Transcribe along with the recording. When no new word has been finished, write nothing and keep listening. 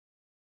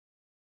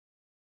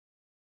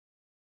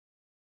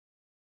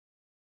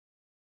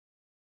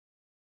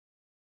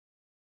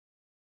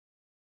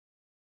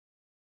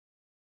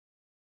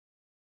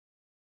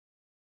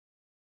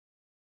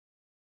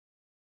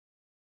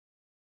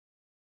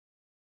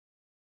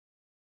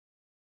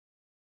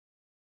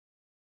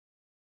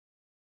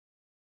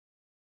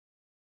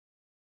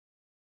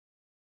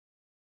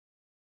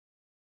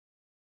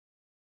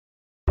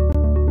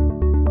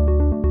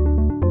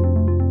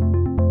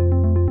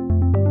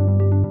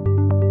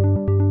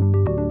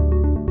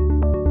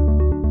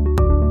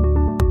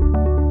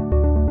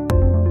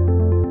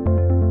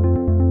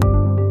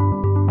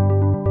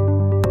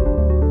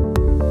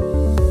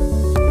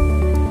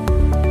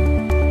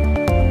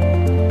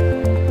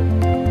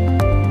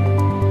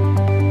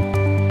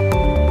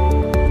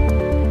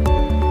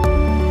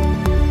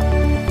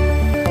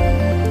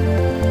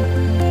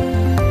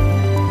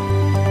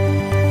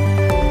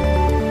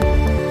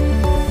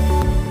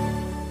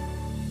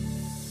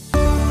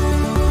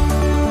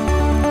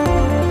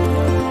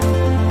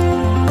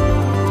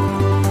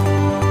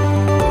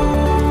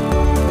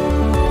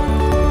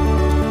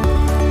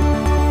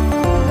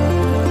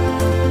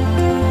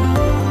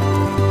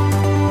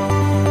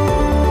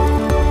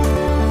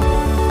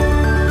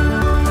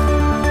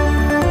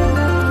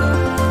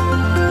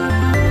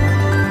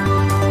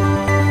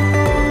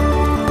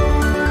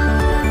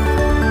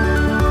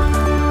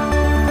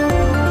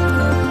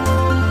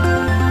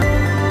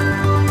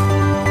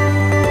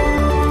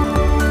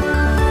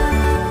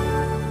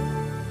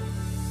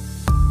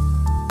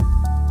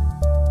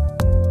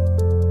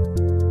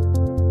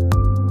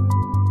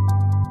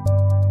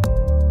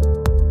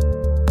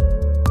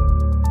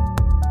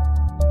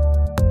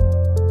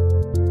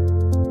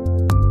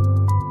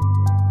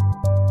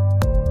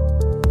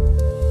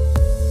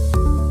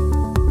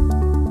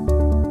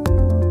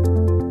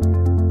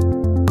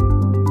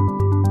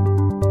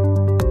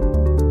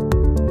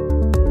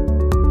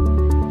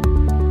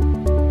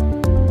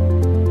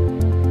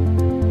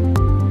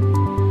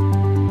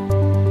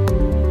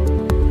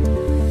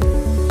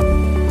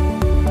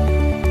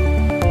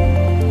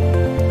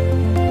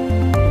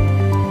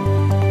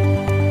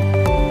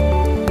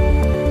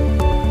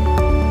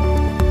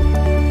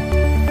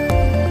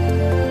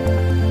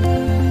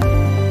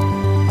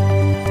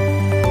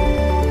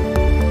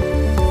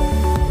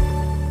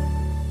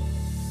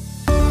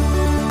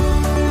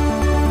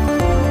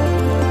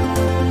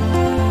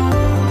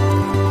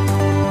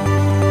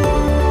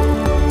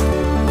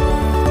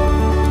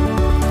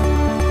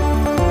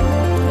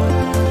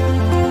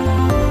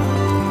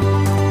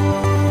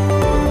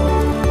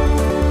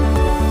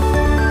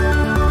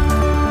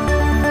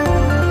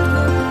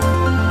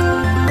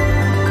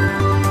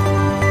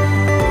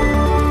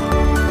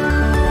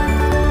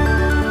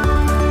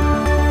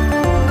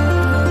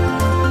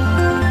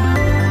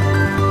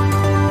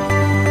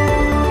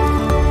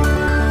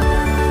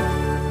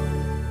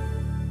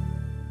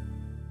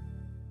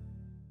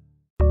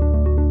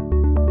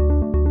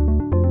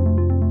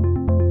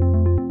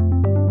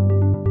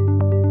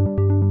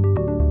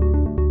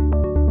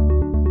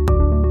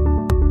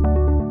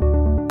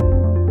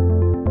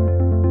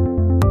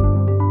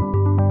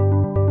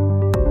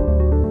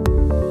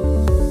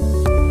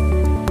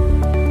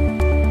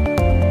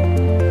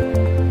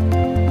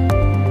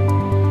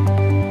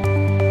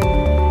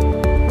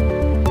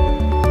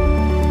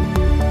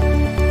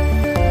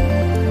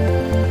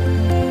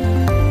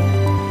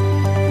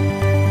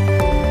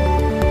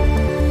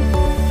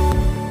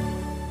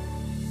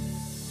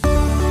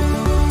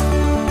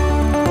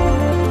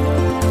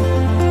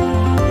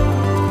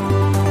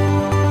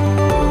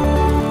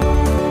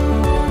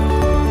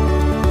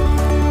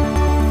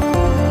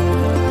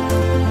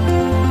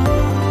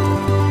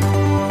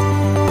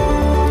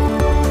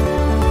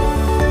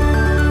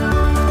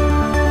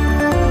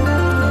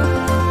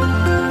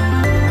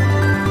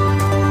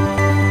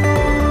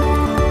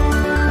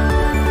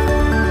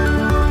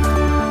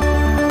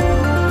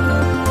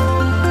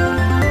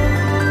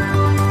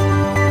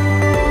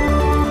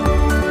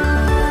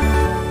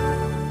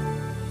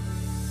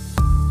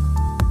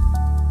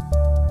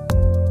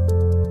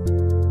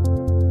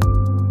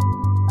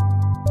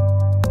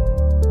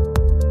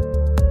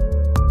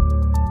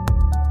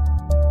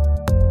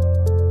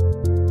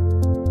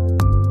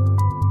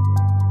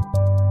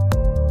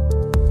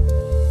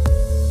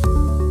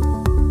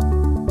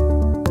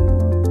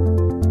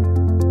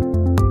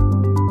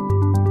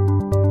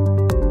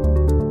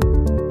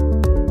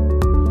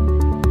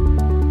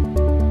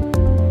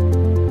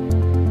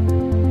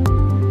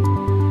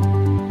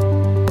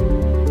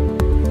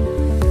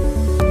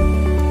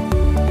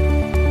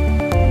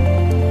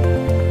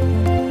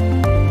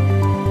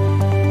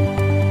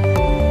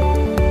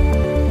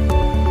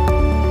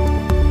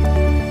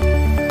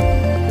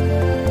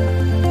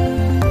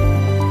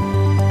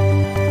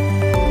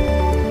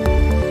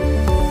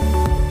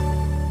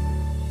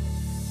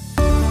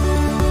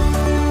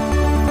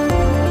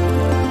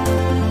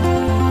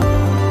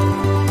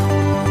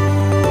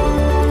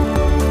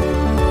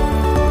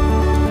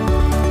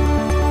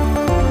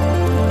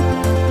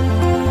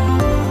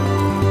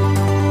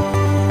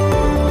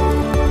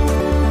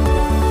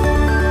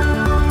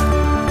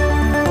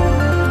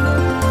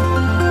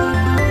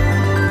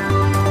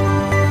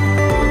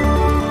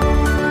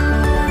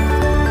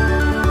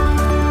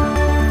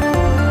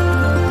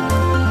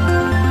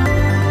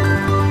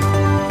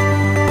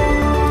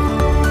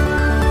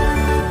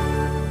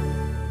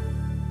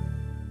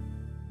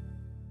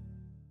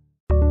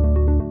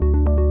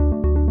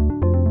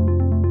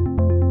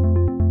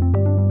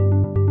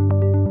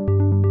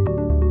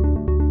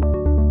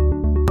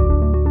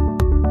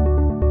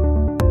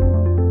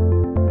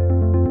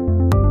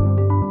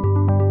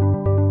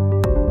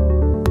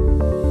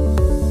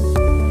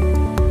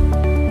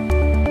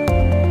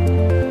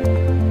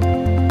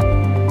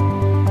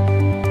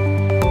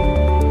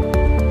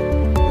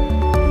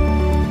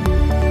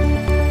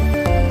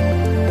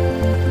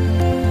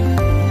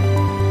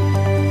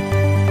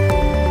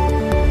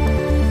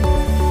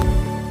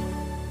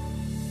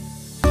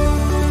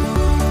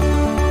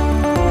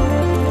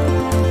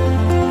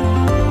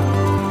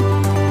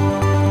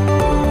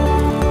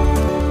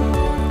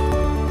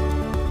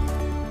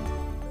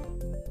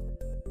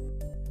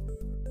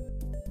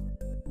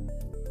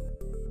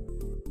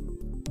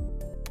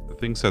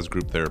Thing says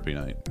group therapy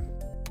night.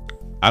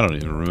 I don't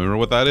even remember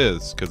what that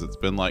is because it's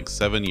been like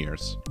 7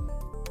 years.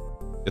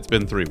 It's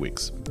been 3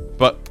 weeks.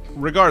 But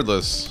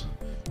regardless,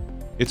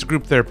 it's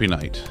group therapy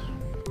night.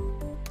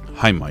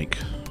 Hi, Mike.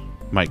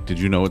 Mike, did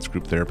you know it's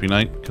group therapy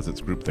night? Because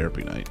it's group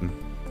therapy night.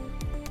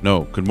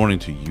 No, good morning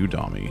to you,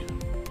 Dommy.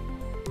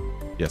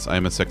 Yes, I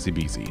am a sexy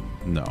beezy.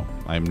 No,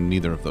 I'm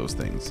neither of those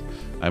things.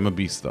 I'm a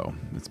beast, though.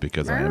 It's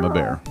because I am a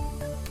bear.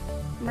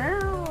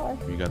 Meow.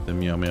 You got the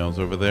meow meows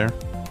over there?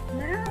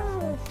 Meow.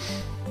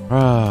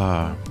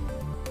 Ah.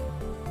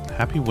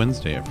 Happy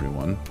Wednesday,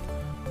 everyone.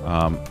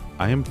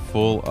 I am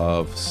full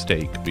of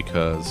steak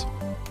because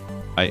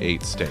I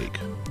ate steak.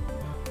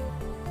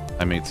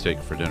 I made steak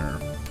for dinner.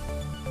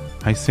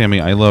 Hi, Sammy.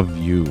 I love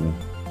you.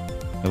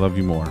 I love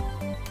you more.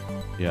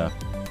 Yeah.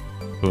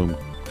 Boom.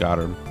 Got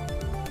her.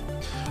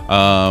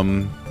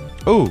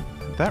 Oh,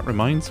 that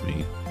reminds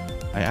me.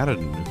 I added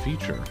a new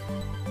feature.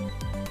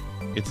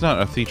 It's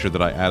not a feature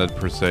that I added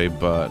per se,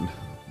 but...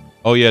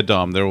 Oh yeah,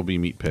 Dom, there will be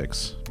meat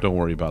pics. Don't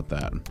worry about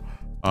that.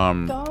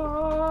 Dom.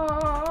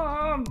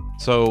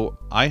 So,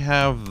 I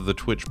have the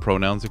Twitch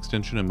pronouns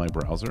extension in my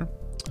browser.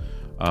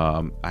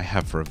 I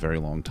have for a very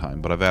long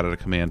time, but I've added a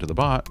command to the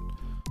bot.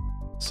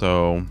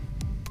 So...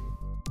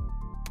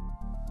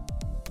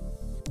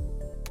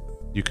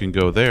 you can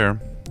go there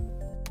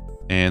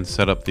and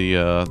set up the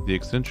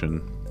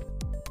extension.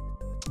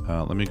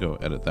 Let me go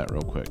edit that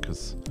real quick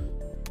because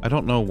I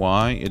don't know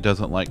why it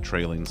doesn't like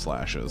trailing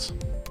slashes.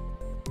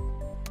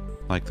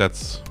 Like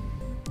that's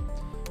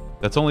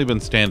only been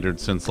standard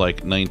since like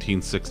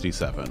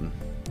 1967.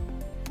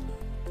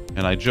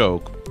 And I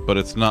joke, but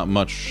it's not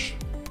much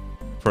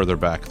further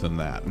back than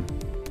that.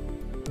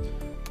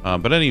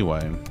 But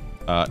anyway,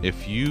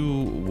 if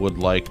you would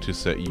like to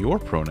set your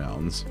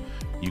pronouns,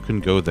 you can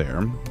go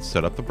there,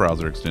 set up the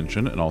browser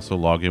extension, and also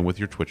log in with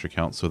your Twitch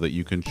account so that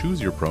you can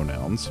choose your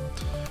pronouns.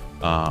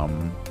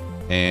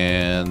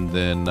 And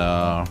then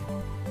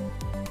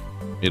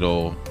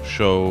it'll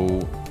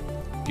show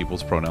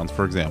people's pronouns.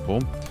 For example,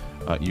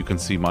 you can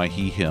see my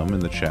he, him in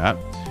the chat.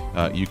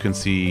 You can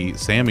see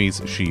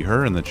Sammy's she,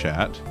 her in the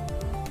chat.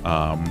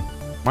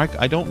 Mike,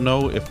 I don't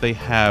know if they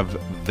have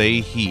they,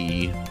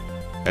 he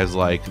as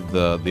like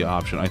the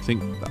option.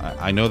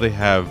 I know they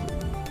have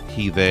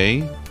he,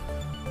 they,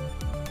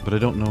 but I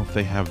don't know if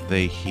they have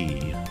they,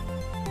 he.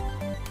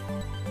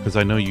 Because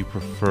I know you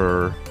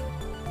prefer...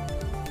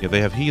 Yeah,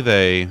 they have he,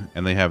 they,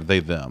 and they have they,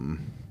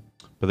 them.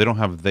 But they don't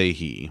have they,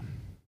 he.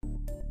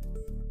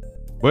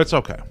 But it's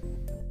okay.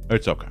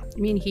 It's okay.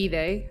 You mean he,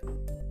 they?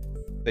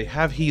 They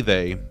have he,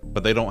 they,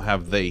 but they don't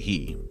have they,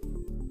 he.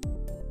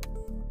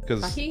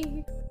 Because...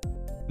 He.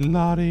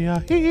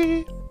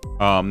 La-dee-ah-hee.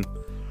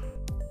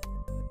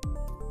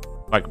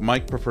 Like,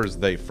 Mike prefers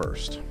they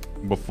first,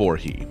 before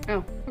he.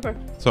 Oh, okay.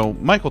 So,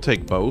 Mike will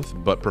take both,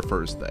 but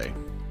prefers they.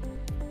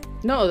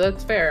 No,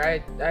 that's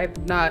fair. I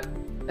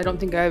don't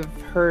think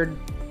I've heard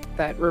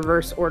that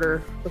reverse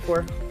order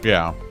before.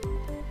 Yeah.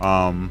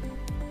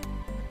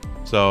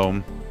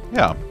 So,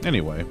 yeah,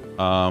 anyway.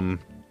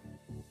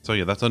 So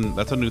yeah, that's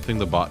a new thing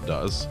the bot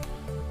does.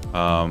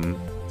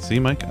 See,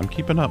 Mike, I'm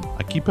keeping up.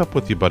 I keep up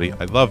with you, buddy.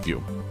 I love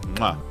you.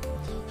 Mwah.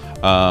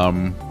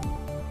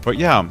 But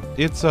yeah,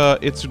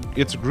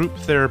 it's group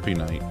therapy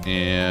night,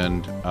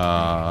 and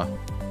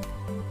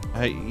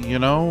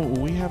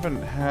we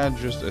haven't had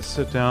just a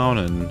sit down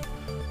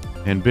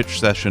and bitch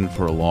session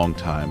for a long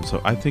time.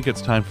 So I think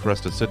it's time for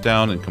us to sit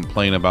down and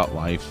complain about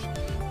life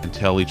and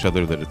tell each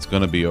other that it's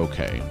going to be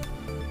okay.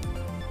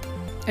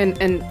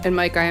 And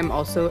Mike, I am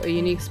also a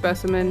unique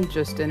specimen,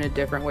 just in a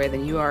different way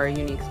than you are a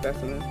unique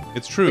specimen.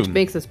 It's true. Which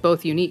makes us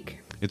both unique.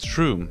 It's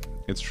true.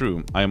 It's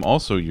true. I am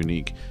also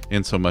unique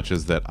in so much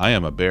as that I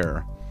am a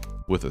bear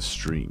with a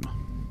stream.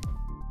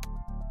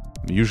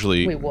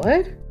 Usually... Wait,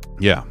 what?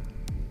 Yeah.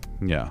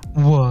 Yeah.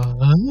 What?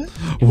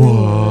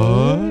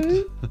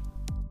 What?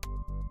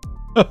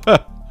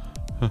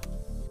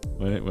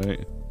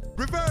 Wait.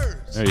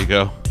 Reverse. There you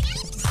go.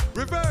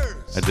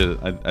 Reverse. I did it.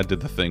 I did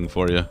the thing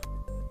for you.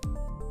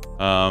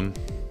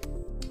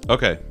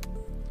 Okay.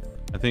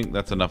 I think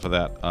that's enough of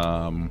that.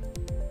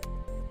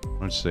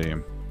 Let's see.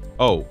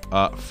 Oh,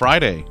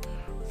 Friday.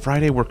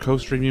 Friday we're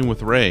co-streaming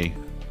with Ray.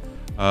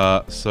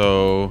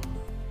 So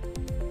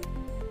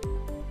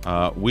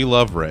we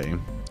love Ray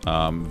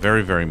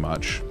very, very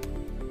much.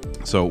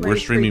 So Ray's we're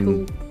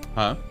streaming. pretty cool.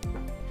 Huh?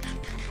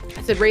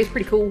 I said Ray's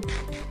pretty cool.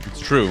 It's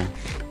true.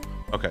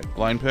 Okay,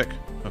 blind pick.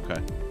 Okay.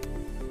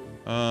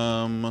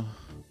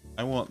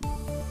 I want...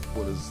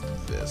 What is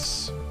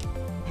this?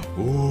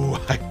 Ooh,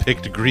 I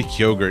picked Greek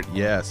yogurt.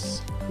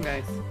 Yes.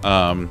 Nice.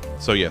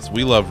 So yes,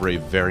 we love Ray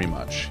very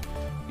much.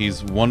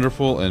 He's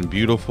wonderful and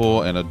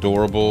beautiful and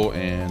adorable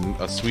and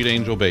a sweet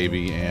angel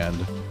baby,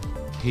 and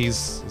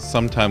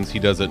sometimes he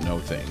doesn't know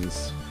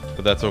things,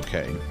 but that's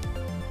okay.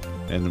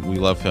 And we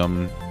love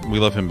him. We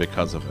love him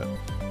because of it.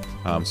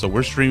 So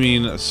we're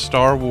streaming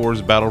Star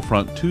Wars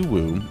Battlefront 2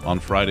 Woo on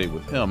Friday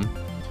with him.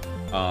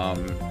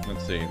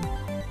 Let's see.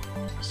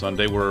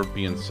 Sunday we're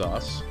being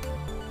sus.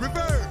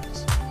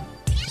 Reverse.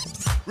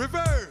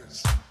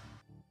 Reverse.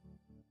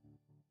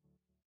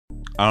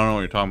 I don't know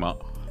what you're talking about.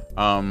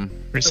 To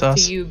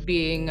Resus. you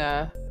being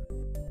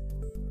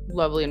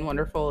lovely and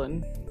wonderful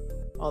and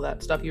all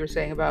that stuff you were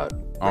saying about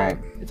Greg.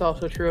 It's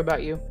also true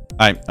about you.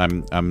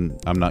 I'm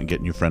not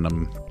getting you,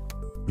 friend.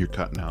 You're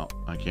cutting out.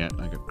 I can't.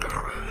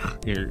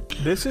 Here.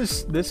 This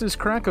is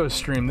Krako's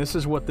stream. This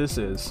is what this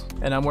is,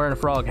 and I'm wearing a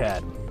frog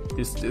hat.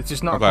 It's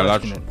just not Okay,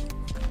 questioning it.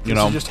 You This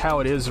know, is just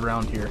how it is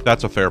around here.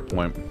 that's a fair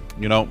point.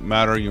 You know,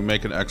 Matter, you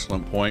make an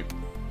excellent point.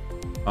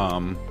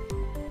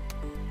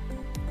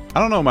 I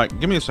don't know, Mike.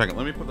 Give me a second.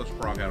 Let me put this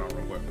frog hat on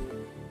real quick.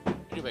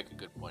 You do make a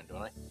good point,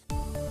 don't I?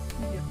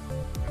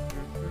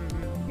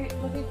 Hey,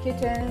 look at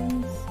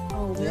kittens.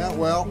 Oh, Yeah,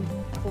 well.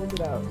 Hold it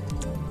out.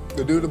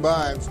 To do the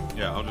binds.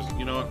 Yeah, I'll just.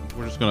 You know what?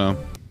 We're just gonna.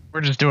 We're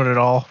just doing it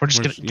all. We're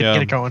just gonna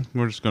get it going.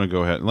 We're just gonna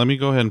go ahead. Let me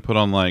go ahead and put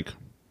on like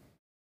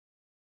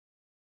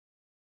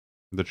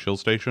the chill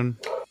station.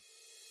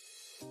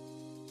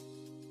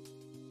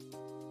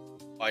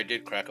 I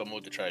did Krako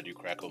mode to try to do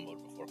Krako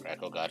mode before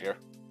Krako got here.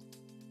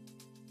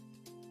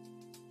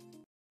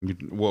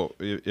 Well,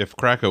 if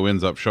Krako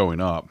ends up showing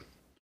up.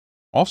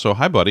 Also,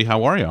 hi, buddy.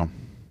 How are you?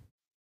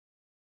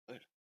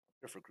 Good.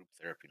 Here for group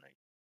therapy night.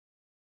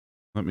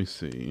 Let me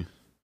see.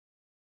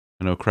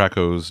 I know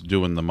Krako's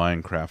doing the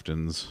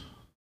Minecraftins.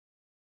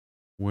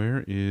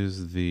 Where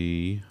is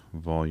the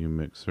volume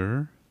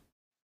mixer?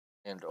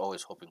 And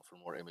always hoping for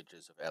more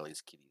images of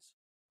Allie's kitties.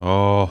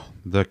 Oh,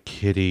 the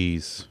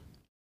kitties.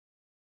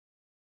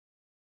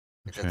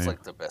 Okay. That's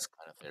like the best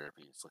kind of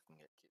therapy, is looking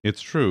at kitties.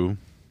 It's true.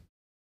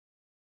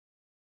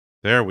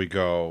 There we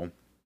go.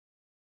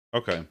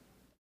 Okay.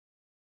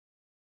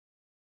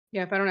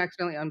 Yeah, if I don't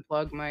accidentally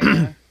unplug my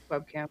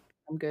webcam,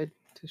 I'm good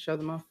to show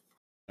them off.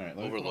 All right.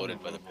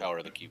 Overloaded by the power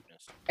of the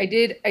cuteness. I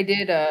did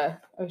I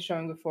was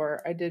showing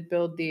before, I did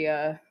build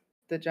the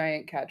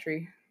giant cat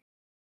tree.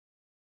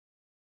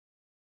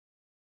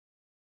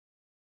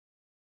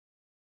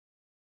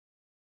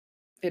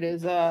 It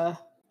is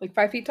like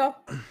 5 feet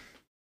tall.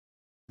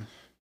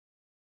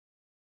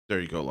 There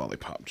you go,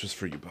 Lollipop. Just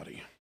for you,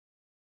 buddy.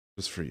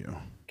 Just for you.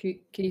 Can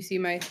you see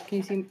Matter?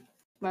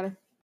 Oh,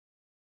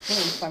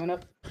 I'm climbing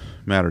up.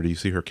 Matter, do you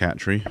see her cat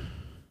tree?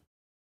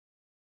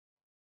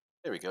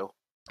 There we go.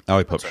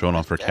 Lollipop's That's showing a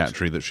off her nice cat cat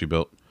tree that she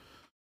built.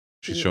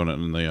 She's showing it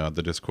in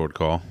the Discord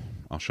call.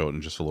 I'll show it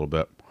in just a little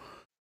bit.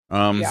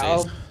 Yeah,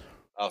 I'll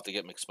have to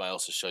get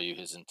McSmiles to show you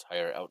his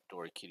entire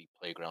outdoor kitty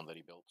playground that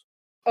he built.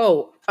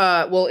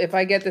 Well, if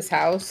I get this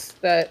house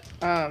that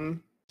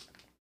I'm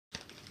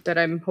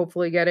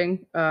hopefully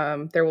getting,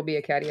 there will be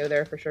a catio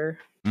there for sure.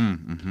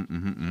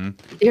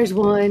 There's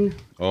one.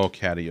 Oh,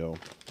 catio.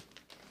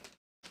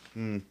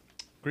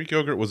 Greek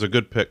yogurt was a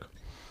good pick.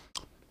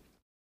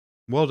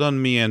 Well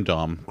done, me and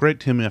Dom. Great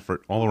team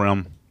effort all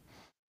around.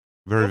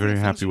 Very, very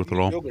happy with it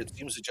all. Yogurt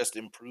seems to just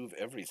improve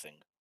everything.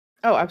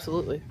 Oh,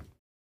 absolutely.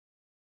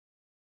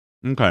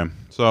 Okay,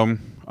 so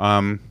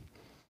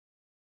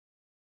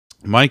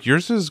Mike,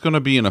 yours is going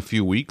to be in a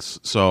few weeks.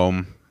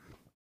 So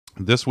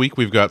this week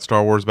we've got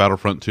Star Wars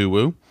Battlefront 2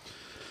 Woo.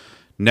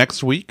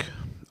 Next week,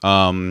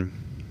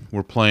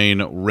 we're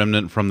playing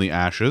Remnant from the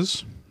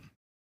Ashes.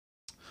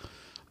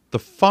 The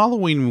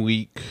following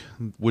week,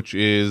 which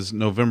is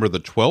November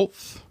the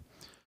 12th,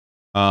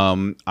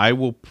 I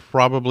will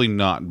probably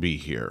not be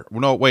here.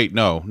 No, wait,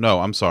 no,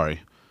 I'm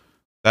sorry.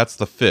 That's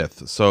the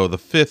 5th. So the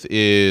 5th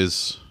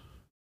is,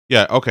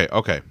 yeah, okay.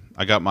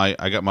 I got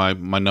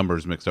my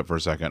numbers mixed up for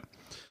a second.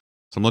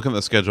 So I'm looking at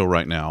the schedule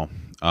right now.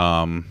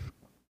 So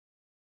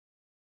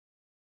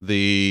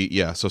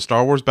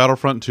Star Wars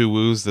Battlefront 2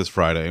 Woos this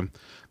Friday.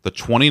 The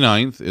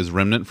 29th is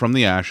Remnant from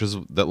the Ashes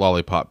that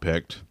Lollipop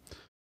picked.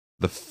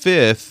 The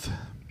 5th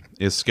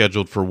is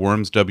scheduled for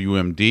Worms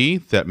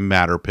WMD that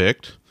Matter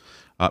picked.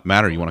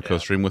 Matter, you want to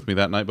co-stream with me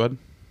that night, bud?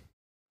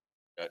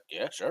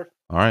 Yeah, sure.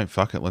 All right,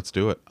 fuck it, let's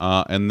do it.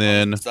 And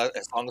then As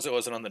long as it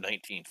wasn't on the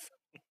 19th.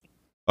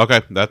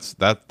 Okay,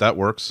 that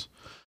works.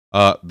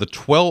 The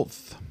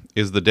 12th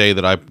is the day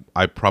that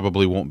I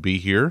probably won't be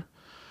here,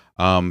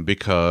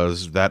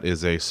 because that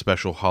is a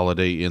special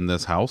holiday in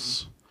this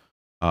house.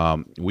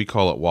 We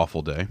call it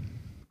Waffle Day.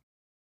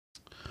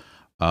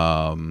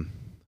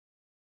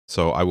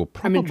 So I will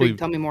probably. I'm intrigued.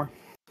 Tell me more.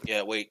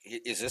 Yeah, wait.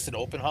 Is this an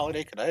open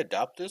holiday? Can I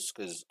adopt this?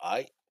 Because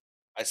I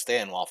stay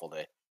on Waffle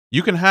Day.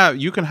 You can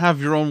have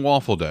your own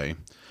Waffle Day.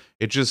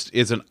 It just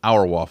isn't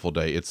our Waffle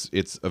Day.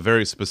 It's a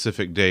very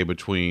specific day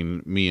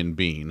between me and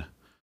Bean.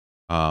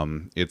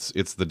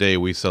 It's the day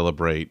we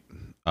celebrate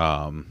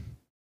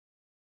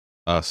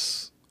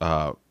us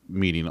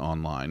meeting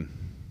online.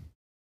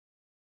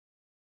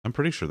 I'm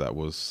pretty sure that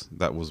was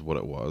what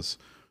it was.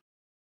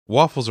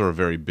 Waffles are a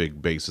very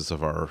big basis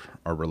of our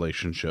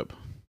relationship.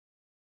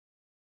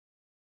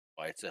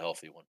 Why, it's a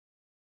healthy one.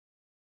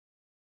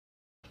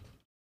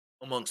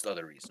 Amongst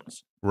other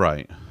reasons.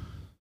 Right.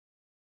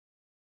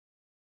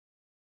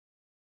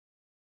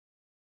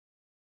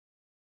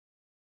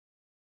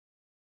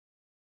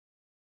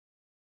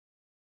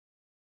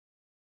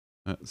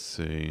 Let's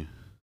see.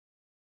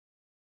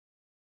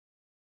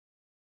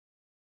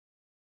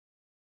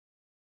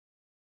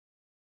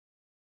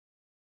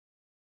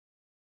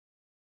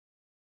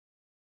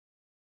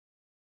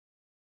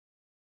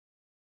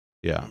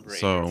 Yeah, Remember, in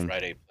so your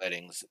Friday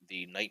plannings,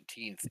 the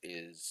 19th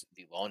is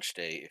the launch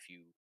day if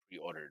you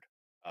pre-ordered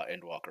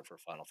Endwalker for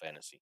Final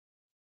Fantasy.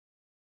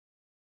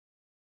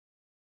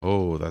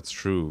 oh, that's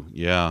true.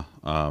 Yeah,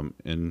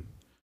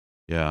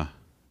 yeah,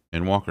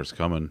 and Walker's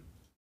coming.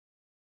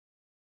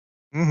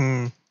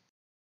 Mm-hmm.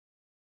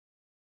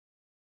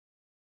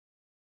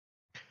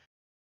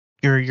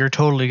 You're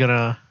totally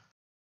gonna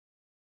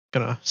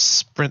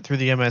sprint through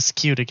the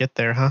MSQ to get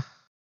there, huh?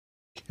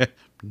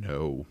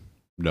 No,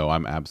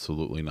 I'm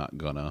absolutely not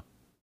gonna.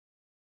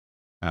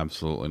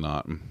 Absolutely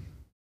not.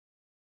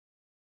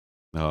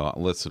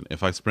 Listen,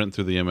 if I sprint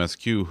through the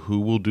MSQ, who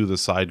will do the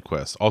side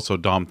quest? Also,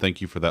 Dom,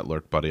 thank you for that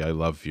lurk, buddy. I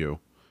love you.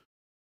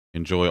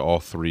 Enjoy all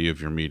 3 of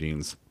your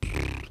meetings.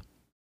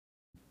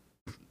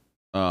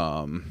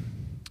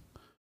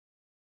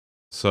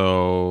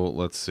 So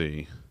let's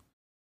see.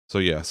 So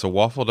yeah, so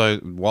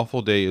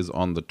Waffle Day is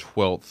on the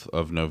 12th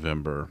of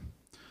November.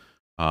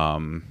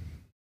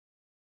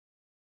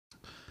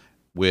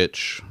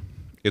 Which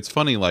it's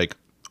funny, like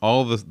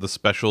all the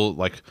special,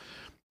 like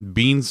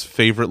Bean's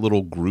favorite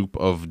little group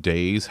of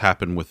days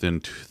happen within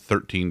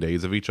 13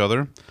 days of each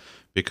other,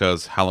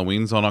 because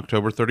Halloween's on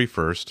October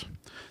 31st,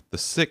 the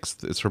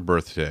 6th is her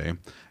birthday,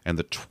 and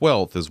the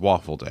 12th is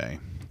Waffle Day.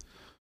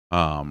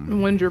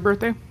 When's your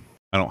birthday?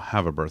 I don't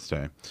have a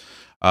birthday.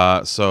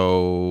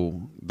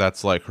 So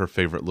that's like her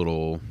favorite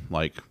little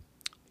like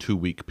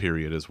 2-week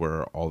period is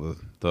where all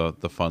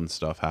the fun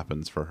stuff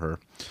happens for her.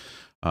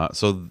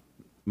 So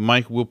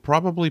Mike, we'll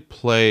probably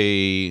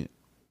play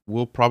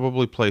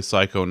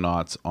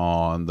Psychonauts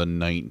on the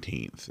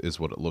 19th is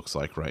what it looks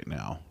like right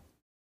now.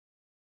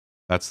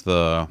 That's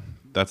the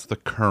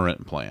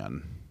current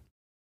plan.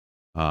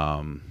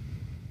 Yeah,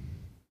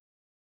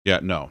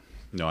 no,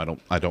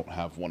 I don't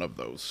have one of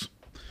those.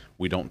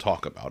 We don't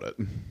talk about it.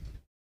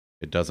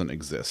 It doesn't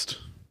exist.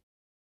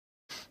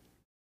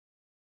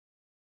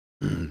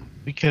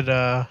 We could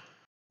go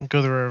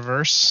the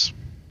reverse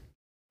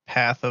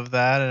path of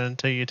that, and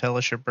until you tell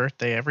us your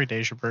birthday, every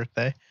day's your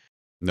birthday.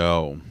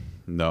 No,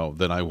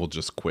 then I will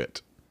just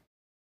quit.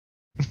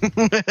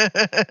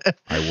 I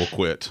will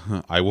quit.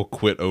 I will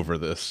quit over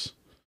this.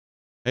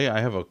 Hey, I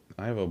have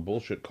a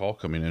bullshit call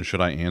coming in.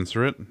 Should I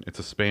answer it? It's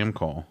a spam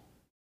call.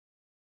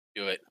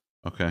 Do it.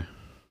 Okay.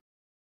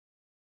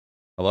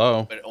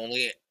 Hello? But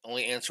only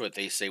answer what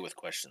they say with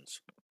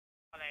questions.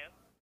 Hello.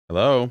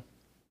 Hello?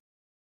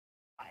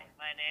 Hi,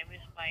 my name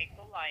is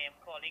Michael. I am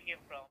calling you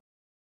from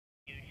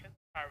Houston.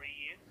 How are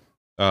you?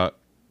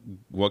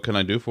 What can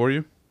I do for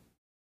you?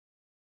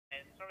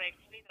 So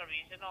actually the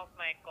reason of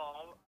my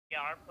call, we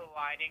are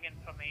providing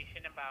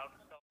information about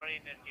solar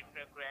energy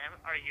program.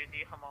 Are you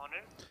the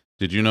homeowner?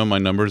 Did you know my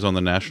number's on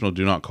the National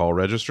Do Not Call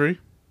Registry?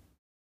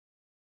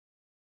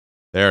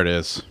 There it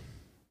is.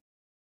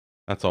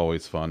 That's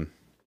always fun.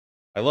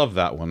 I love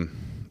that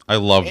one. I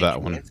love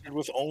that one. Answered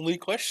with only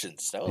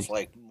questions. That was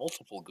like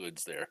multiple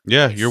goods there.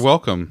 Yeah, Nice. you're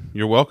welcome.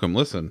 You're welcome.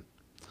 Listen,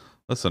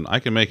 I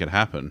can make it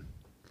happen.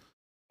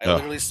 I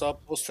literally saw a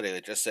post today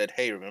that just said,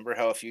 "Hey, remember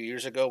how a few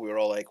years ago we were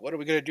all like, what are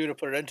we going to do to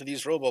put an end to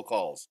these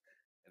robocalls?"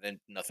 And then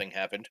nothing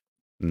happened.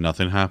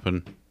 Nothing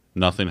happened.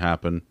 Nothing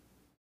happened.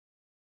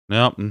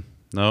 Nope.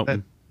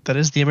 That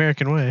is the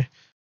American way.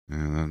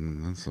 Yeah,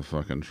 that's the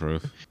fucking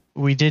truth.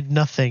 We did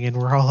nothing, and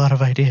we're all out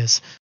of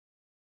ideas.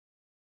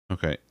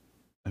 Okay.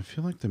 I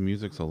feel like the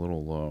music's a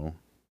little low.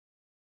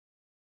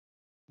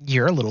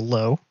 You're a little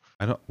low.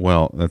 I don't.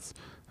 Well, that's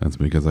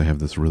because I have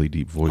this really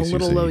deep voice. A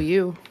little you see. low,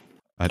 you.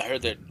 I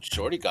heard that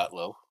Shorty got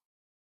low.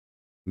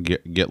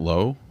 Get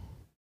low.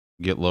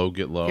 Get low.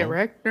 Get low. Get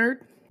wrecked, nerd.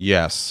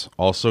 Yes.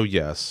 Also,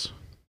 yes.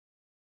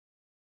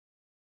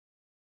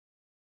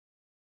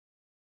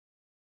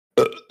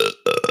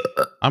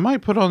 I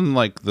might put on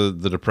like the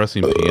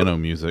depressing piano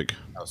music.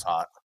 That was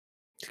hot.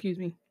 Excuse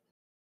me.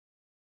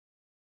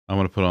 I'm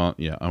gonna put on.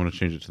 Yeah, I'm gonna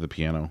change it to the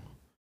piano.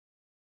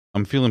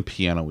 I'm feeling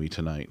piano-y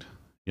tonight.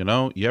 You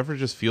know, you ever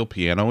just feel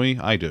piano-y?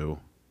 I do.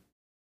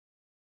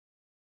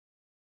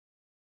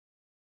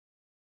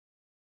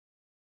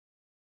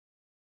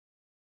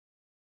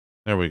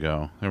 There we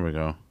go.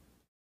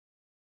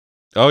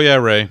 Oh yeah,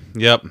 Ray.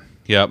 Yep.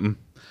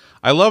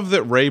 I love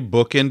that Ray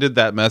bookended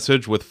that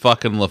message with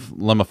fucking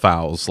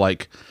lemafouls.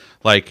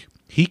 Like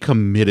he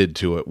committed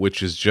to it,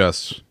 which is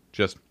just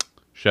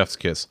chef's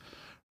kiss.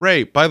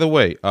 Ray, by the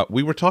way,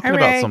 we were talking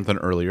about something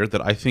earlier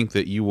that I think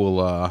that you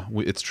will.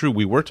 It's true,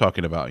 we were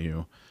talking about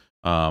you.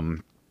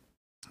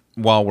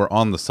 While we're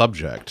on the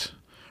subject,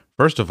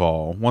 first of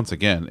all, once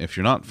again, if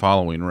you're not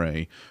following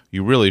Ray,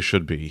 you really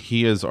should be.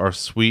 He is our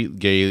sweet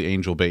gay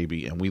angel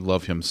baby, and we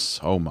love him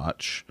so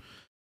much.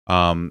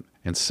 And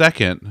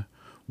second,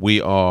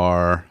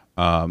 we're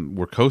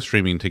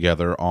co-streaming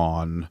together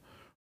on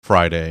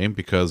Friday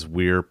because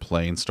we're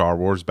playing Star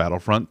Wars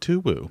Battlefront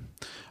 2.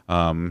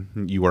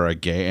 You are a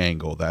gay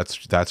angle.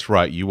 That's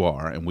right, you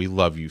are, and we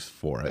love you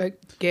for it. A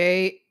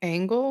gay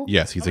angle?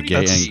 Yes, he's a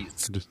gay angle.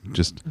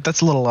 Just that's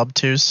a little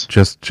obtuse.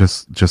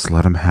 Just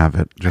let him have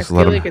it. Just I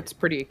let feel him. Like it's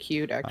pretty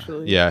acute,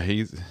 actually. Yeah.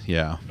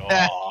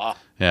 Aww.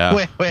 Yeah.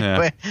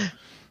 Wait.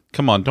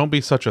 Come on, don't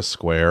be such a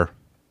square.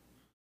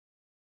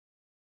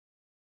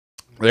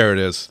 There it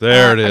is.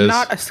 There it is. I'm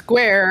not a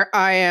square.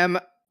 I am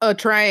a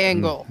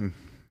triangle.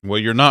 Well,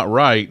 you're not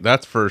right.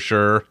 That's for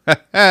sure. Think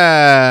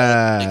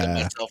of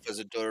myself as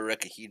a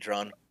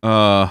dodecahedron.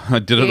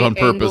 I did it on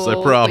purpose.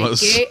 I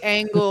promise. Wait, gay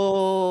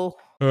angle.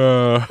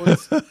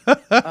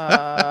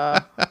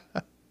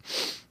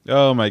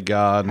 Oh my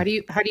god. How do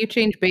you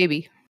change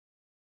baby?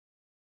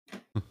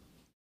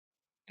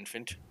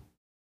 Infant.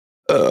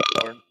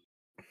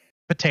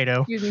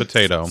 Potato.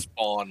 Potato.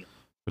 Spawn.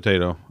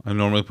 Potato. I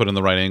normally put in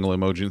the right angle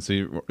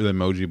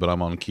emoji, but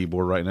I'm on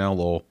keyboard right now.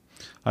 Lol.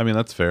 I mean,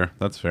 that's fair.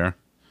 That's fair.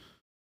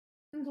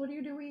 What are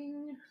you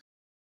doing?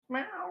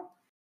 Meow.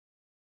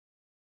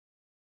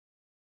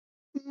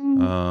 Let's I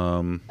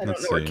don't know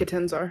where see.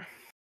 kittens are.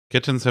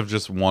 Kittens have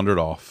just wandered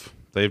off.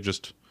 They're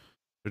just.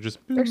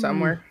 They're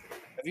somewhere.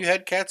 Have you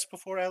had cats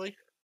before, Allie?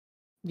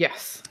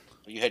 Yes.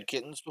 Have you had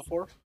kittens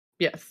before?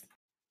 Yes.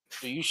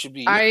 So you should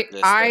be.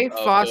 I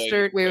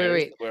fostered. Going,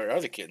 Wait. Where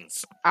are the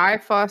kittens? I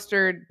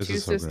fostered This two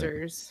is so great.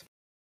 sisters,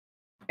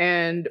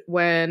 and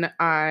when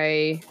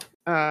I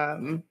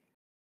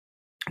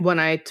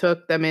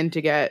took them in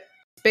to get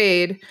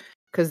spayed,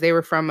 because they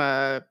were from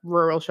a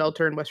rural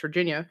shelter in West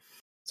Virginia,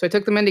 so I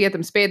took them in to get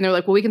them spayed, and they're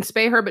like, "Well, we can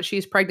spay her, but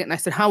she's pregnant." And I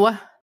said, "Huh?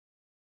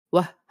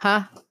 What?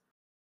 Huh?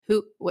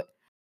 Who? What?"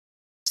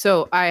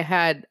 So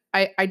I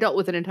dealt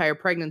with an entire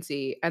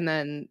pregnancy and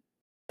then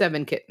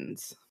 7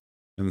 kittens.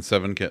 And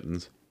 7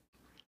 kittens.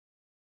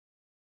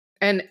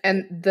 And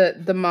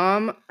the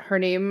mom, her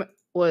name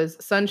was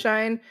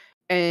Sunshine,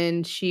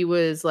 and she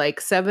was like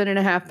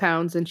 7.5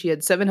 pounds, and she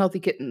had 7 healthy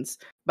kittens.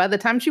 By the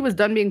time she was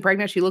done being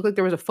pregnant, she looked like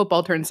there was a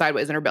football turned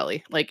sideways in her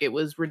belly. Like, it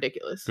was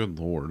ridiculous. Good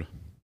lord.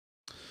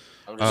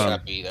 I'm just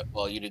happy that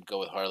while you did go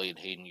with Harley and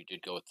Hayden, you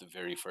did go with the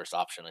very first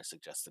option I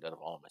suggested out of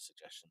all of my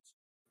suggestions.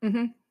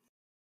 Mm-hmm.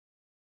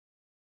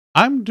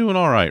 I'm doing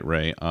all right,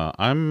 Ray.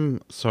 I'm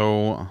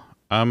a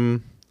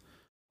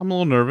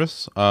little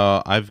nervous.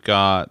 I've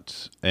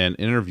got an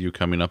interview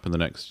coming up in the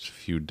next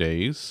few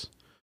days.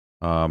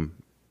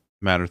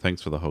 Matter,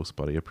 thanks for the host,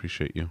 buddy.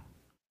 Appreciate you.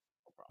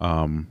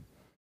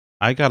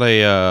 I got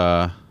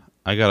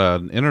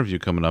an interview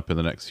coming up in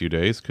the next few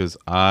days because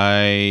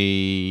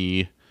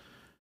I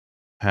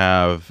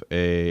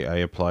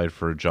applied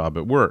for a job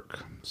at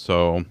work.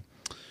 So,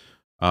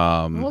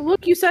 Well,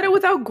 look, you said it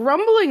without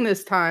grumbling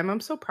this time. I'm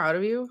so proud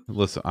of you.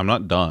 listen, I'm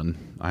not done.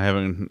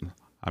 I'm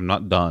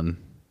not done.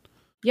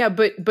 Yeah,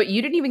 but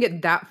you didn't even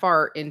get that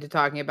far into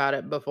talking about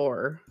it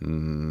before.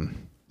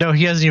 No,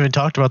 he hasn't even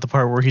talked about the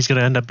part where he's going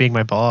to end up being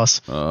my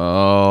boss.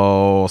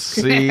 Oh,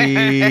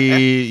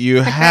 see,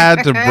 you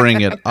had to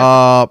bring it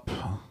up.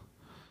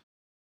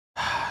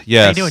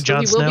 Yes. How you doing,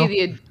 Jon Snow?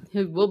 He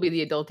will be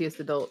the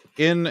adultiest adult.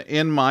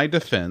 In my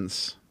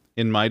defense,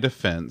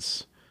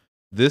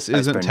 this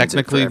isn't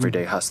technically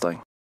everyday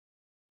hustling.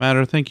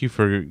 Matter. Thank you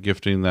for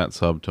gifting that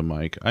sub to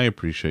Mike. I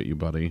appreciate you,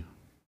 buddy.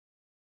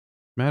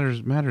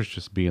 Matter's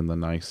just being the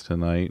nice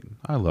tonight.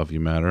 I love you,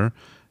 Matter.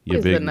 You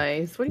He's big the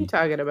nice. What are you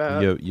talking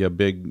about? you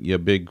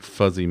big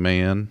fuzzy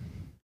man.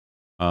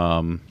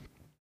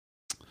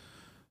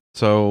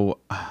 So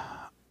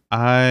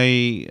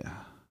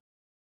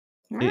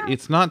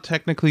it's not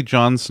technically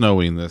Jon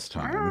Snowing this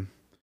time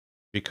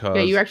because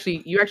Yeah, you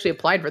actually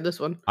applied for this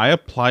one. I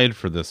applied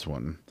for this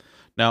one.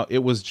 Now it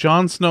was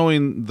Jon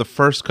Snowing the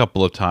first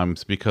couple of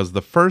times because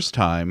the first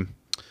time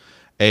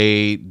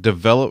okay,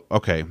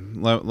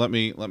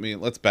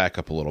 let's back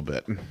up a little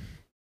bit.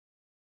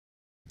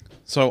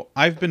 So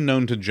I've been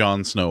known to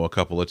Jon Snow a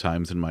couple of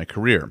times in my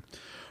career.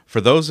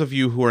 For those of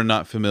you who are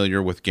not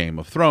familiar with Game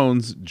of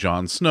Thrones,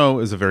 Jon Snow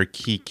is a very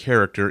key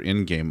character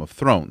in Game of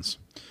Thrones.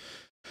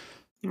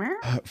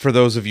 For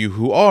those of you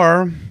who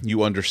are,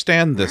 you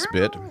understand this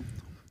bit,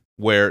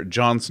 where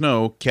Jon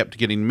Snow kept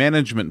getting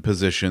management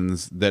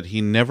positions that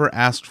he never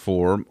asked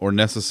for or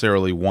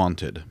necessarily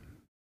wanted.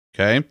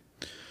 Okay?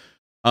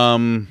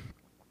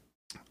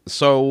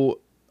 So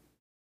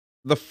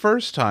the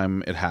first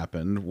time it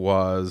happened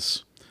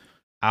was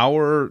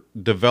our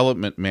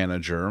development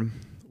manager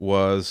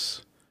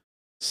was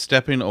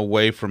stepping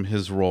away from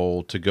his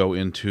role to go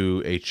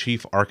into a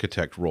chief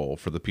architect role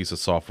for the piece of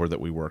software that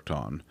we worked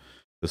on.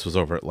 This was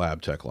over at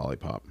Lab Tech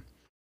Lollipop.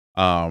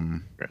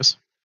 Yes.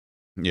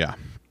 Yeah.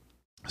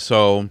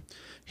 So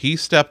he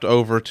stepped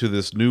over to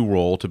this new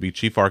role to be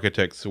chief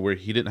architect, so where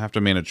he didn't have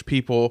to manage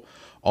people.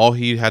 All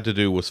he had to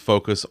do was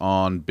focus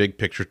on big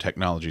picture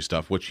technology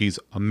stuff, which he's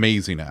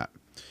amazing at.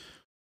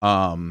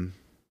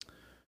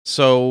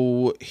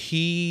 So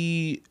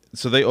they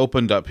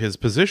opened up his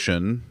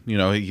position. You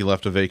know, he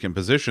left a vacant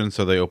position,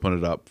 so they opened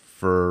it up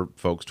for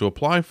folks to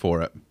apply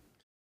for it.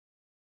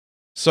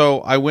 So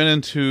I went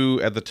into,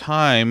 at the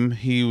time,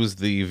 he was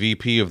the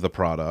VP of the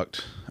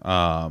product.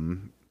 So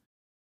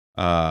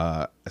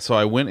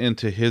I went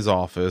into his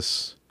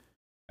office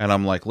and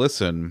I'm like,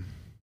 listen,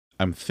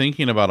 I'm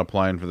thinking about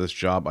applying for this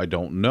job. I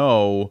don't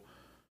know.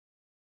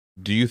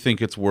 Do you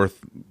think it's worth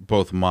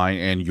both mine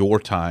and your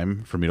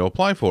time for me to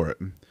apply for it?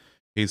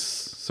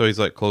 He's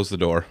like, close the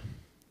door.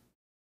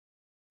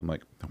 I'm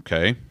like,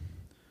 okay.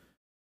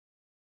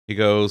 He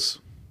goes,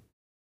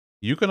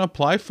 you can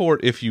apply for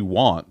it if you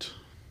want.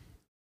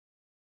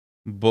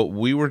 but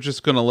we were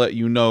just going to let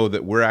you know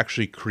that we're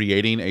actually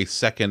creating a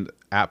second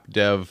app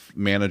dev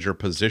manager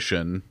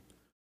position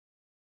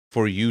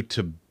for you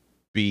to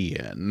be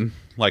in.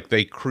 Like,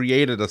 they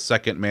created a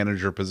second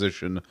manager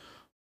position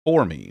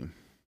for me.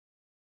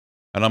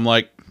 And I'm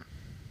like,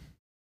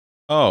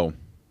 oh,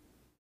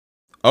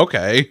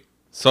 okay.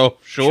 So, You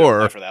should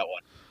sure. apply for that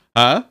one.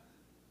 Huh?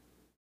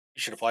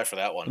 You should apply for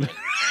that one.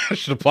 I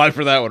should apply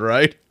for that one,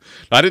 right?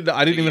 I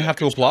didn't even have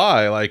to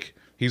apply. Like,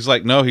 he's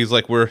like, no, he's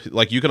like, we're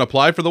like, you can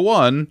apply for the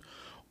one,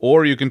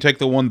 or you can take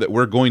the one that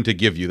we're going to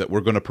give you, that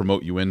we're going to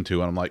promote you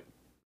into. And I'm like,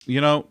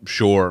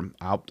 sure,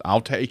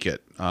 I'll take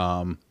it.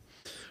 Now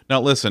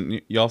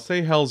listen, y'all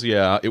say hells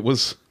yeah. It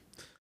was,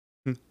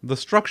 the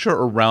structure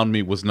around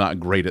me was not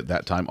great at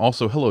that time.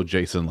 Also, hello,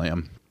 Jason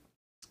Lamb.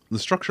 The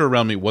structure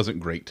around me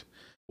wasn't great.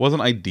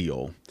 Wasn't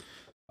ideal.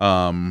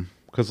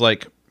 Because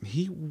like,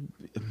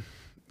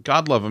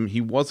 God love him,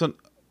 he wasn't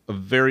a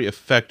very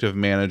effective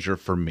manager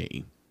for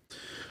me.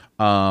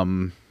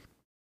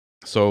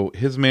 So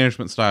his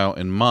management style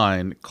and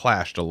mine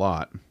clashed a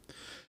lot.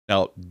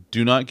 Now,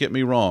 do not get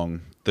me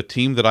wrong. The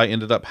team that I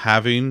ended up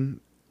having,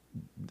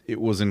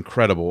 it was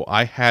incredible.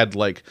 I had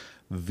like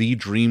the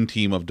dream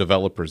team of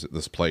developers at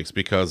this place,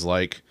 because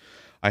like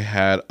I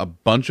had a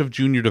bunch of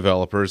junior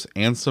developers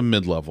and some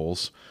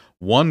mid-levels.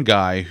 One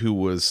guy who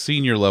was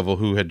senior level,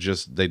 who had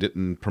they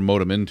didn't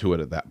promote him into it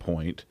at that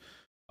point.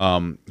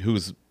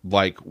 Who's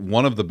like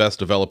one of the best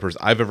developers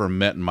I've ever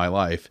met in my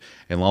life.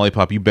 And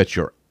Lollipop, you bet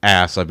your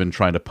ass I've been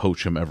trying to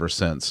poach him ever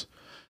since.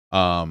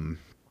 But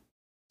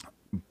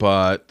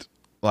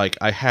like,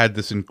 I had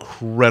this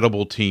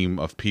incredible team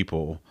of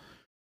people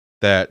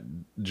that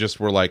just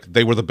were like,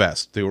 they were the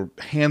best. They were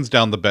hands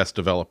down the best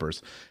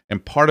developers.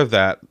 And part of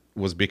that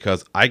was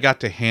because I got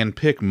to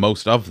handpick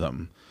most of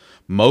them.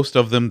 Most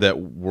of them that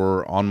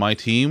were on my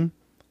team,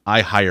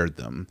 I hired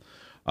them.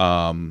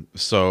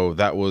 So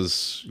that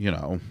was,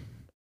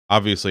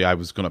 obviously I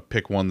was going to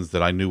pick ones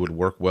that I knew would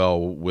work well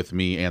with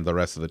me and the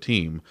rest of the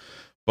team.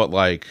 But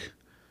like,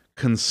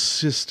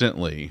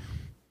 consistently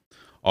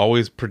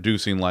always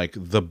producing like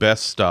the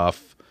best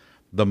stuff,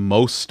 the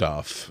most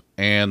stuff.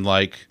 And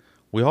like,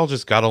 we all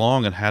just got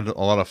along and had a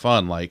lot of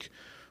fun. Like,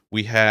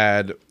 we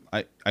had,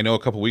 I know a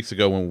couple weeks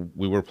ago when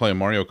we were playing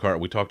Mario Kart,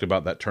 we talked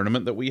about that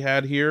tournament that we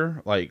had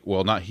here. Like,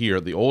 well, not here,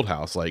 at the old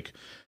house, like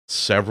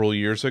several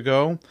years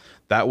ago.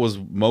 That was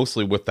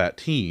mostly with that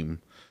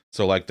team.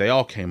 So like, they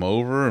all came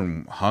over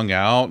and hung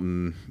out,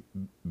 and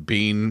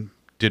Bean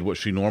did what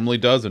she normally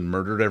does and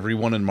murdered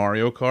everyone in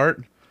Mario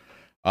Kart.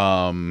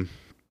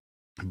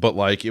 But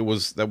like,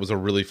 that was a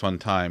really fun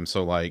time.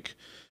 So like,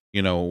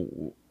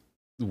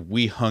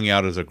 we hung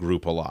out as a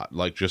group a lot,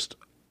 like just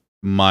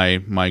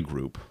my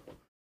group.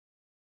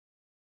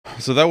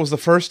 So that was the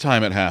first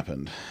time it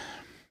happened.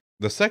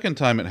 The second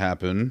time it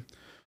happened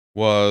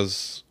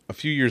was a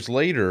few years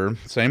later,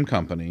 same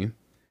company,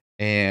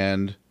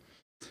 and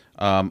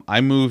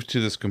I moved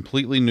to this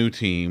completely new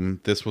team.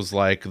 This was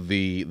like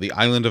the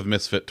Island of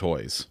Misfit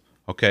Toys.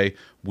 Okay,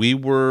 we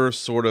were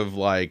sort of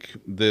like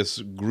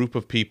this group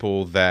of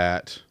people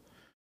that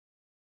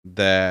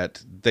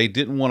they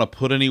didn't want to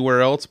put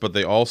anywhere else, but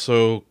they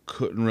also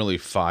couldn't really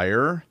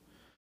fire.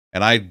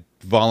 And I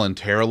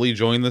voluntarily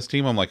joined this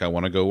team. I'm like, I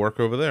want to go work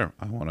over there.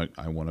 I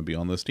want to be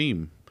on this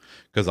team,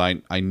 because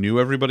I knew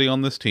everybody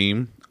on this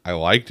team. I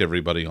liked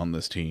everybody on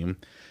this team,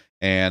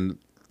 and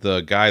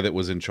the guy that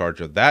was in charge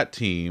of that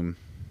team,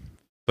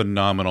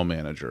 phenomenal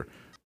manager,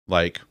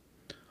 like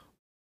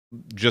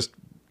just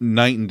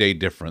night and day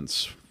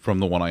difference from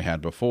the one I had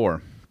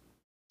before.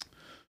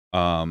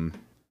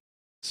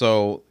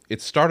 So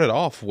it started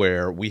off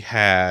where we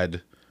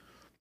had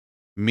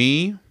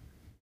me,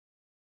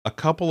 a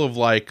couple of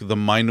like the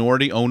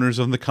minority owners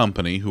of the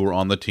company who were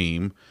on the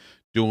team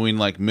doing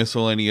like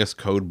miscellaneous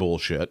code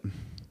bullshit.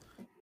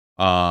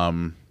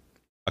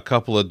 A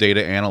couple of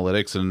data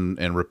analytics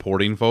and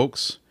reporting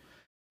folks,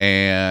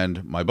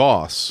 and my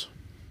boss.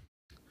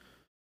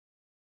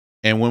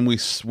 And when we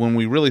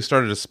really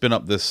started to spin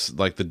up this,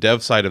 like the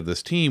dev side of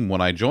this team,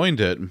 when I joined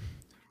it,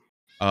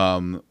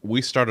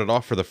 we started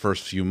off for the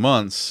first few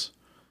months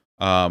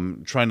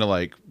trying to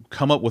like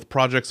come up with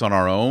projects on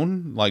our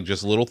own, like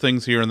just little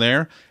things here and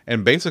there,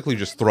 and basically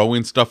just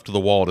throwing stuff to the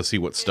wall to see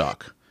what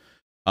stuck.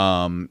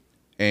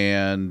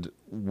 And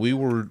we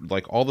were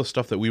like, all the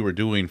stuff that we were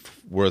doing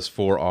was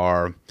for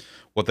our,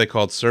 what they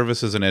called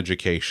services and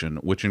education,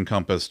 which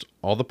encompassed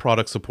all the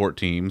product support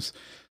teams,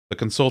 the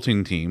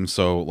consulting teams,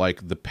 so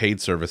like the paid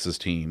services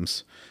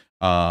teams,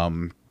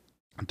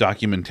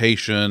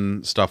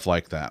 documentation, stuff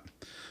like that.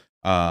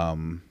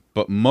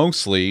 But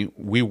mostly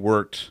we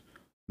worked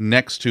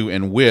next to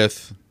and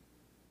with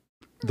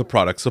the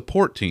product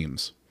support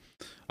teams.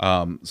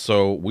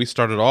 So I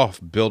started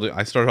off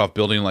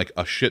building like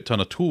a shit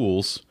ton of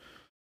tools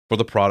for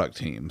the product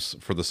teams,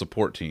 for the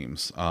support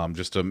teams,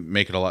 just to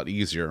make it a lot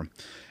easier.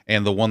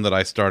 And the one that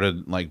I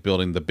started like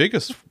building the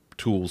biggest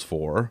tools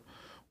for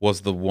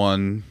was the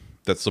one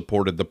that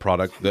supported the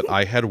product that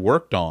I had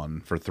worked on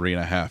for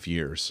 3.5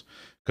 years,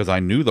 because I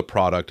knew the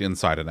product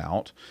inside and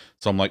out.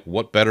 So I'm like,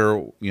 what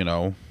better,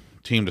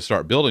 team to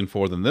start building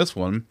for than this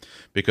one,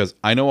 because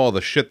I know all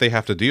the shit they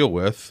have to deal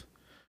with.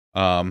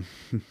 I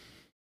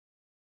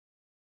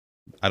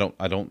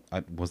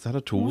was that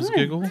a Tools What?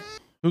 giggle?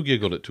 Who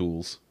giggled at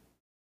Tools?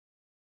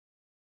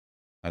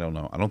 I don't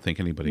know. I don't think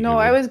anybody No,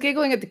 giggled. I was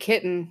giggling at the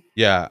kitten.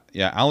 Yeah,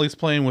 Allie's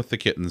playing with the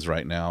kittens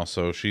right now,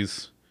 so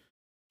she's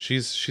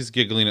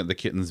giggling at the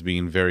kittens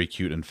being very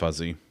cute and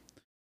fuzzy.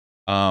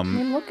 I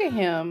mean, look at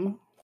him.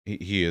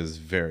 He is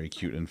very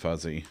cute and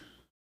fuzzy.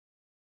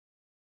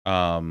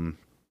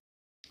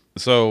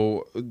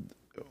 So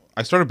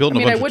I started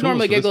building a bunch of tools. I would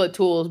normally giggle at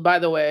Tools, by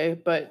the way,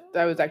 but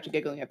I was actually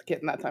giggling at the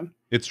kitten that time.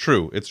 It's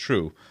true. It's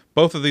true.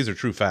 Both of these are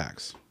true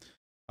facts.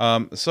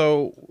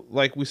 So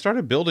like we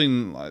started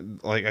building,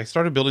 like I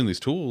started building these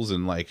tools,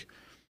 and like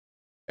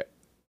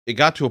it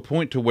got to a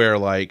point to where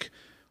like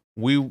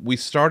we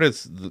started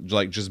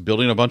like just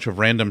building a bunch of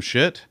random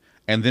shit,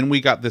 and then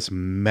we got this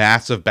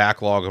massive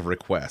backlog of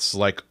requests,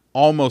 like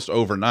almost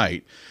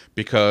overnight,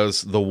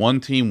 because the one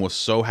team was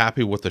so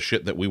happy with the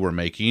shit that we were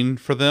making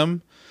for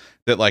them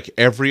that like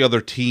every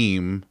other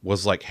team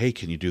was like, hey,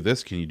 can you do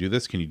this? Can you do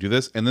this? Can you do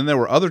this? And then there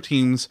were other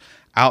teams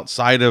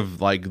outside of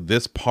like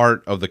this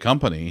part of the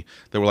company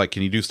that were like,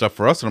 can you do stuff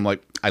for us? And I'm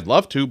like, I'd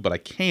love to, but I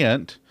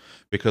can't,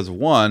 because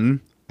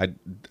one, I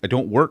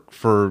don't work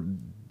for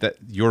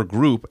your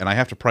group, and I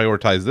have to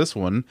prioritize this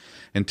one.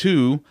 And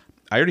two,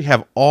 I already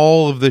have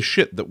all of this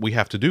shit that we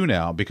have to do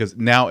now, because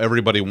now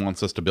everybody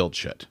wants us to build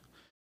shit.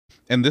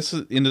 And this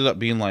ended up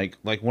being like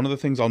one of the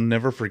things I'll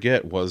never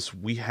forget was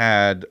we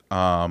had,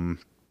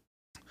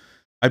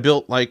 I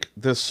built like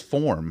this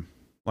form,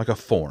 like a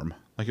form,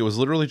 like it was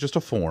literally just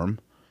a form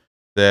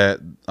that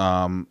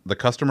the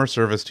customer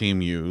service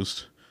team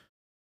used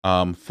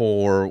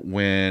for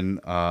when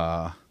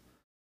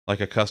like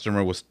a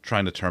customer was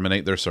trying to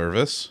terminate their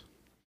service,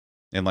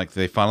 and like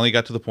they finally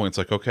got to the point. It's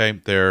like, okay,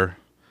 they're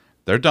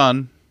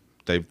done.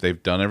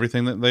 They've done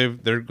everything that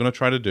they're going to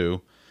try to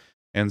do.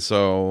 And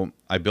so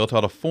I built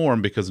out a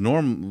form, because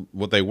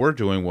what they were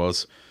doing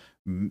was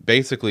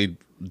basically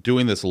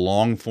doing this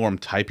long form,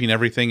 typing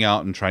everything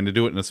out and trying to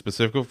do it in a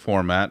specific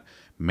format,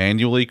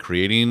 manually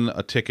creating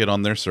a ticket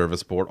on their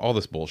service board, all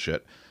this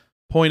bullshit.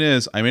 Point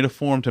is, I made a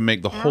form to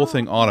make the whole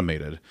thing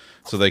automated,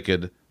 so they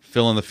could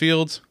fill in the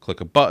fields, click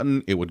a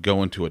button, it would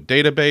go into a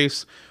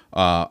database.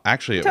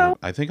 Actually,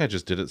 I think I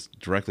just did it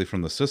directly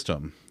from the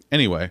system.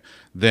 Anyway,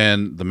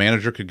 then the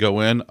manager could go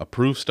in,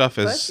 approve stuff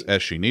as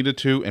she needed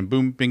to, and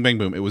boom, bing, bang,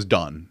 boom, it was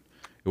done.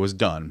 It was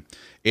done.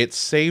 It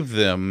saved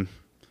them,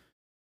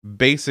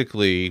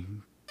 basically,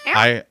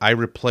 I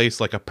replaced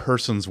like a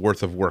person's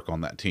worth of work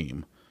on that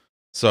team.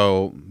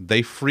 So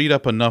they freed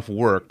up enough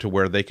work to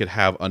where they could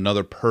have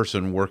another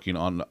person working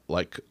on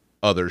like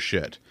other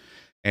shit.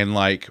 And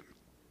like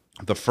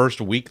the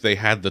first week they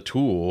had the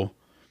tool,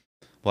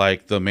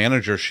 like the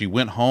manager, she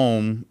went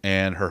home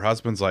and her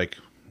husband's like,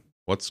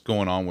 what's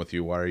going on with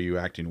you? Why are you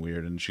acting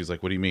weird? And she's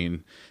like, what do you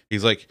mean?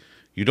 He's like,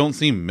 you don't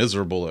seem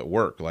miserable at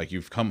work. Like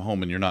you've come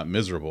home and you're not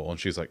miserable. And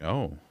she's like,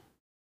 oh.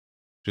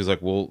 She's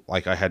like, well,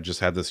 like I had just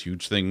had this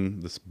huge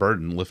thing, this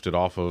burden lifted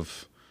off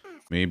of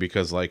me,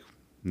 because like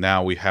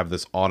now we have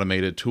this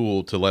automated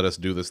tool to let us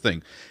do this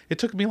thing. It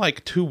took me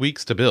like 2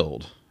 weeks to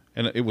build,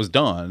 and it was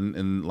done,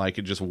 and like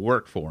it just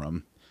worked for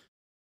him.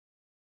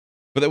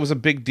 But that was a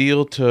big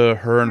deal to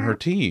her and her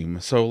team.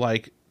 So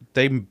like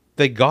they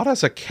got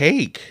us a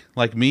cake,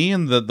 like me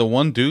and the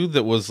one dude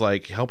that was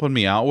like helping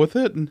me out with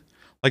it. And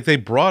like they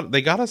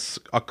got us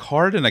a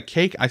card and a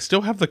cake. I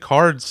still have the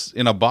cards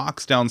in a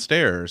box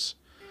downstairs.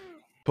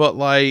 But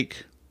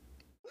like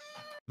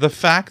the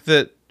fact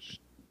that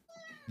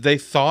they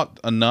thought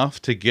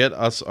enough to get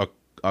us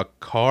a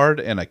card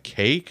and a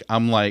cake,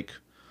 I'm like,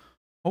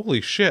 holy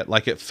shit.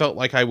 Like it felt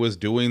like I was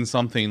doing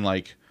something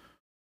like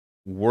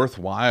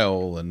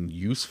worthwhile and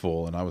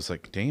useful. And I was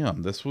like,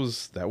 damn, that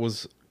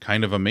was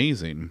kind of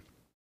amazing.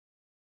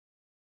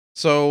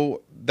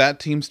 So that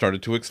team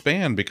started to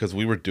expand because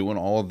we were doing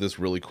all of this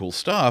really cool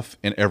stuff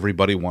and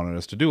everybody wanted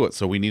us to do it.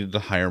 So we needed to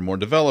hire more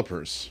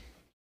developers.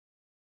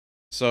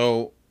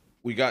 So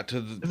we got to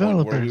the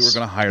point where we were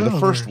going to hire the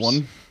first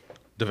one.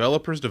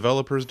 Developers.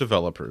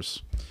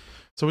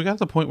 So we got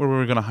to the point where we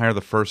were going to hire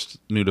the first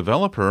new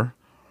developer.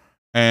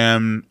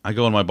 And I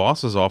go in my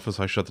boss's office.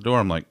 I shut the door.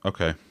 I'm like,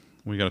 okay,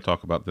 we got to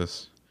talk about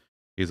this.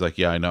 He's like,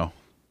 yeah, I know.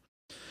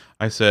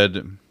 I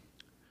said,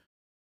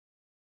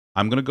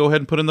 I'm going to go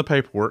ahead and put in the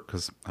paperwork,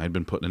 because I'd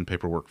been putting in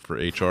paperwork for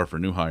HR for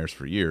new hires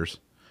for years.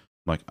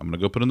 I'm like, I'm going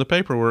to go put in the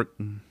paperwork.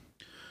 Do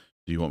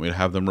you want me to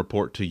have them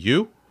report to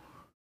you?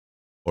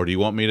 Or do you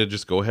want me to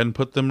just go ahead and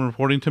put them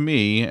reporting to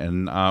me,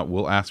 and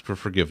we'll ask for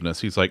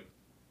forgiveness? He's like,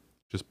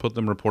 just put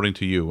them reporting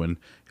to you, and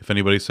if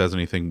anybody says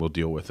anything, we'll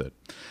deal with it.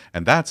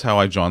 And that's how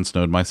I Jon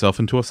Snowed myself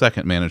into a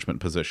second management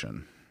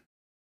position.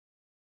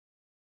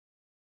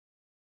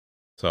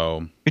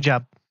 So good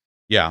job.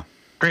 Yeah.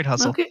 Great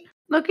hustle.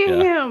 Look at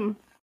him.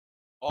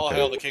 All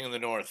hail the King of the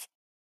North.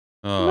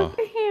 Look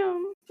at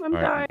him. I'm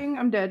dying.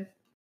 I'm dead.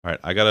 All right,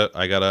 I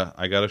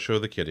gotta show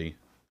the kitty.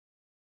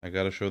 I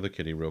gotta show the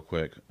kitty real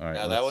quick. All right.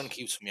 Now that one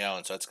keeps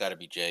meowing, so that's got to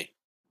be Jay.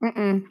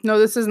 No,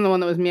 this isn't the one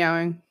that was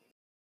meowing.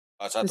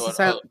 Is that This the is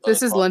one? how,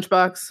 this is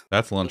Lunchbox.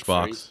 That's They look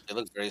very- Lunchbox. They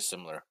look very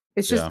similar.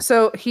 It's just Yeah.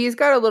 so he's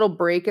got a little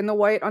break in the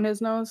white on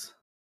his nose,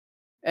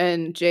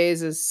 and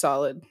Jay's is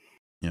solid.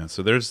 Yeah,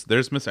 so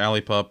there's Miss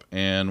Alley Pup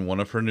and one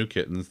of her new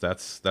kittens.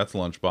 That's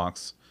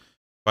Lunchbox.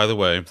 By the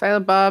way,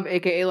 Silent Bob,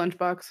 aka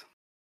Lunchbox.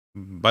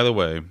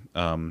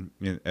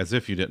 As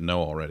if you didn't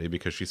know already,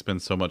 because she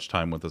spends so much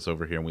time with us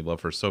over here, and we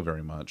love her so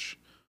very much.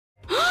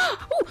 Oh,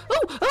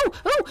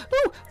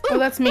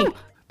 that's me.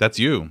 That's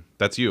you.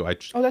 That's you.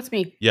 Oh, that's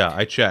me. Yeah,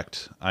 I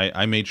checked.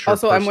 I made sure.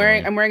 Also,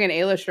 personally. I'm wearing an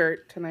Ayla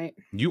shirt tonight.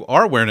 You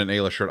are wearing an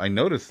Ayla shirt. I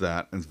noticed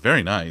that. It's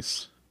very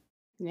nice.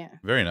 Yeah.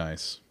 Very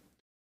nice.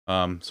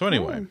 So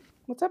anyway. Oh,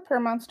 what's up, Per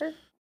Monster?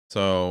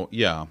 So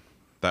yeah,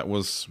 that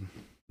was.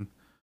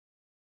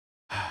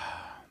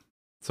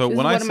 So This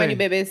when is I one of my say, new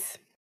babies.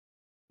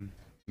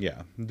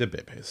 yeah, the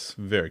babies,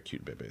 very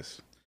cute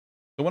babies.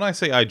 So when I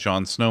say I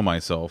Jon Snow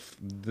myself,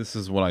 this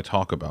is what I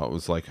talk about. It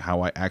was like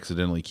how I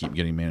accidentally keep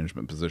getting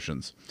management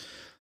positions.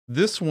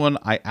 This one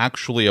I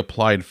actually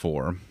applied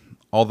for,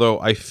 although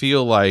I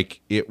feel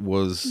like it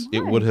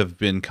would have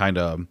been kind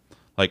of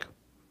like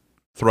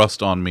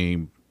thrust on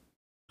me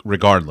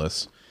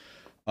regardless.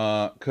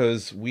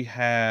 Because we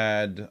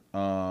had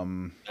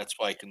That's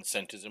why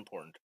consent is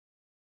important.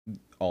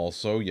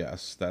 also,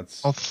 yes,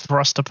 that's I'll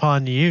thrust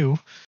upon you.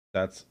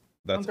 that's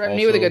I'm threatening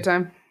you with a good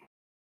time.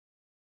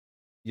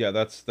 Yeah,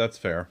 that's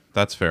fair.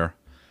 That's fair.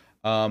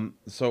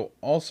 So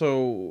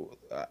also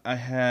I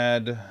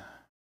had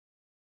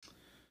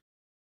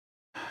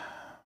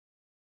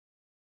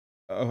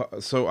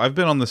so I've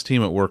been on this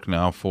team at work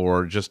now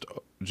for just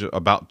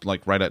about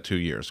like right at 2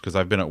 years, because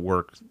I've been at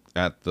work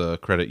at the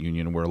credit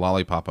union where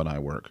Lollipop and I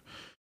work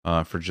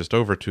for just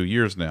over 2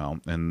 years now,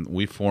 and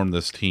we formed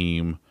this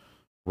team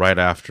right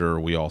after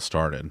we all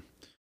started.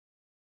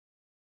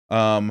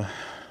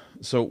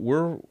 So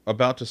we're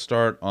about to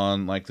start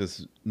on like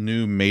this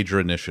new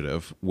major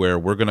initiative where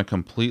we're going to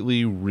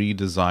completely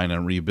redesign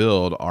and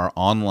rebuild our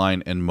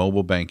online and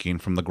mobile banking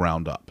from the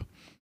ground up,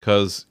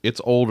 because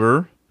it's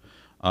older.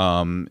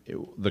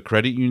 The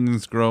credit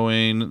union's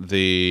growing,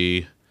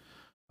 the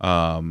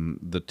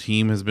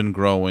team has been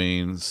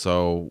growing,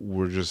 so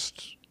we're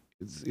just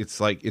it's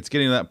like it's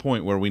getting to that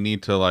point where we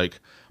need to like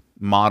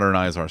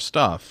modernize our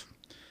stuff,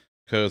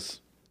 because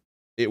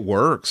it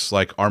works.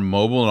 Like our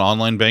mobile and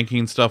online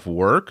banking stuff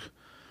work,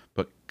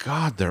 but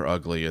God, they're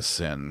ugly as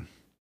sin.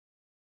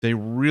 They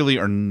really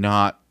are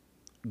not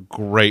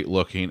great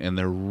looking, and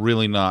they're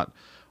really not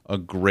a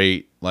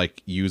great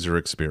like user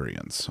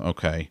experience.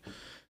 Okay.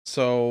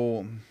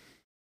 So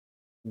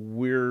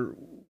we're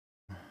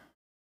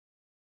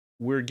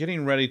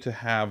getting ready to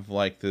have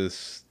like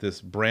this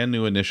brand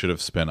new initiative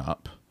spin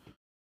up.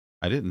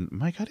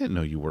 Mike, I didn't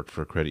know you worked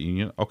for a credit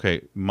union.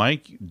 Okay,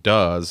 Mike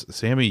does.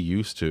 Sammy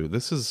used to.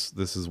 This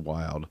is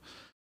wild.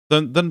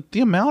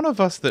 The amount of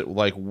us that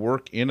like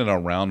work in and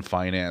around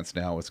finance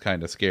now is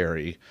kind of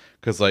scary,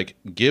 because like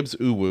Gibbs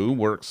Uwu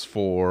works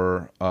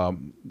for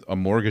a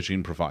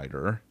mortgaging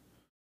provider.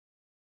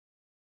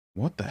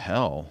 What the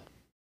hell?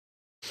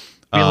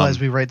 Realize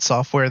we write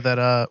software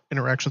that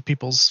interacts with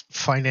people's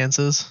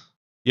finances.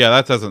 Yeah,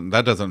 that doesn't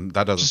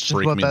Just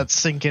freak let me. that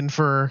sink in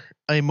for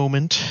a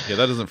moment. Yeah,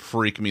 that doesn't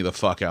freak me the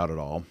fuck out at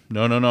all.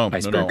 No.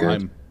 Ice bear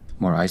good.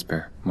 More ice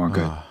bear. More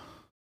good.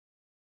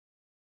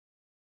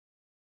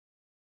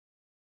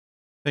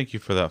 Thank you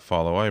for that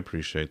follow. I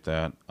appreciate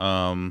that.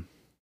 Oh.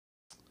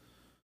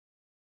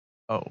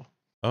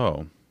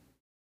 Oh.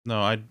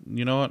 No,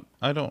 you know what?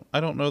 I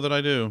don't know that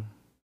I do.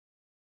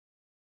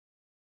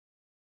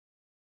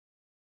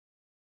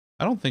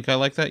 I don't think I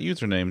like that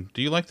username.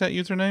 Do you like that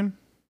username?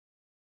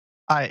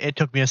 It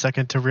took me a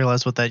second to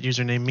realize what that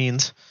username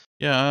means.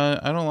 Yeah,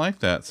 I don't like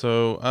that.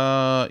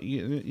 So,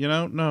 you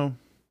know, no.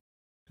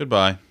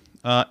 Goodbye.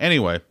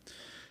 Anyway,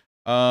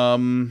 it's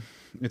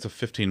a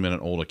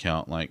 15-minute old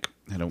account. Like,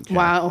 I don't care.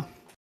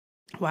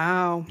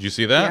 Wow. Did you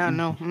see that? Yeah,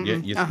 no.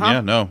 Yeah,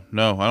 yeah, no.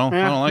 I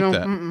don't like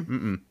that.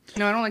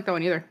 No, I don't like that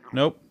one either.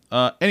 Nope.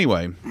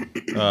 Anyway,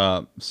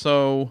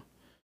 so,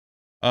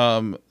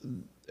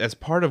 as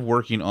part of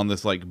working on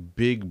this like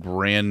big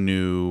brand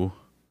new,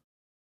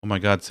 oh my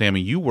God,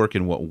 Sammy, you work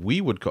in what we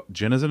would call,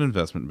 Jen is an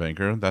investment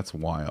banker. That's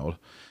wild.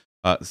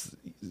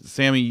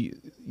 Sammy,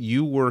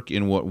 you work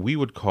in what we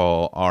would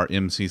call our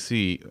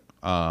MCC,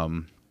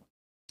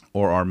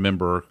 or our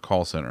member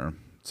call center.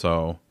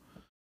 So,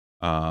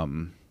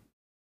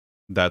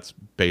 that's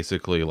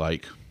basically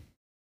like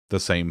the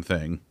same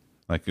thing.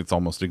 Like it's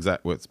almost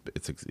exact. It's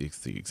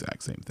the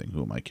exact same thing.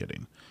 Who am I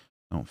kidding?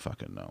 I don't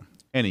fucking know.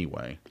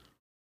 Anyway.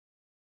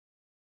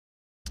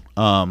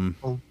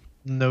 No,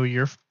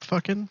 you're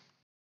fucking.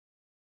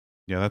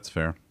 Yeah, that's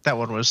fair. That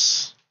one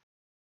was.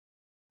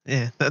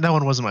 Yeah, that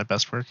one wasn't my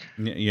best work.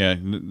 Yeah,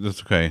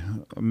 that's okay.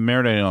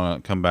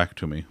 Marinate, come back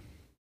to me.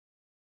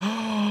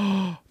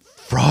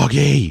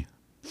 Froggy!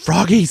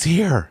 Froggy's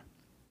here!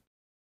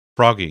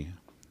 Froggy,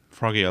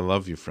 I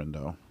love you,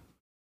 friendo.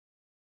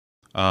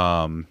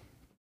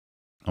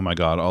 Oh my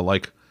God,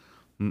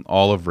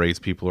 all of Ray's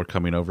people are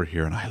coming over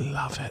here, and I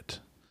love it.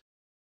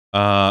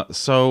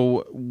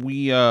 So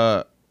we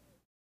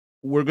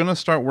we're going to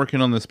start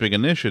working on this big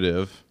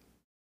initiative,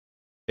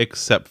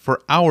 except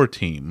for our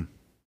team.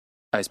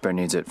 Ice Bear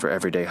needs it for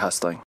everyday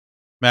hustling.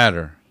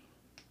 Matter,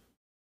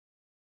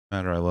 I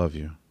love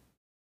you.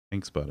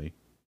 Thanks, buddy.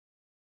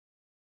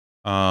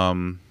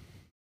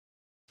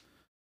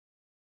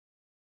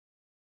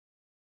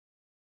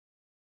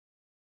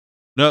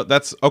 No,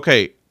 that's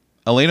okay.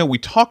 Elena, we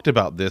talked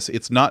about this.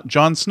 It's not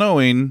Jon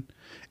Snowing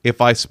if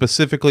I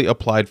specifically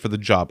applied for the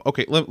job.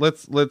 Okay,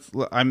 let's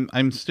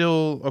I'm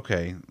still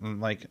okay.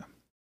 Like,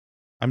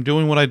 I'm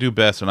doing what I do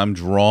best, and I'm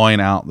drawing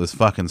out this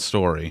fucking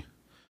story.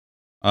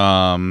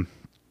 So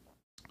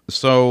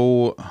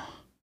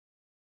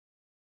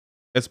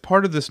as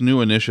part of this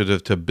new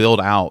initiative to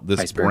build out this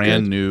Ice Bear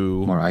brand good.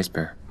 new More Ice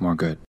Bear, more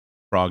good.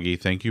 Froggy,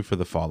 thank you for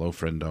the follow,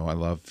 friendo. I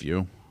love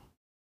you.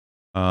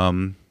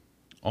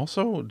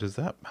 Also,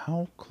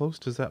 how close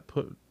does that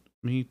put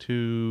me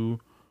to?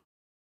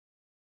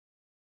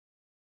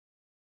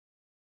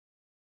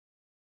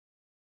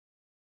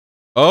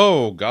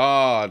 Oh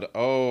God!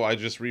 Oh, I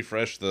just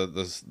refreshed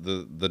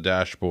the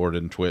dashboard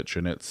in Twitch,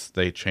 and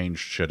they changed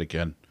shit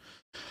again.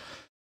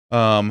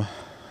 I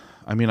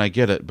mean, I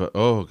get it, but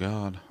oh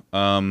God.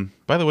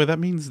 By the way, that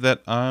means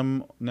that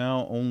I'm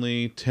now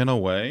only 10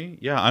 away.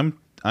 Yeah,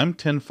 I'm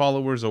 10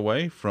 followers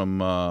away from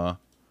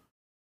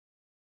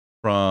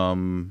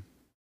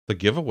the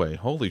giveaway.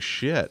 Holy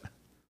shit.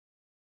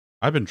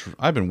 I've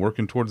been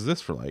working towards this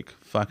for like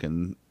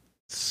fucking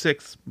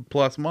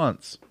 6+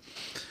 months.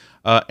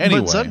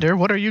 Anyway. But Zunder,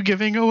 what are you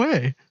giving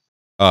away?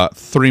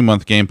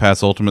 3-month Game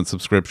Pass Ultimate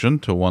subscription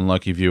to one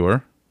lucky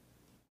viewer.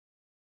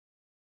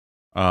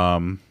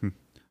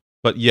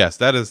 But yes,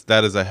 that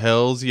is a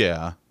hell's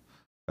yeah.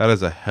 That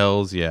is a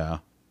hell's yeah.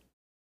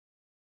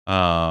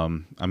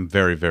 I'm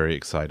very, very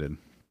excited.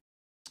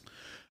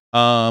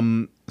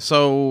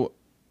 So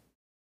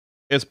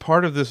as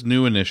part of this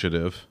new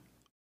initiative,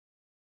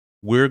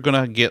 we're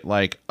gonna get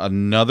like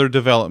another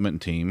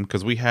development team,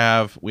 because we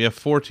have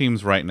 4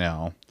 teams right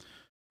now.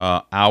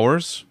 Our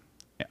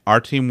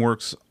team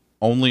works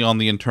only on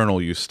the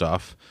internal use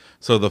stuff.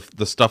 So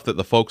the stuff that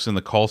the folks in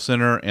the call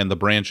center and the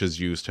branches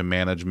use to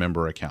manage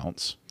member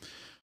accounts.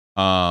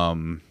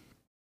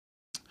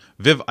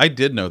 Viv, I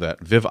did know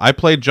that. Viv, I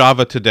played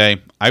Java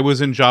today. I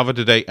was in Java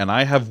today, and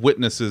I have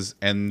witnesses,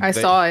 and I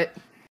saw it.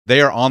 They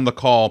are on the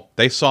call.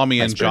 They saw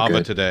me in Java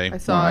good. today. I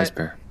saw More it. Ice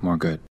Bear, more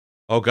good.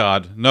 Oh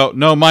God, no,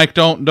 Mike,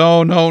 don't,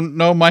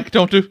 no, Mike,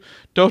 don't do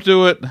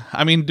it.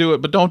 I mean, do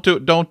it, but don't do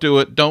it. Don't do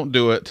it. Don't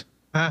do it.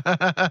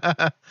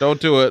 Don't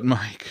do it,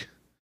 Mike.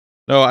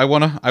 No, I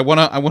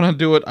wanna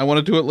do it. I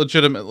wanna do it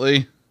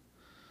legitimately.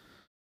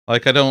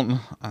 Like,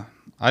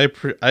 I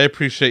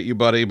appreciate you,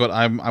 buddy, but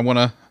I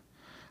wanna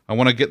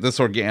get this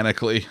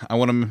organically. I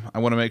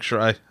wanna make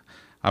sure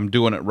I'm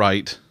doing it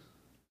right.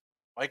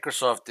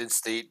 Microsoft did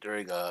state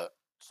during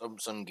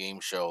some game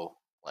show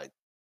like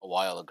a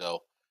while ago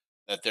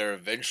that their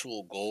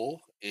eventual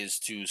goal is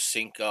to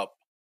sync up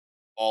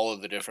all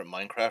of the different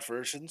Minecraft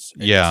versions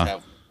and just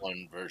have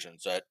one version,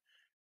 so that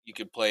you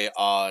could play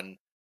on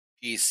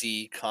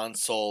PC,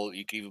 console.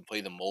 You can even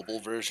play the mobile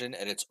version,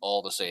 and it's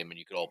all the same, and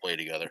you could all play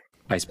together.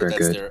 Ice Bear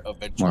That's good. their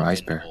eventual More Ice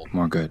end Bear, goal.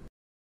 more good.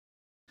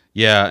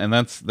 Yeah, and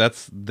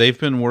they've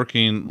been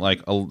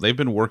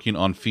working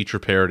on feature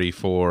parity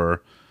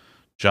for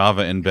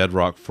Java and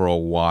Bedrock for a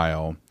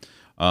while.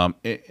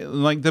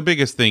 Like, the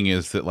biggest thing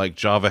is that like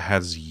Java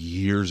has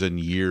years and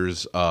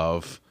years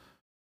of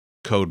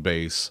code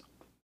base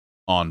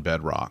on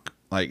Bedrock.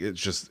 Like,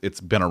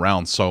 it's been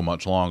around so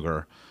much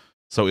longer.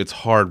 So it's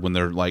hard when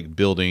they're like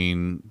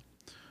building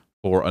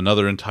for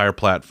another entire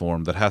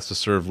platform that has to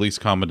serve least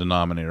common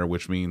denominator,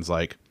 which means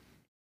like,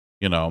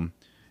 you know,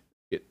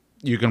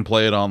 you can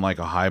play it on like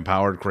a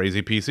high-powered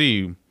crazy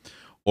PC,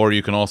 or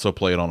you can also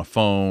play it on a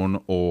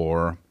phone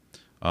or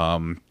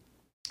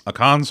a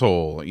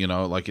console. You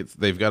know, like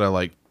they've got to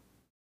like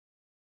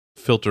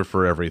filter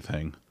for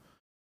everything.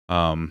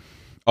 Oh,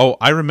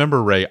 I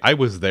remember, Ray. I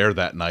was there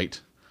that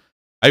night.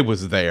 I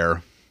was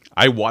there.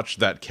 I watched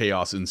that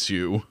chaos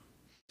ensue.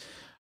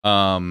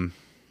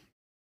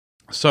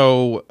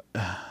 So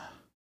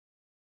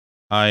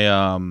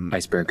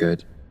Ice Bear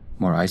good.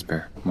 More Ice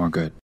Bear, more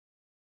good.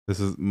 This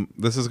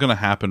is going to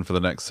happen for the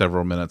next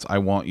several minutes. I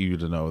want you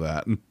to know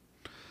that.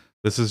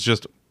 This is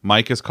just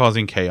Mike is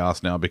causing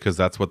chaos now because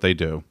that's what they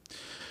do.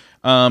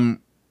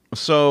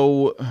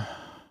 So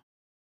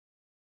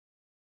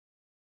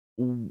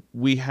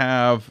we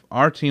have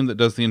our team that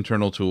does the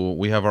internal tool.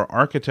 We have our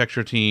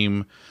architecture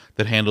team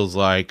that handles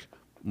like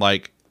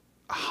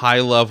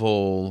high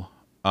level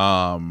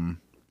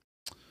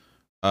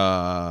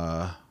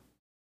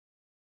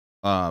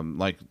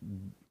like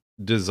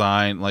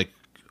design, like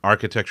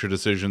architecture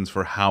decisions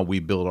for how we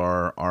build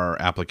our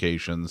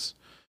applications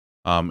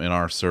and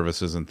our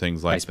services and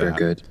things like Ice Bear that.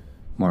 good.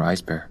 More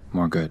Ice Bear,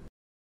 more good.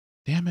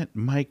 Damn it,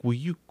 Mike, will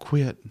you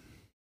quit?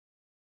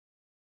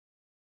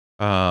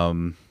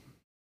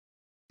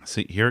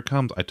 See, here it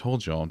comes. I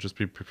told y'all, just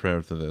be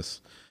prepared for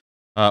this.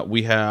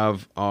 We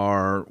have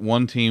our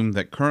one team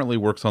that currently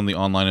works on the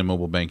online and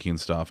mobile banking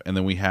stuff, and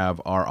then we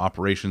have our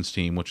operations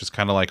team, which is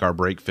kind of like our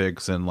break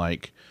fix and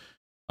like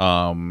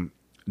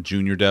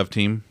junior dev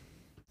team.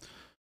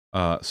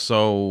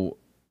 So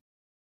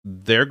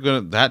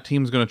that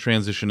team's gonna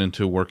transition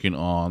into working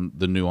on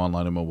the new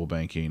online and mobile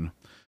banking.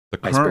 The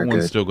current Iceberg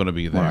one's good. still going to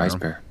be More there.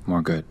 iceberg.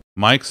 More good.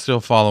 Mike's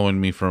still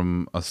following me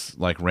from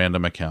like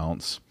random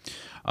accounts,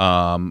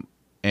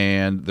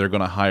 and they're going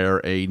to hire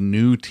a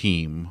new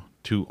team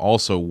to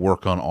also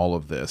work on all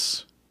of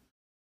this.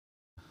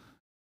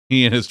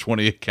 He and his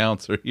 20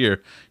 accounts are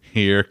here.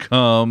 Here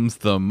comes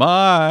the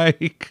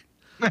Mike.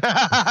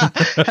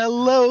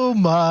 Hello,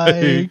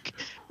 Mike.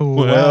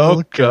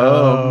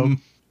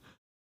 Welcome.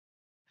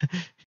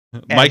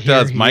 Mike here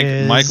does. he Mike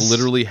is.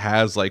 literally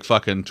has like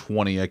fucking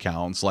 20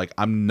 accounts. Like,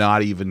 I'm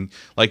not even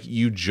like,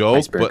 you joke,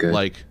 Iceberg but good.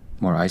 like,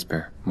 More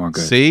iceberg. More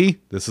good. see,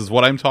 this is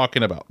what I'm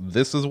talking about.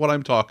 This is what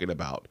I'm talking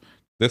about.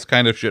 This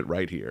kind of shit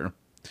right here.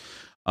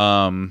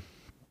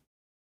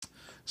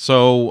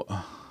 So,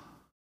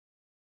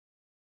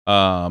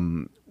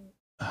 we're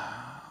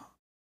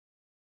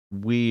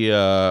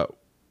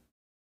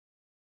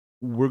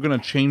gonna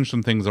change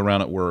some things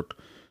around at work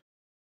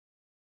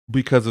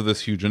because of this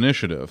huge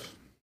initiative.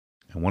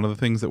 And one of the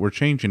things that we're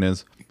changing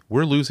is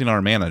we're losing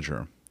our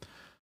manager.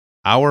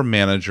 Our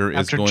manager is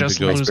After going just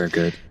to go. Iceberg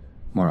good.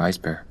 More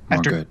iceberg. More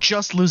After good.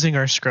 just losing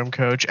our scrum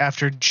coach,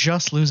 after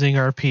just losing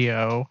our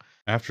PO,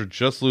 After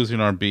just losing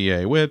our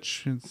BA,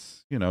 which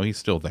is, he's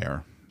still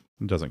there.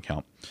 It doesn't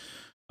count.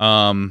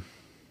 But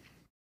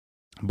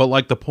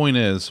like the point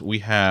is, we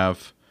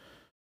have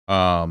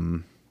a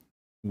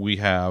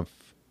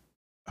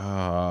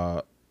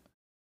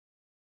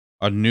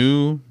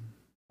new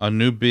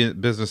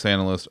business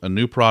analyst, a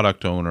new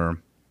product owner.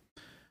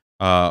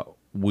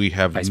 We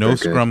have Iceberg no good.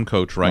 Scrum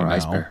coach right More now.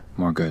 iceberg.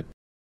 More good.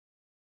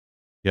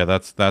 Yeah,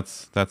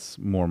 that's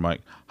more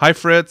Mike. Hi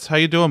Fritz, how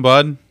you doing,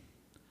 bud?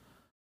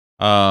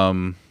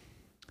 And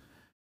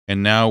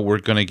now we're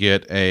gonna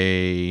get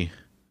a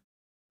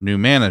new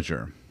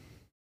manager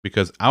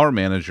because our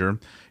manager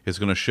is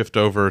gonna shift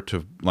over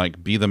to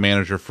like be the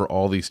manager for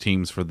all these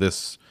teams for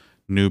this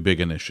new big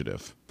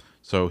initiative.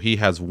 So he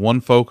has one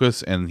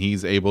focus and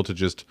he's able to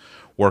just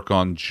work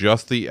on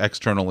just the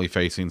externally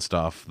facing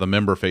stuff, the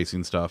member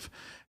facing stuff,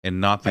 and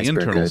not the Iceberg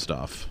internal good.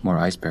 stuff. More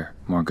iceberg.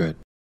 More good.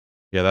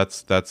 Yeah,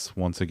 that's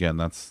once again,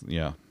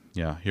 yeah,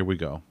 here we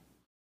go.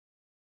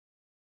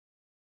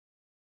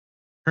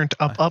 turned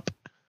up.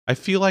 I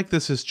feel like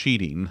this is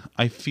cheating.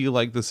 Take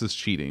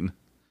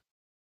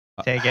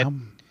it. How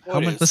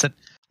What much? is-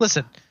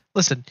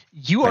 Listen.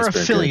 You are Iceberg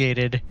good.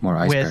 affiliated More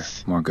iceberg.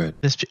 with More good.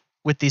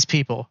 with these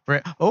people,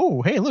 right?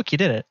 Oh, hey, look, you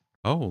did it.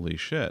 Holy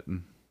shit.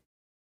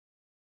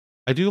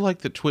 I do like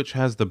that Twitch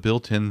has the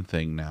built-in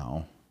thing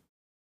now.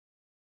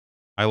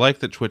 I like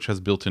that Twitch has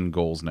built-in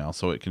goals now,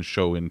 so it can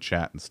show in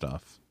chat and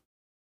stuff.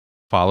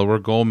 Follower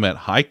goal met.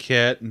 Hi,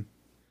 Kit.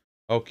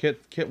 Oh,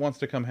 Kit wants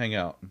to come hang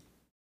out.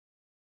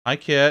 Hi,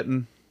 Kit.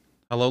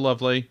 Hello,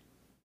 lovely.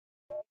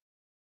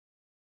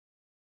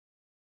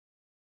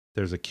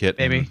 There's a Kit.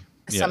 Maybe.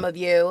 Some of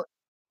you,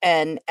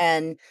 and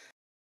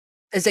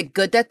is it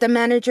good that the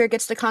manager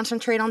gets to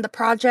concentrate on the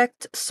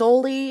project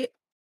solely?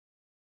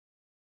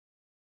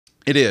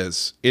 It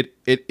is. It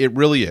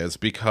really is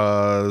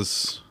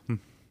because.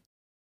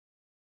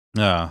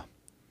 No,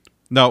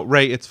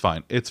 Ray, it's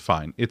fine.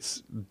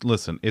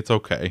 Listen, it's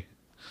okay.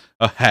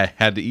 I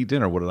had to eat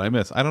dinner. What did I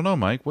miss? I don't know,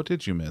 Mike. What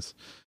did you miss?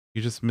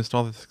 You just missed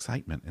all this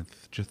excitement.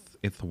 It's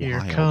Here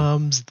wild.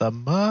 comes the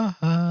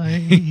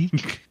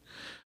Mike.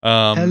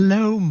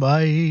 Hello,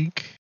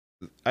 Mike.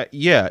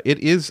 Yeah, it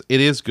is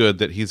good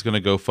that he's going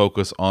to go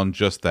focus on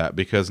just that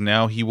because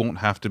now he won't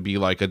have to be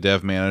like a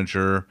dev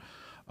manager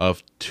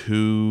of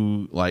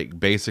two like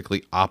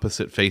basically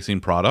opposite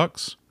facing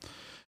products.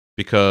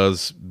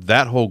 Because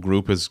that whole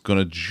group is going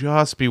to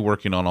just be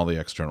working on all the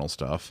external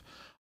stuff.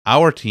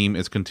 Our team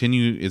is going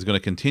to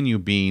continue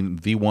being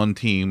the one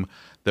team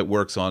that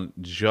works on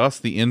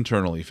just the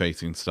internally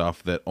facing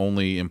stuff that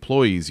only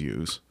employees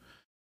use.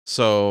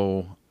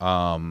 So,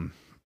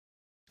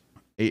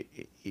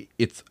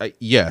 it's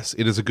yes,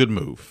 it is a good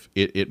move.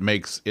 It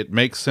makes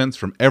sense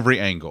from every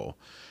angle,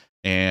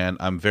 and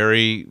I'm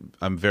very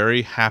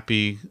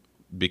happy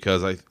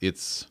because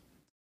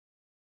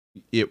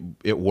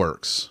it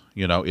works.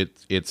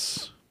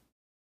 It's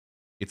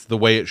the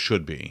way it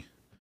should be.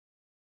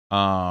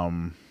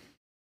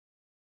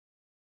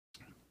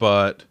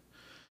 But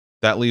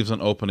that leaves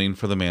an opening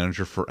for the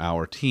manager for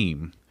our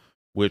team,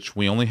 which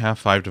we only have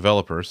 5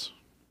 developers.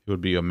 It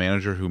would be a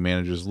manager who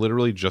manages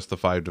literally just the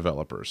 5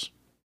 developers,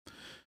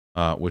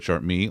 which are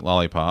me,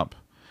 Lollipop,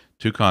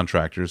 2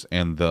 contractors,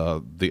 and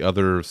the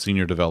other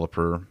senior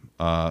developer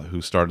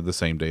who started the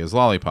same day as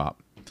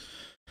Lollipop.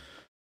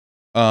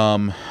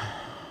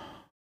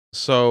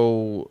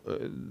 So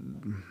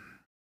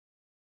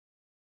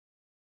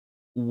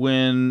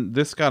when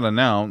this got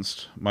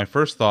announced, my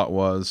first thought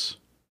was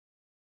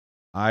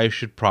I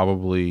should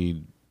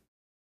probably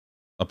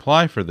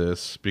apply for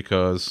this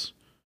because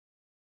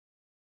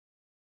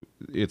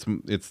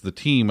it's the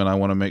team, and I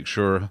want to make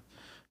sure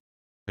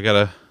I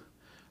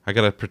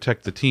gotta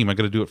protect the team. I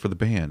gotta do it for the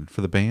band,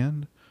 for the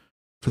band,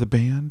 for the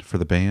band, for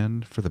the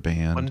band, for the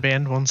band. One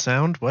band, one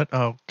sound. What?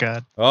 Oh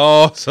God.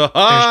 Oh, so There's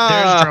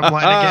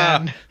drumline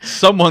again.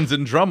 Someone's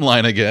in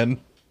drumline again.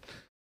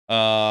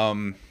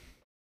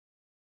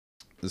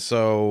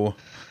 So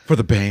for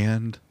the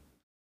band.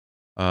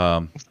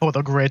 Oh,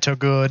 the greater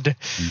good.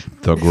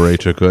 The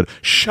greater good.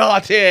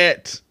 Shut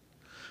it.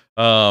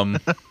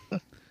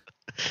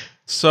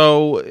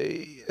 So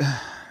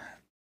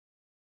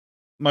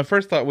my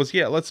first thought was,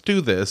 yeah, let's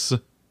do this.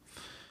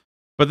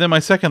 But then my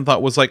second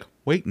thought was like,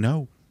 wait,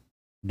 no.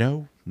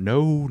 I've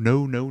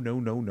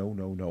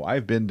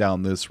been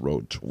down this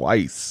road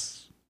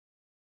twice.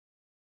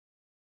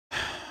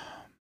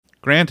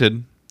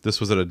 Granted, this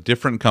was at a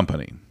different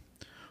company.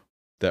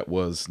 That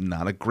was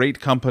not a great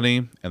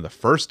company, and the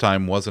first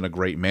time wasn't a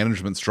great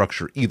management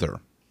structure either.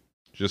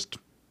 Just,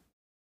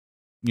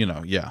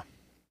 yeah.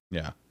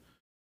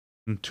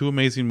 And 2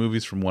 amazing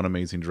movies from 1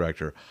 amazing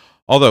director.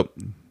 Although,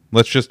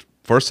 let's just,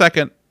 for a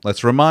second,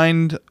 let's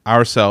remind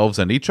ourselves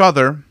and each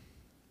other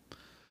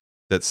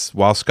that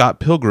while Scott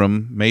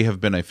Pilgrim may have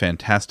been a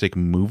fantastic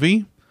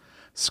movie,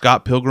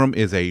 Scott Pilgrim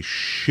is a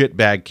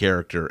shitbag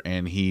character,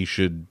 and he's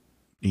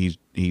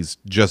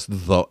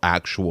just the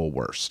actual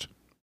worst.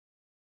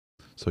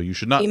 So you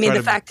should not. You mean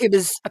the fact he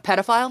was a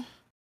pedophile?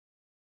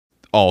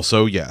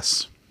 Also,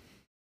 yes.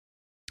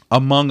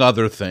 Among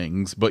other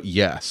things, but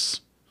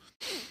yes.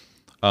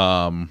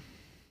 But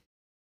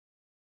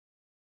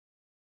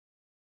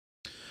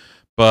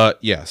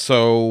yeah,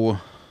 so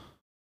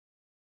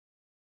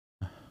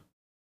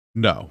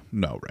no,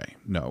 Ray.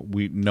 No.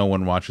 No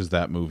one watches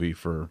that movie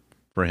for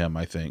him,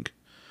 I think.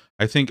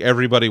 I think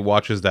everybody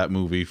watches that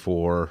movie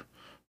for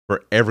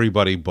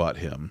everybody but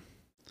him.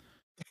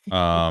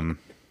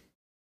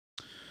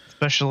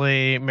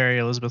 Especially Mary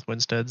Elizabeth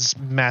Winstead's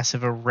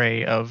massive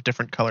array of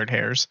different colored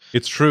hairs.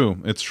 It's true.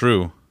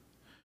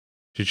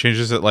 She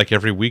changes it like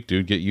every week,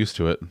 dude. Get used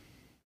to it.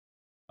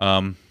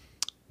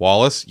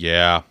 Wallace,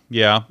 yeah,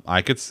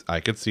 I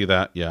could see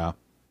that, yeah.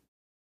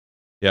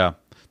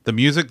 The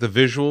music, the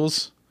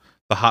visuals,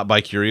 the Hot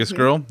by Curious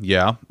Girl,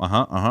 yeah,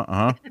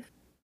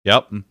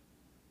 yep.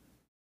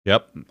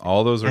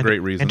 All those are great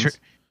reasons.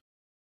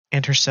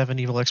 And her 7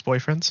 evil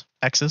ex-boyfriends,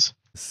 exes.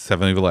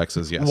 7 evil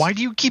exes, yes. Why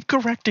do you keep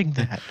correcting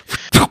that?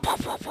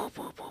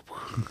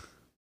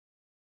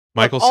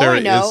 Michael Cera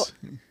is.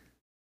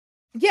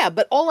 Yeah,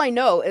 but all I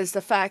know is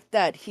the fact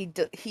that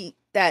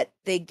that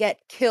they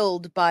get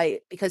killed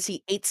because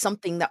he ate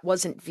something that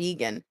wasn't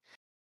vegan,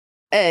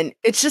 and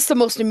it's just the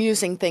most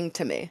amusing thing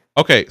to me.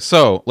 Okay,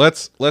 so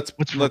let's.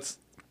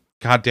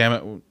 God damn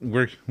it,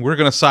 we're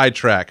gonna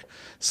sidetrack.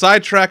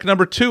 Sidetrack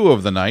number 2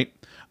 of the night.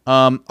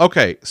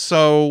 Okay,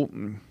 so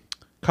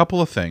couple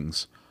of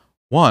things.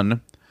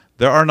 One,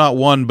 there are not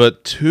 1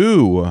 but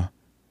 2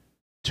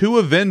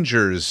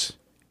 Avengers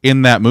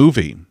in that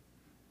movie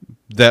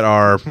that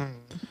are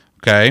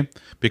okay,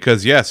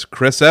 because yes,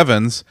 Chris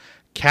Evans,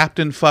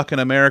 Captain fucking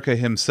America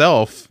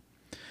himself,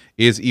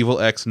 is Evil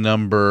X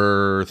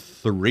number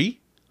 3.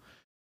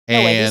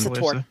 And he's a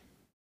tour.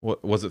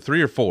 What was it,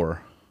 3 or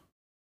 4?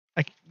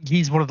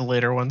 He's one of the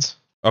later ones.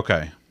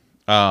 Okay.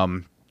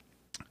 And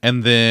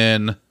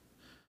then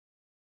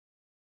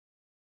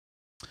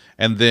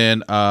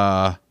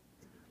oh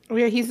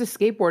yeah, he's the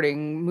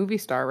skateboarding movie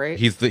star, right?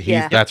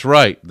 That's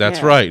right.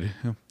 Right.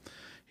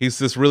 He's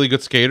this really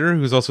good skater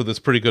who's also this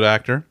pretty good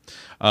actor.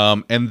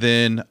 And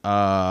then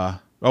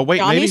oh wait,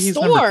 Johnny maybe he's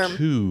Storm. number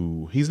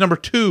 2. He's number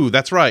 2.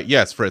 That's right.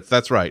 Yes, Fritz,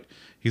 that's right.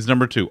 He's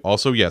number 2.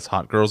 Also, yes,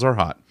 hot girls are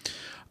hot.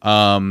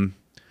 And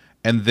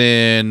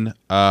then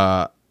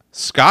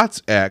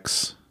Scott's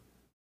ex,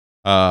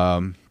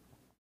 Envy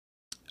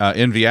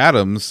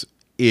Adams,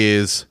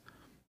 is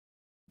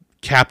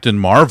Captain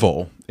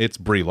Marvel. It's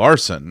Brie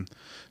Larson.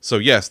 So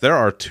yes, there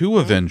are 2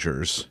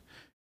 Avengers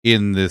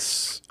in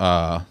this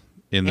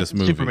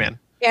movie. Superman.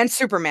 And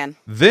Superman.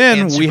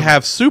 Then we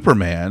have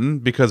Superman,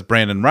 because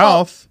Brandon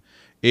Routh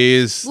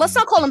is. Let's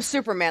not call him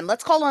Superman.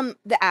 Let's call him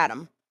the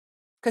Atom,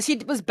 because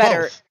he was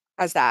better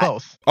as that.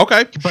 Both.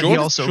 Okay, but he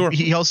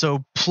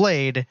also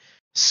played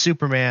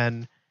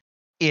Superman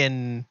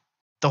in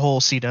the whole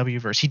CW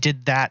verse. He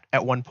did that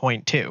at one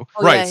point too.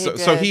 Oh, right. yeah,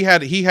 So he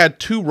had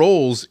 2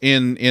 roles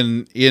in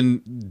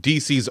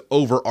DC's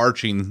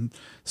overarching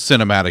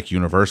cinematic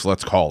universe,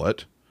 let's call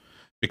it,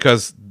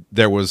 because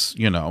there was,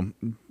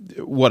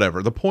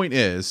 whatever. The point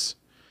is,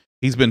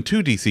 he's been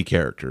 2 DC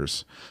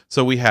characters.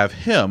 So we have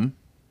him,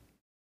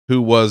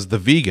 who was the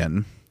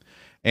vegan,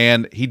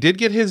 and he did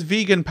get his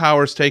vegan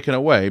powers taken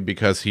away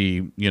because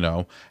he,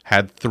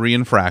 had 3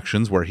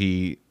 infractions where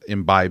he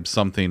imbibed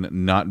something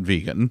not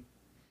vegan.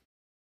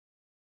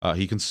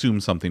 He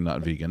consumed something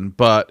not vegan,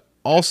 but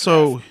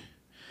also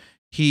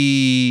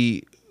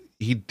he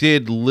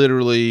did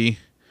literally,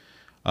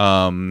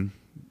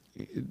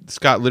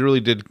 Scott literally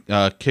did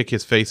kick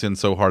his face in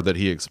so hard that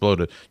he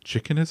exploded.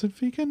 Chicken isn't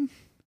vegan?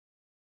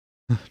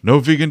 No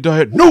vegan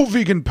diet, no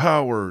vegan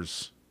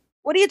powers.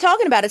 What are you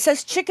talking about? It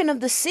says chicken of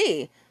the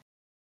sea.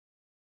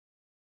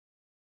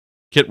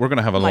 Kit, we're going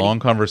to have a Money. long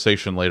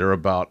conversation later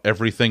about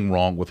everything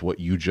wrong with what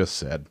you just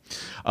said.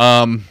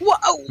 Whoa,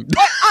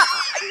 yeah.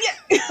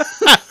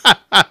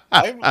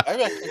 I'm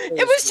actually It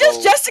curious was to just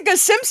know- Jessica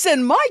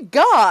Simpson. My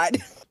God.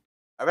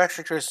 I'm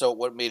actually curious to know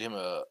what made him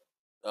a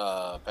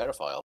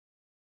pedophile.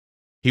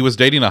 He was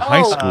dating a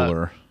high Oh.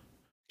 schooler.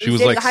 She He's was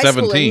dating like a high schooler,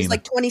 17. He's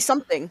like 20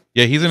 something.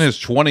 Yeah, he's in his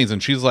 20s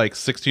and she's like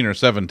 16 or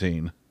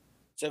 17.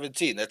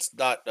 17. That's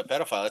not a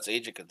pedophile. That's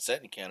age of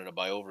consent in Canada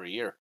by over a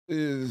year.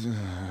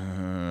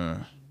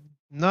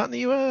 Not in the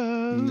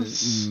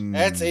U.S.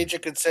 That's age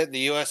of consent in the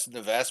U.S. and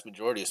the vast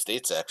majority of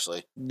states,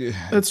 actually.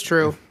 That's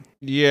true.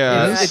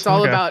 Yeah. It's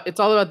all Okay.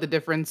 about the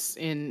difference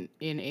in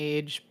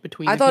age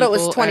between. I the thought it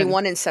was people,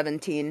 21 and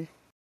 17.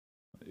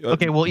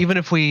 Okay, well, even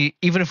if we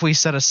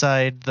set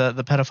aside the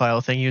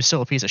pedophile thing, he was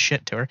still a piece of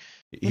shit to her.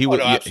 He Oh, was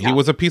no, he absolutely.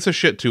 was a piece of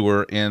shit to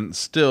her, and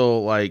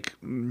still like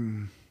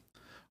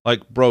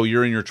bro,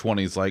 you're in your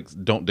 20s, like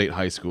don't date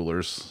high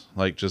schoolers,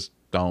 like just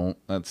don't.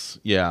 That's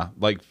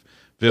like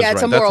Viv's Yeah,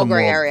 it's right. a moral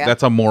gray area.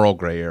 That's a moral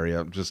gray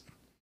area. It's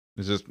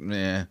just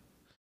meh.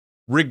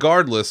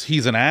 Regardless,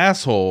 he's an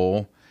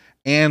asshole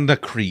and a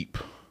creep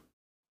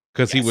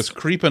because he Yes. was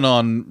creeping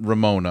on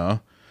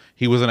Ramona.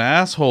 He was an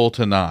asshole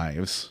to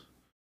Knives.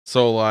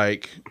 So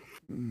like,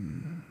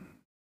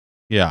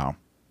 yeah.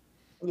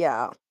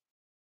 Yeah.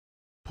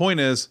 Point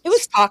is, It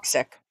was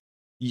toxic.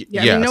 Yeah,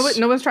 yes. I mean,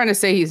 no one's trying to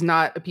say he's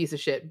not a piece of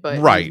shit, but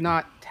Right. he's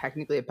not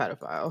technically a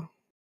pedophile.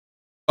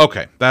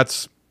 Okay,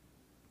 that's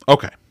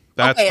okay.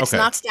 That's Okay, it's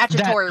not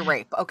statutory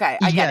rape. Okay,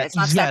 I get it. It's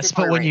not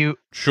statutory but when rape. you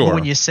sure.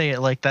 when you say it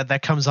like that,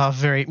 that comes off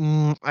very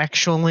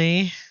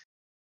actually.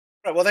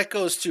 Right, well, that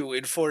goes to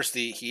enforce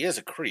he is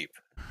a creep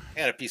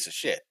and a piece of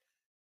shit.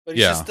 But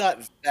he's Yeah. just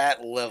not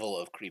that level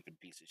of creep and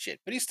piece of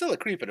shit. But he's still a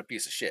creep and a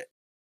piece of shit.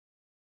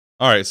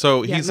 All right,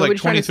 so Yeah, he's like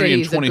nobody's trying to 23 say and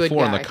he's a good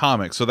 24 in the guy.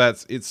 comic. So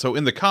so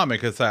in the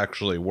comic it's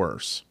actually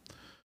worse.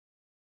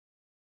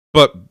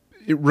 But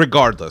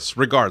regardless,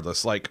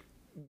 like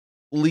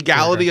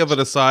legality of it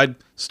aside,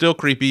 still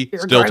creepy,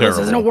 still Irregardless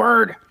isn't a terrible.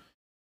 word.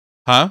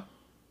 Huh? I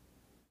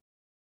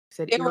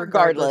said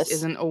Irregardless. irregardless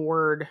isn't a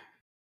word.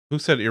 Who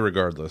said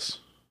irregardless?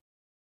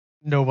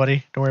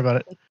 Nobody. Don't worry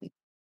about it.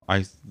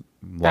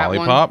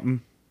 Lollipop?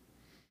 Don't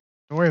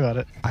worry about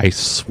it. I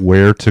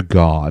swear to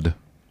God.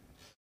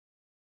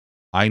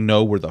 I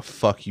know where the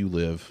fuck you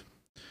live.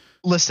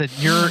 Listen,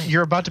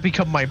 you're about to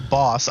become my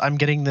boss. I'm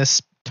getting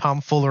this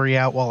tomfoolery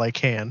out while I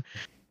can.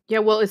 Yeah,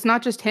 well, it's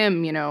not just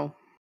him, you know.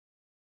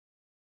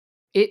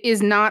 It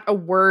is not a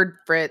word,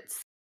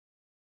 Fritz.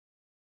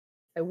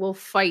 I will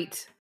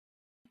fight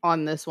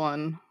on this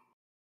one.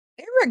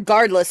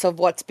 Regardless of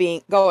what's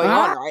going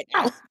on right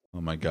now. Oh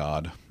my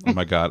God. Oh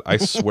my God. I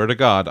swear to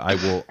God, I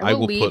will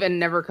leave put and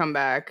never come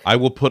back. I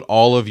will put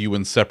all of you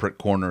in separate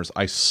corners.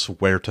 I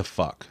swear to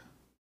fuck.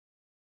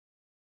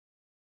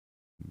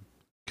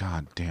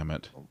 God damn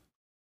it.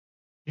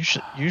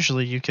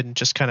 Usually you can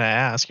just kind of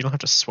ask. You don't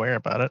have to swear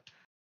about it.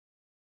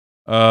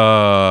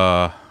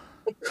 I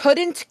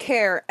couldn't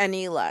care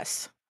any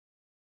less.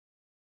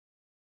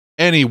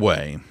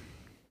 Anyway.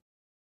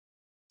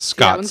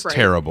 Scott's right.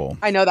 terrible.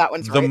 I know that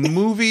one's The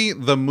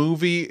right.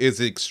 movie is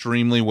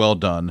extremely well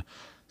done.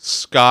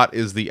 Scott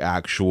is the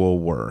actual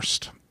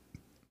worst.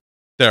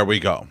 There we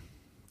go.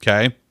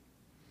 Okay?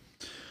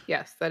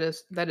 Yes, that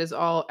is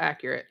all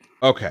accurate.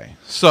 Okay.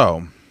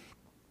 So,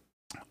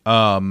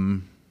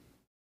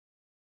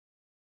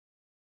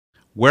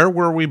 where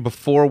were we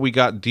before we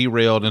got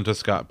derailed into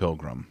Scott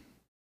Pilgrim?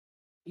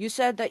 You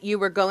said that you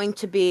were going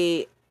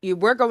to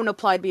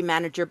apply to be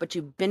manager, but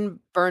you've been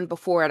burned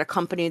before at a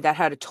company that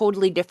had a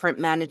totally different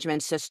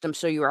management system,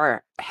 so you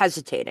are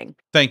hesitating.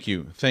 Thank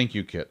you,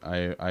 Kit.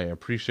 I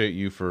appreciate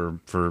you for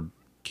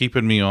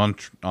keeping me on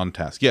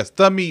task. Yes,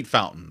 the meat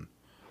fountain.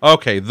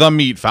 Okay, the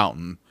meat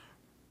fountain.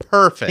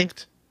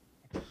 Perfect.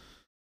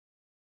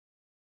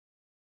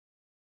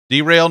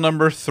 Derail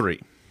number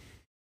 3.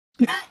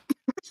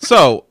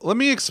 So let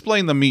me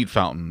explain the meat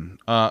fountain,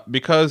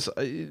 because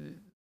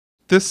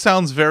this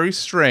sounds very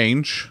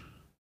strange.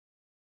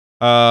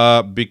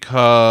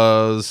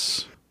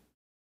 Because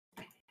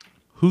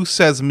who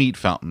says meat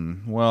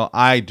fountain? Well,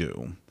 I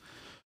do.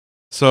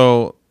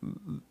 So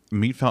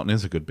meat fountain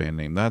is a good band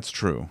name. That's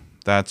true.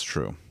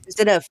 Is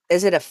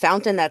it a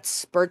fountain that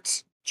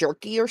spurts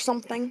jerky or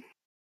something?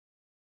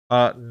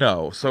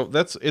 No. So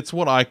it's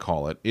what I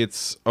call it.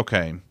 It's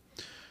okay.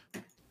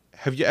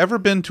 Have you ever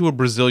been to a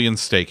Brazilian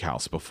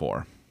steakhouse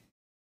before?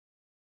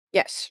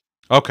 Yes.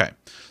 Okay.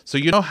 So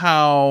you know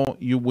how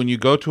when you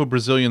go to a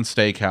Brazilian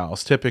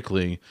steakhouse,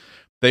 typically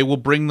they will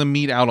bring the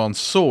meat out on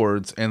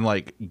swords and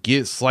like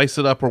slice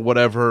it up or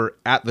whatever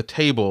at the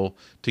table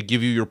to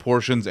give you your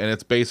portions, and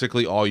it's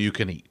basically all you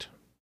can eat.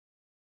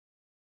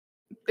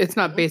 It's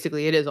not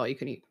basically, it is all you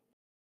can eat.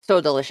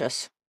 So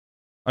delicious.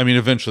 I mean,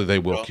 eventually they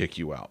will Well, kick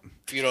you out.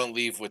 If you don't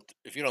leave with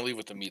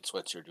the meat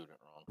sweats, you're doing it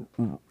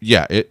wrong.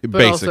 Yeah, But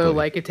basically. also,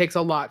 like, it takes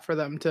a lot for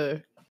them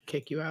to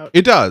kick you out.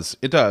 It does.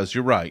 It does.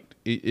 You're right.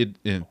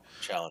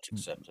 Challenge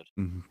accepted.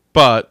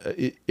 But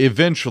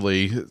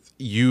eventually,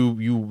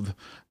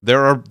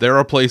 there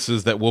are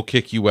places that will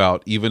kick you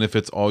out, even if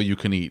it's all you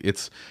can eat.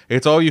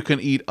 It's all you can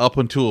eat up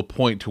until a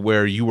point to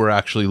where you were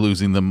actually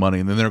losing them money,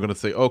 and then they're going to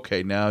say,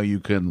 "Okay, now you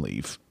can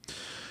leave."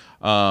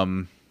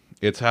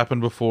 It's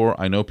happened before.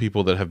 I know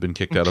people that have been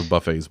kicked out of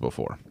buffets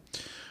before.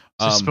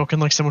 Spoken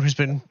like someone who's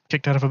been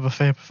kicked out of a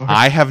buffet before.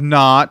 I have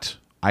not.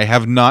 I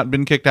have not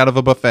been kicked out of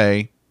a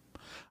buffet.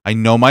 I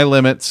know my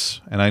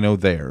limits, and I know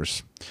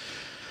theirs.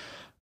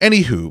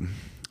 Anywho,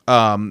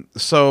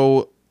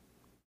 so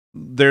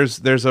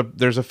there's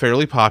a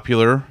fairly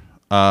popular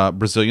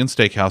Brazilian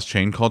steakhouse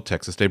chain called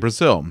Texas de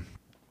Brazil.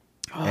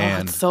 Oh,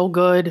 and it's so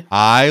good.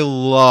 I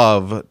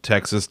love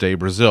Texas de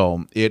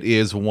Brazil. It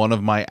is one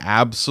of my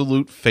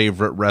absolute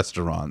favorite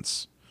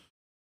restaurants.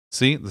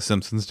 See, The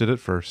Simpsons did it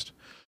first.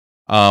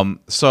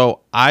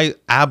 So I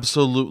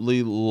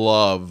absolutely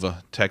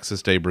love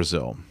Texas de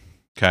Brazil.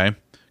 Okay,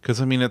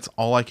 because I mean it's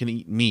all I can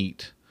eat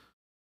meat.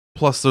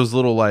 Plus those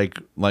little like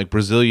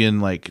Brazilian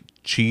like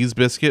cheese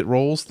biscuit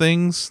rolls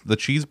things, the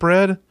cheese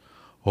bread.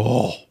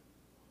 Oh.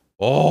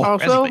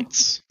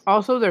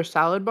 Also their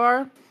salad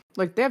bar.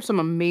 Like they have some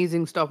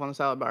amazing stuff on the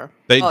salad bar.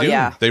 They do.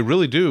 Yeah. They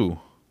really do.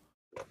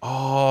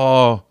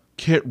 Oh,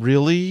 Kit,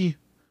 really?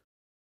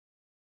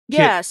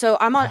 Yeah, so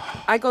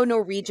I go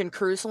Norwegian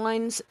Cruise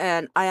Lines,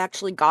 and I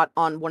actually got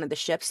on one of the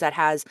ships that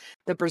has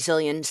the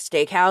Brazilian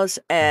steakhouse,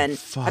 and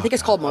I think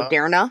it's called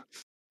Moderna.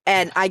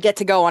 And I get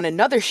to go on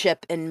another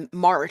ship in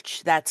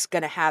March that's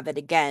gonna have it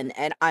again,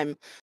 and I'm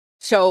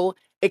so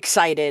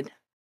excited.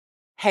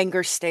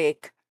 Hanger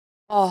steak.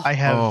 Oh, I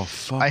have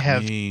fuck I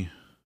have me.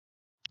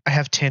 I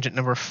have tangent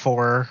number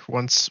 4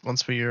 once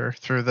we are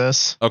through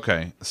this.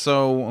 Okay,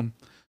 so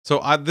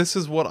this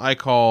is what I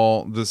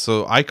call this.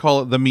 So I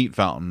call it the meat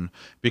fountain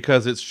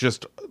because it's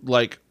just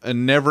like a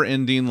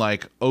never-ending,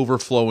 like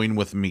overflowing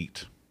with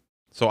meat.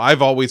 So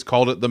I've always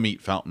called it the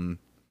meat fountain,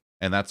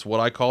 and that's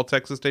what I call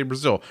Texas de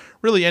Brazil.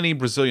 Really, any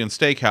Brazilian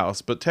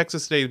steakhouse, but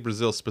Texas de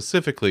Brazil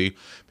specifically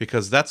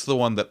because that's the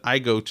one that I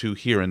go to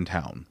here in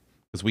town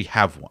because we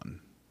have one.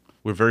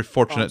 We're very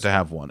fortunate to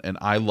have one, and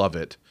I love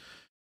it.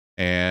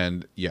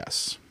 And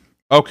yes,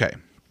 okay.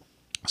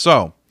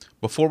 So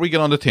before we get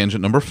on to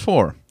tangent number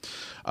 4.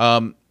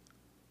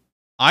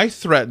 I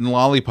threatened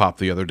Lollipop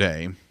the other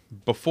day,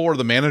 before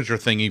the manager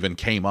thing even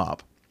came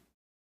up,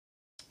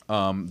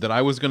 that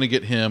I was going to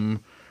get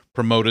him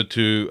promoted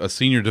to a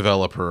senior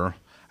developer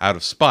out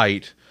of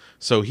spite,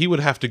 so he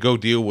would have to go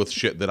deal with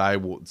shit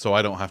that so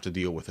I don't have to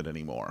deal with it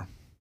anymore.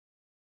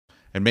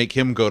 And make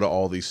him go to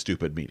all these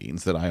stupid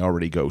meetings that I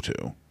already go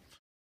to.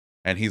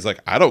 And he's like,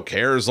 I don't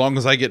care as long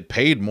as I get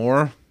paid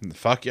more.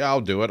 Fuck yeah,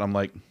 I'll do it. I'm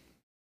like,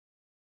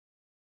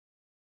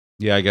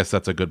 yeah, I guess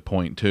that's a good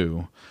point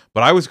too.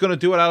 But I was going to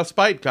do it out of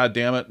spite,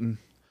 goddammit.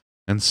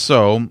 And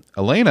so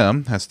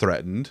Elena has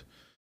threatened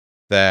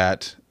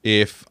that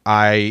if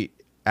I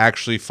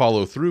actually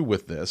follow through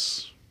with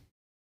this,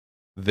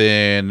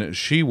 then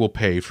she will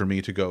pay for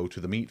me to go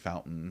to the meat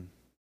fountain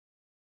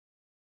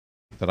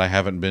that I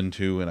haven't been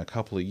to in a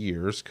couple of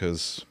years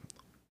because...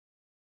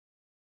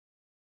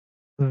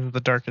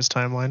 The darkest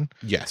timeline.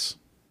 Yes.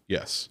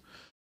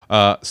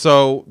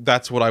 So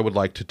that's what I would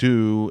like to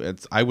do.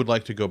 I would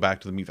like to go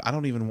back to the meet. I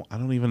don't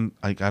even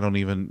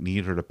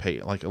need her to pay.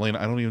 Like, Elena,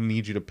 I don't even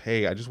need you to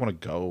pay. I just want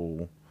to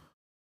go.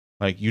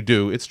 Like, you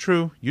do. It's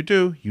true. You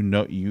do. You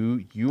know,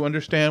 you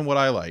understand what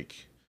I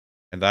like,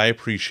 and I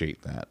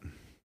appreciate that.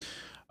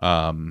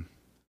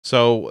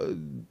 So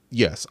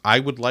yes, I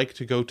would like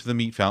to go to the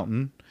meat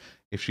fountain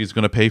if she's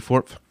going to pay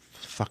for it.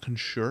 Fucking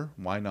sure.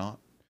 Why not?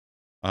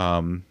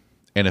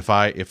 And if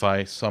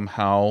I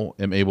somehow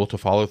am able to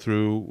follow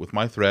through with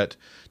my threat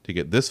to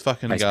get this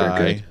fucking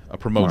guy a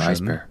promotion. More ice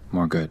bear,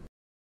 more good.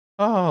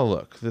 Oh,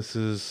 look, this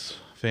is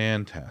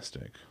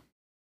fantastic.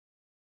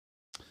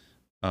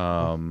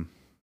 So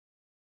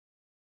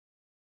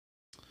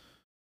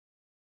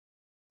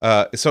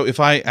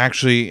if I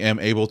actually am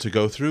able to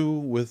go through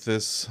with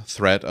this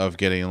threat of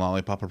getting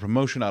Lollipop a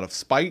promotion out of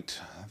spite,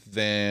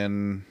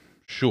 then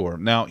sure.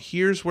 Now,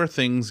 here's where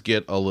things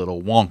get a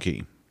little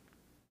wonky.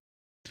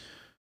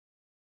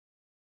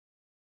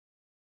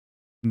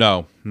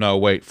 No,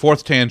 wait.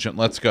 4th tangent.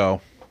 Let's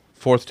go.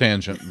 4th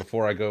tangent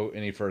before I go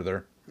any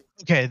further.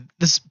 Okay,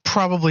 this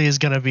probably is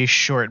going to be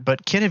short,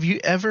 but Ken, have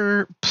you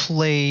ever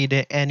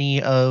played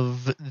any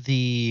of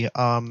the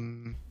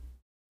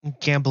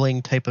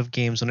gambling type of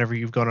games whenever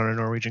you've gone on a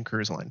Norwegian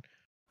cruise line?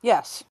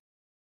 yes.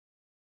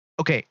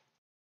 Okay,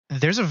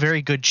 there's a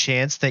very good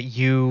chance that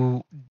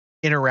you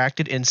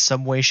interacted in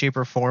some way, shape,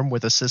 or form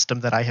with a system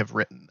that I have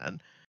written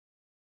then.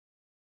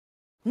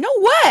 No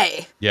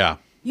way. Yeah.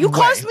 You No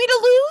caused way. me to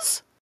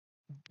lose?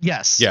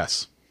 Yes.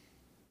 Yes.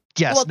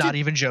 Yes, Well, not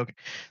even joking.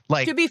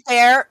 Like, To be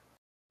fair,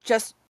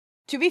 just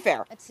to be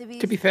fair. To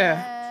be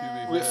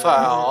fair. We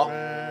foul.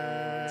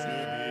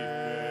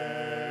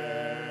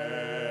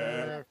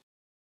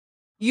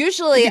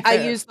 Usually To be I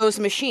fair. use those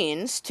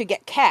machines to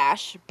get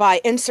cash by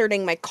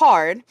inserting my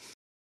card,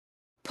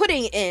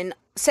 putting in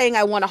saying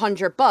I want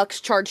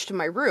 $100 charged to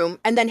my room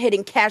and then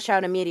hitting cash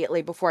out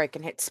immediately before I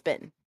can hit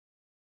spin.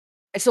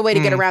 It's a way to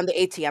get around the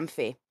ATM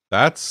fee.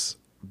 That's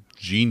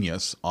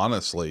genius,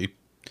 honestly.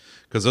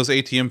 Because those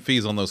ATM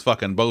fees on those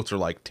fucking boats are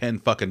like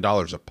 $10 fucking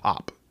a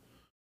pop.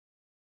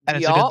 And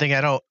it's a good thing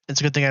I don't.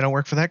 It's a good thing I don't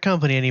work for that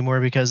company anymore,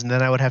 because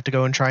then I would have to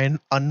go and try and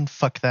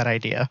unfuck that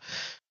idea.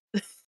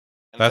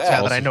 That's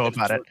now that I know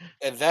about it.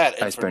 And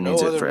for no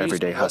needs it other for reason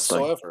everyday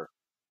hustling. whatsoever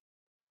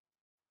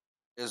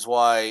is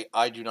why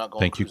I do not go.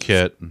 Thank you,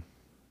 Kit.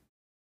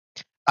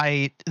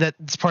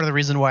 That's part of the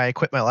reason why I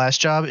quit my last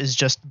job, is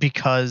just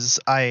because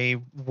I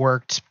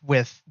worked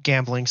with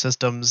gambling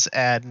systems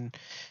and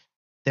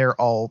they're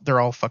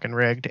all fucking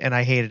rigged, and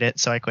I hated it,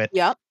 so I quit.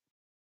 Yep.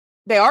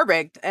 They are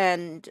rigged,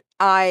 and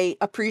I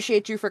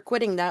appreciate you for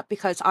quitting that,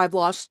 because I've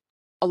lost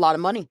a lot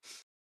of money.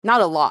 Not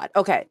a lot.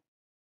 Okay.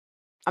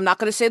 I'm not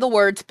going to say the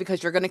words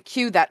because you're going to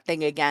cue that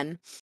thing again.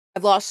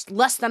 I've lost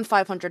less than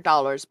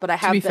 $500, but I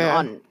have been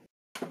on.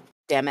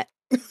 Damn it.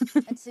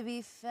 To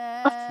be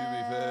fair.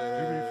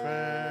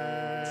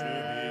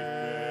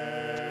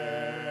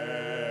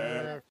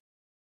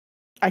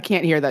 I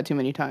can't hear that too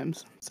many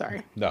times.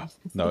 Sorry. No,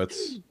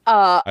 it's.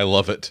 I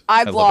love it.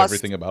 I love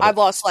everything about it. I've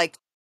lost like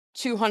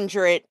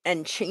 200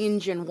 and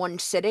change in one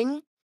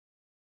sitting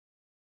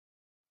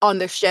on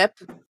the ship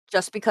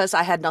just because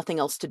I had nothing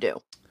else to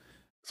do.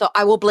 So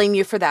I will blame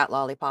you for that,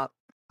 Lollipop.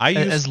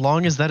 As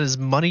long as that is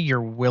money you're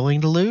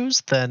willing to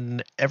lose,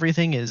 then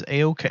everything is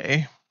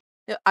a-okay.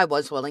 I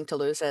was willing to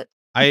lose it.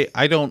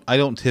 I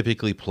don't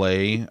typically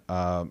play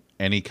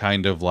any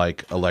kind of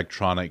like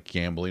electronic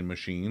gambling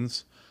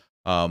machines,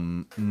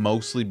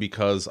 mostly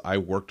because I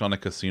worked on a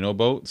casino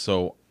boat,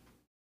 so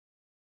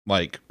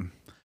like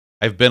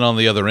I've been on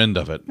the other end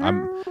of it.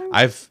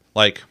 I've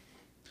like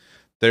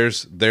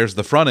there's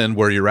the front end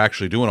where you're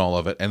actually doing all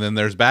of it, and then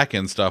there's back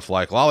end stuff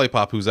like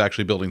Lollipop, who's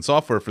actually building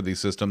software for these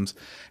systems,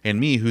 and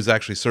me, who's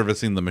actually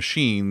servicing the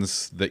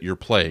machines that you're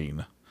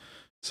playing.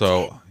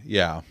 So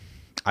yeah,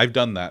 I've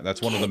done that.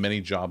 That's one of the many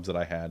jobs that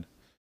I had.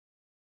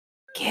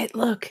 Kit,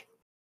 look.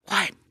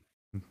 What?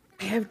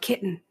 I have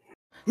kitten.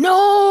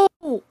 No.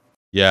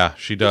 Yeah,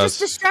 she does. You just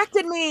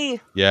distracted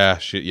me. Yeah,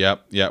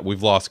 yeah.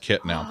 We've lost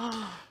Kit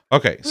now.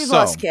 Okay, We've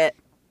lost Kit.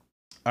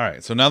 All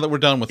right, so now that we're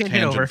done with Can't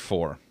Tangent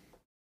 4.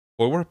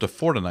 Boy, we're up to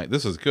 4 tonight.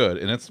 This is good,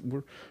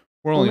 and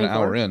we're only an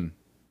hour in.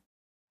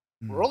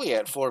 We're only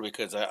at 4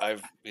 because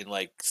I've been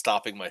like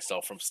stopping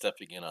myself from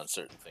stepping in on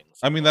certain things.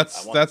 I mean,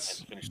 that's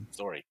to finish the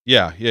story.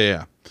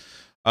 Yeah.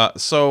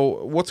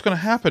 So what's going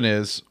to happen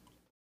is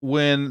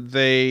when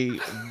they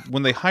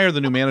hire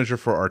the new manager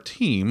for our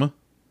team,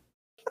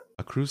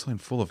 a cruise line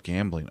full of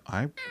gambling.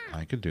 I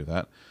could do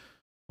that.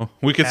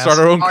 We could start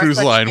our own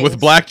cruise line with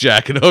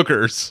blackjack and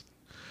hookers.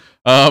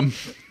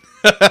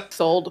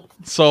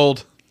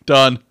 Sold.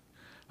 Done.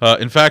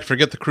 In fact,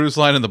 forget the cruise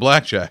line and the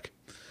blackjack.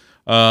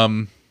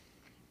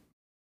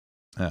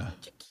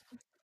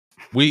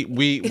 We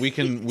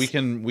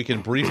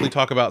can briefly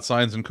talk about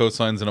sines and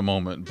cosines in a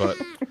moment, but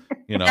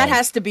you know that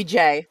has to be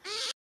Jay.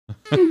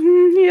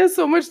 He has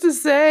so much to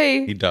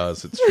say. He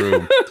does. It's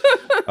true.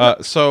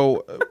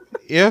 So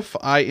if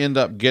I end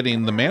up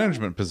getting the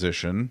management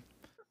position,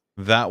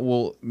 that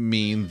will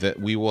mean that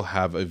we will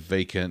have a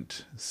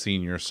vacant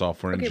senior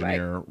software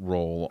engineer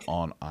role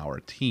on our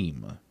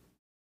team.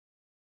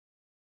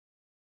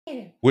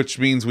 Which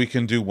means we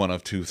can do one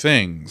of two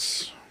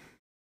things.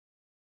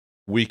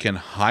 We can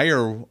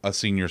hire a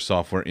senior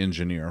software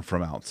engineer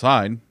from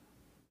outside.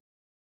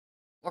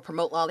 Or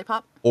promote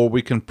Lollipop. Or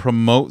we can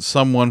promote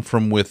someone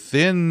from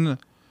within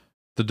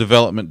the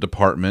development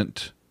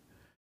department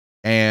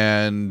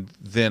and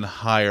then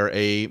hire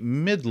a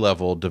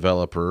mid-level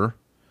developer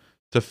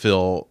to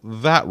fill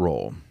that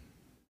role.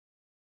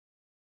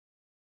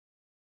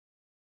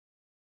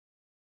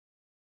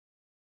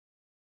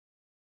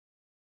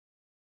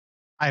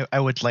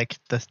 I would like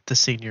the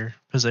senior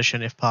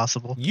position if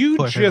possible.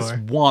 You just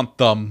want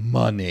the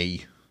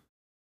money.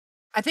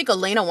 I think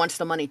Elena wants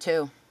the money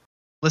too.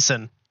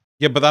 Listen.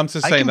 Yeah, but I'm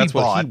just saying that's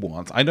what he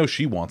wants. I know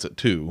she wants it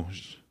too.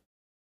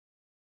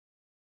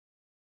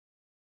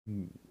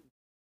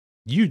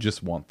 You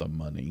just want the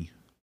money.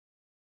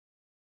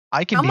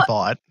 I can be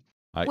bought.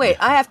 Wait,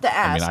 I have to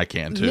ask. I mean, I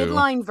can too.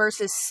 Midline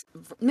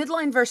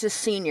versus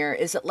senior,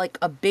 is it like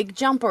a big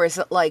jump or is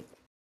it like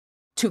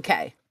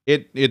 2K?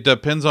 It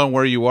depends on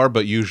where you are,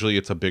 but usually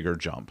it's a bigger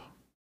jump.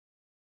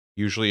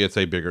 Usually it's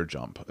a bigger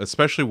jump,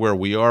 especially where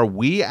we are.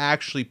 We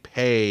actually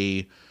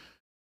pay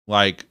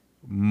like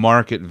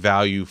market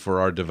value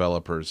for our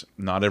developers.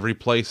 Not every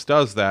place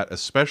does that,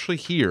 especially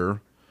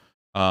here.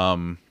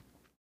 But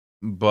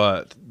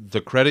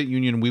the credit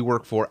union we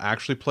work for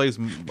actually pays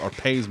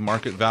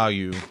market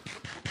value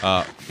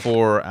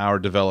for our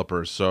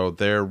developers, so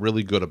they're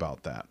really good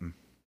about that.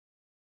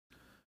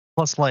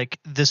 Plus, like,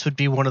 this would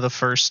be one of the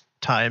first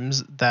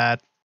times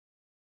that,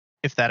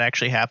 if that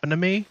actually happened to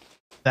me,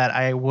 that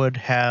I would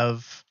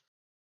have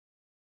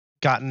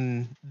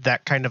gotten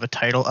that kind of a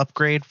title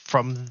upgrade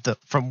from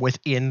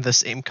within the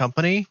same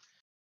company.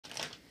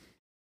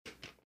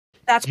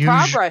 That's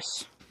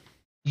progress.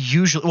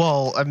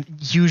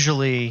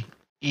 usually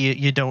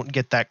you don't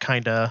get that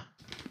kind of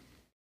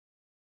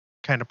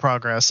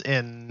progress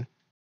in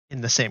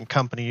the same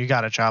company. You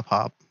got to job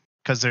hop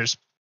because there's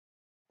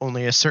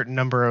only a certain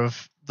number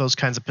of those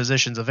kinds of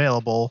positions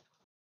available.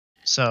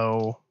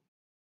 So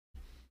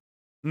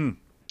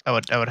I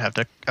would have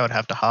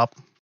to hop.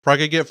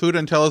 Probably get food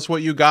and tell us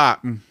what you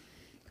got.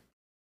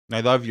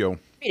 I love you. I'm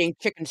eating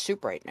chicken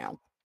soup right now.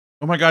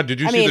 Oh my god, did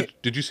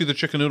you see the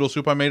chicken noodle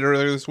soup I made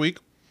earlier this week?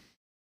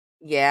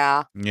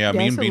 Yeah. Yeah, Yes,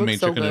 me and it Bean looks made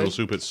so chicken noodle good.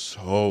 soup. It's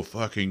so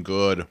fucking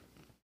good.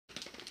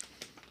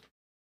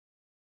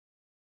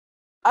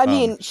 I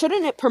mean,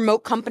 shouldn't it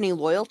promote company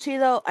loyalty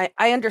though?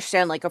 I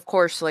understand, like, of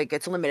course, like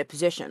it's limited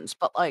positions,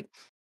 but like,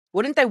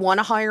 wouldn't they want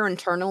to hire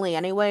internally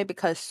anyway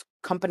because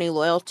company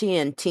loyalty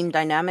and team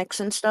dynamics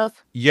and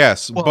stuff?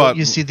 Yes, Well, but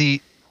you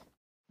see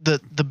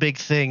the big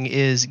thing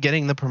is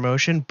getting the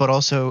promotion, but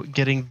also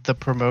getting the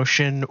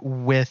promotion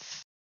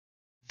with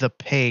the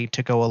pay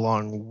to go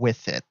along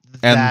with it.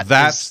 and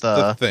that's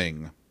the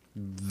thing.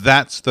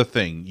 That's the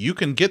thing. You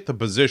can get the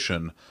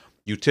position,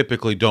 you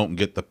typically don't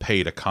get the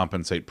pay to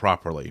compensate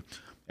properly.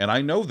 And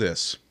I know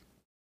this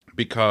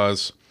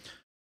because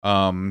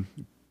remember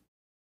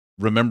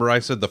I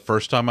said the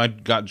first time I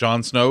got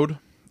Jon Snowed,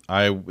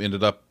 I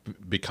ended up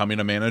becoming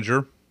a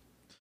manager.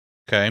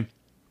 Okay.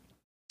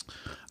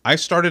 I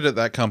started at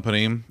that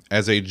company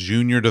as a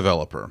junior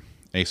developer,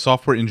 a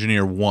software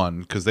engineer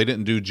 1, because they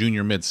didn't do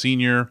junior, mid,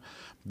 senior.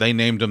 They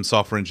named them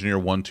software engineer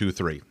 1, 2,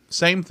 3.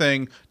 Same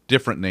thing,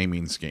 different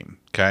naming scheme.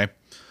 Okay.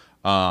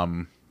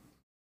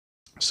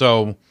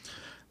 So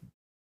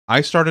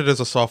I started as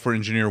a software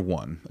engineer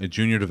 1, a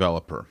junior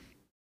developer.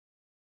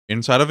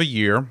 Inside of a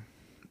year,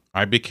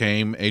 I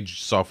became a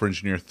software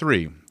engineer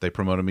 3. They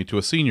promoted me to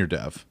a senior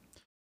dev.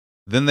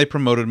 Then they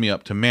promoted me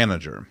up to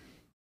manager.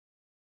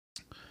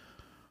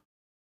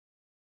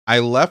 I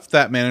left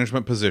that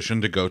management position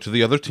to go to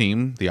the other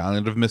team, the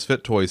Island of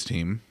Misfit Toys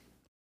team,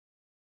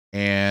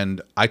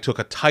 and I took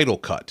a title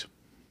cut.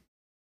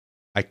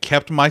 I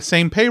kept my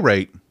same pay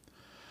rate,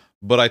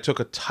 but I took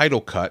a title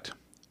cut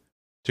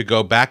to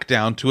go back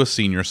down to a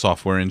senior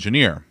software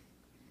engineer.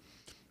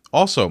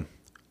 Also,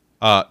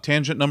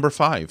 tangent number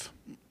 5.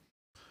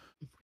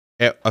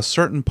 At a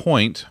certain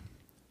point,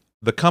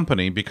 the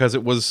company, because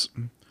it was...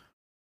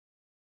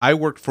 I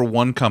worked for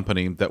one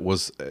company that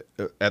was,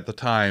 at the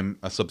time,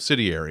 a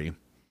subsidiary,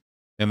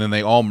 and then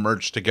they all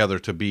merged together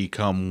to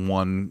become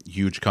one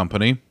huge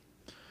company.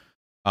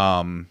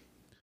 When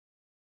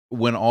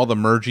all the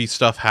mergy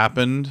stuff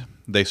happened,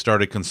 they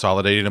started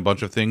consolidating a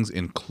bunch of things,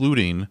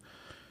 including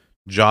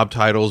job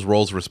titles,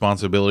 roles,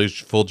 responsibilities,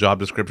 full job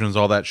descriptions,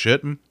 all that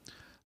shit.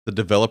 The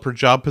developer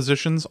job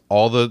positions,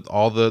 all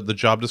the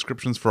job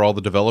descriptions for all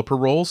the developer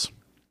roles,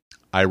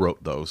 I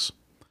wrote those.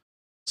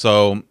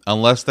 So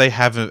unless they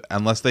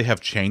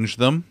have changed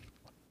them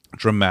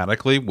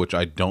dramatically, which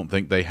I don't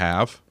think they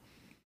have,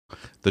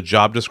 the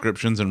job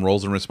descriptions and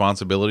roles and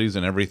responsibilities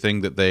and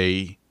everything that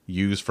they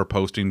use for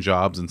posting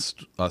jobs and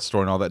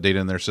storing all that data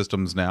in their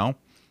systems now,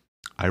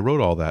 I wrote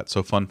all that.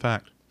 So fun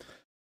fact.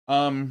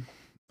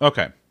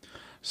 Okay.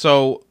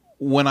 So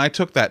when I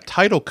took that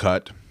title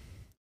cut,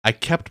 I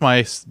kept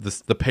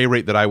the pay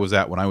rate that I was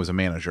at when I was a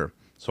manager.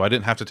 So I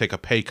didn't have to take a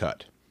pay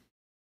cut.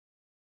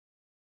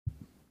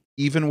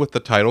 Even with the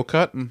title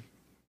cut,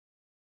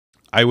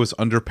 I was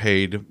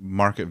underpaid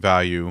market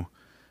value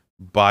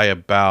by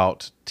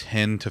about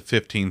 $10,000 to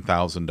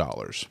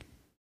 $15,000.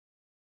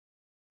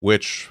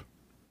 Which,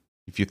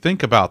 if you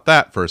think about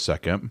that for a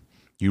second,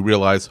 you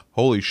realize,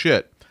 holy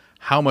shit,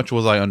 how much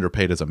was I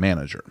underpaid as a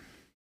manager?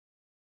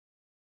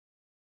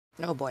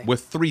 Oh boy.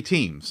 With 3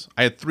 teams.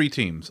 I had 3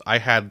 teams. I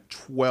had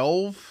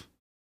 12.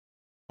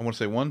 I want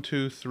to say 1,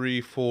 2,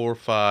 3, 4,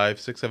 5,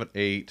 6, 7,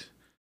 8,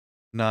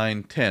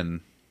 9,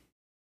 10.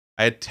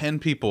 I had 10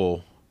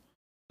 people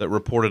that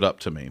reported up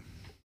to me.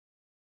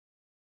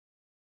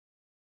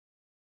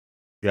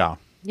 Yeah.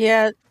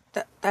 Yeah,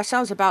 that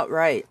sounds about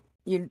right.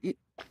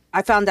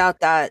 I found out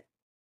that.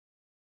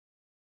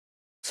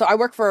 So I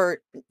work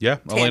for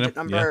tangent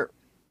number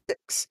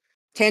 6,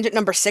 tangent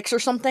number 6 or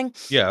something.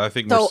 Yeah, I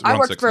think so. We're I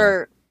work 6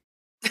 for.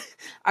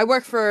 I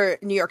work for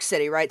New York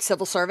City, right?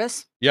 Civil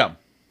service. Yeah.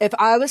 If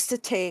I was to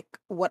take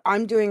what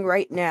I'm doing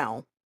right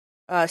now,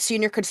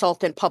 senior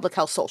consultant, public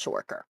health social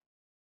worker,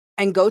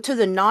 and go to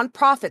the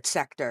nonprofit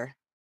sector,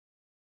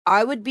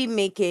 I would be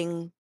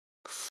making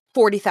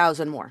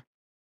 40,000 more.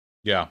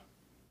 Yeah.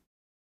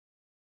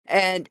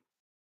 And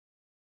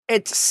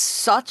it's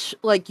such,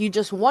 like, you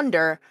just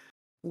wonder,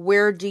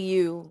 where do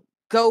you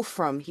go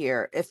from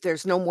here? If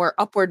there's no more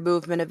upward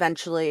movement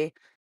eventually,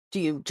 do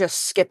you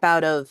just skip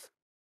out of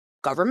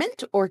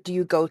government, or do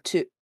you go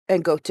to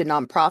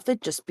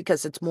nonprofit just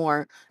because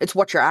it's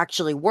what you're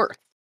actually worth?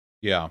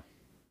 Yeah.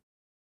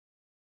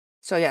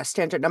 So yes,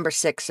 tangent number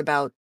 6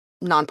 about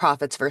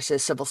nonprofits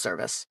versus civil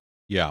service.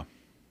 Yeah.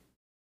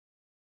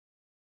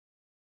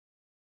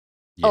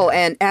 Oh,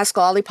 and ask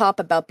Lollipop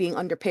about being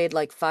underpaid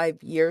like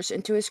 5 years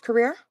into his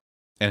career.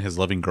 And his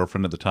loving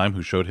girlfriend at the time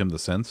who showed him the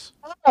sense.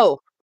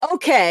 Oh,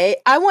 Okay,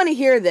 I want to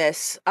hear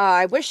this.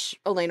 I wish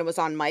Elena was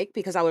on mic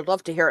because I would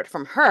love to hear it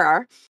from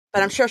her,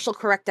 but I'm sure she'll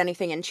correct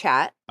anything in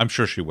chat. I'm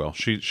sure she will.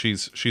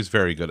 She's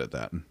very good at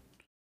that.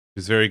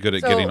 She's very good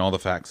at getting all the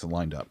facts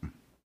lined up.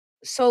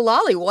 So,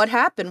 Lolly, what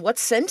happened? What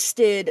sense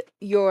did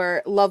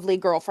your lovely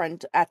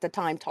girlfriend at the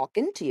time talk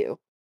into you?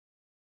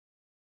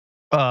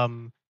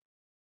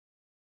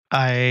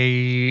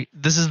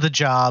 This is the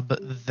job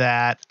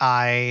that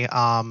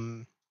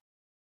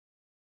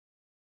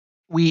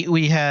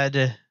we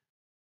had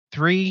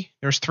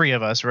there's three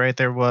of us, right?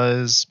 There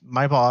was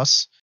my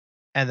boss,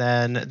 and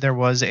then there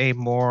was a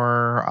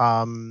more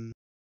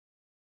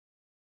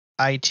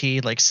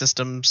IT, like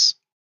systems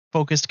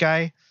focused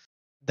guy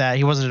that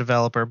he wasn't a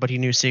developer, but he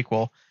knew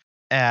SQL.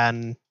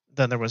 And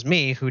then there was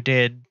me, who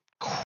did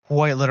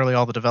quite literally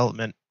all the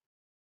development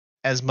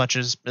as much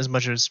as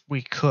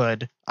we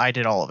could. I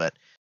did all of it.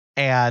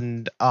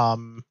 And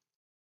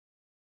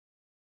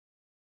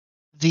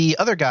the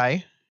other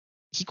guy,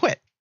 he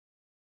quit.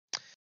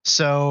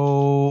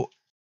 So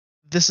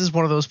this is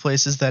one of those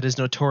places that is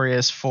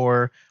notorious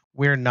for,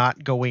 we're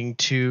not going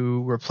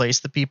to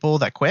replace the people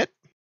that quit.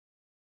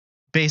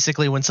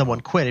 Basically, when someone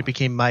quit, it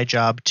became my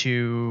job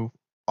to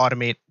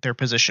automate their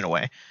position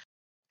away.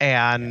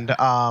 And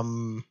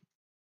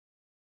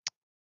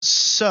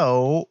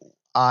so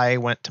I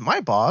went to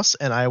my boss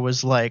and I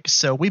was like,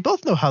 so we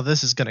both know how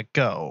this is going to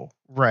go,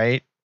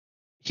 right?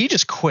 He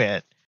just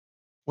quit,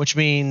 which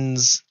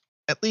means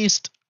at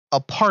least a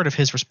part of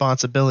his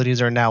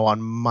responsibilities are now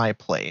on my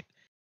plate,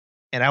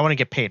 and I want to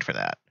get paid for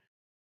that.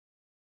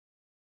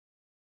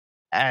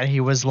 And he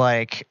was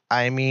like,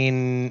 I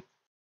mean,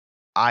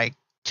 I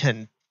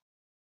can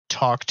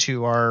talk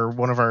to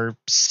one of our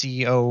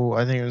CO,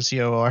 I think it was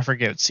COO, I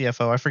forget,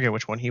 CFO, I forget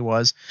which one he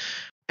was.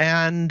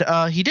 And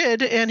he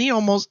did, and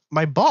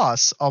my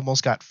boss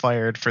almost got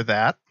fired for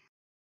that.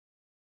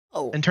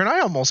 Oh. In turn, I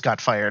almost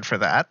got fired for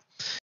that.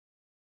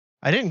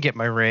 I didn't get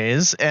my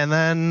raise, and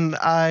then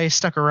I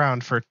stuck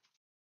around for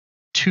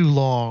too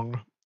long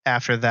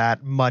after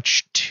that,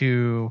 much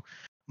to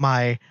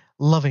my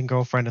loving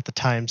girlfriend at the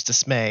time's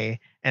dismay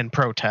and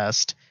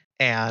protest,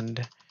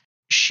 and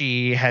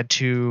she had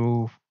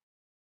to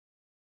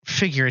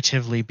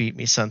figuratively beat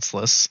me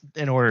senseless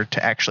in order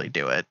to actually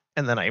do it.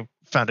 And then I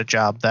found a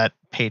job that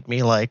paid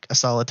me like a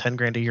solid 10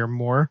 grand a year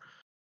more.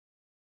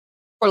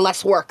 For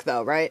less work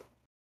though, right?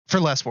 For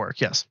less work,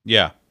 yes.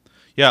 Yeah.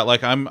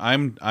 Like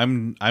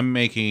I'm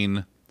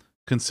making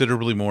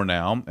considerably more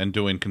now and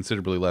doing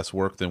considerably less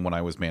work than when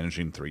I was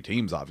managing 3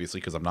 teams, obviously,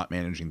 because I'm not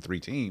managing 3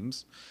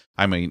 teams.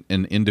 I'm an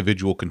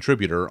individual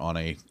contributor on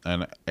a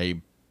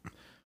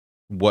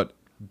what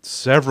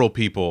several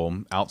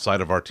people outside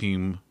of our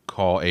team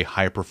call a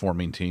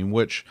high-performing team,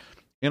 which,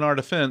 in our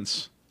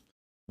defense,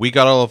 we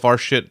got all of our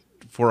shit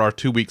for our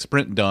 2-week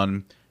sprint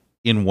done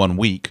in 1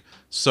 week.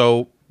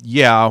 So,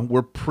 yeah,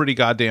 we're pretty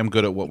goddamn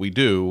good at what we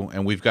do,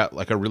 and we've got,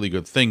 like, a really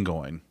good thing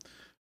going.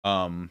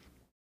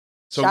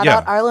 Shout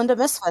out Island of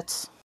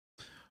Misfits.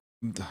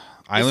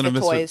 Island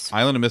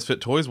of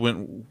Misfit Toys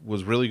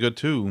was really good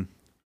too.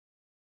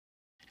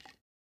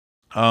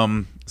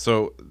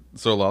 So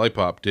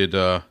Lollipop,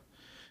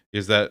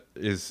 is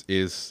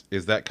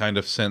that kind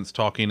of sense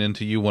talking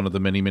into you one of the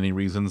many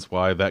reasons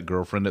why that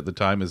girlfriend at the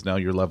time is now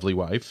your lovely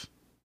wife?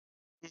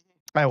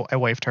 I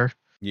wifed her.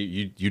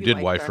 You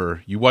did wife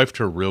her. You wifed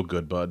her real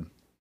good, bud.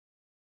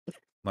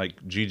 Like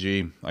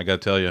GG, I gotta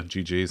tell you,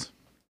 GG's.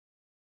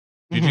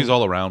 GG's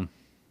all around.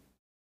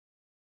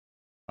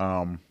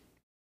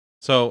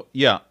 So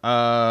yeah,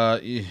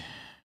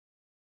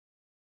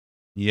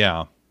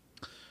 yeah.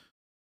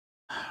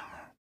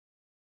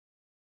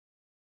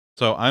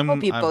 So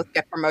hope you both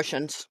get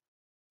promotions.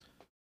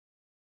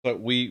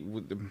 But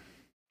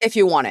if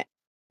you want it.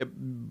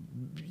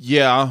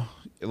 Yeah,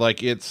 like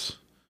this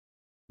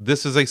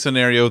is a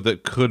scenario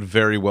that could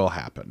very well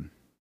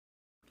happen.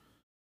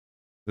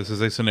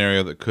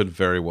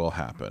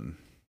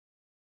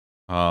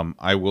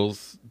 I will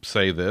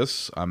say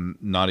this. I'm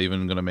not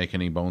even going to make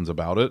any bones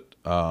about it.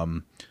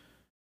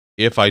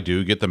 If I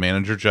do get the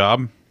manager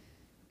job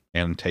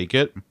and take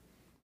it,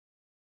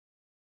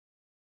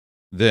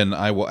 then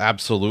I will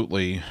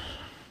absolutely,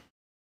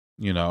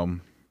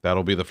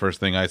 that'll be the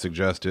first thing I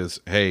suggest is,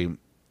 hey,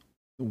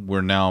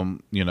 we're now,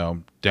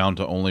 down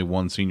to only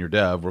 1 senior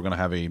dev. We're going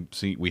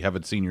to we have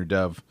a senior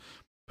dev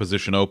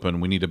position open.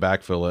 We need to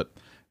backfill it.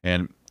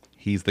 And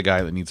he's the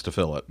guy that needs to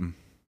fill it.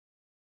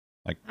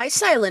 Like, hi,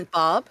 Silent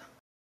Bob.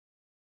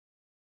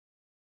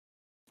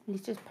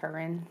 He's just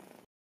purring.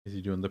 Is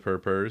he doing the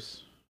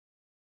purrs?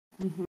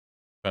 Mm-hmm.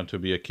 Trying to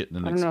be a kitten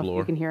and I don't know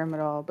explore. if you can hear him at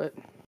all, but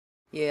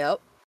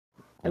yep.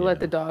 I let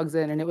the dogs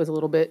in, and it was a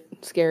little bit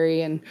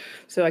scary, and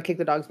so I kicked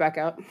the dogs back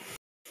out.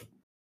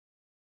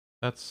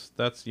 That's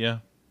yeah.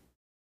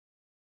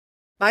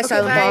 Bye, okay,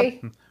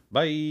 Silent Bob.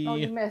 Bye. Oh,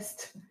 you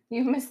missed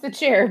the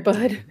chair,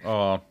 bud.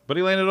 Oh, but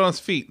he landed on his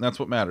feet, and that's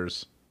what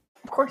matters.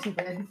 Of course he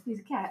did. He's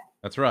a cat.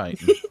 That's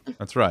right.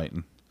 That's right.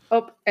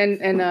 Oh,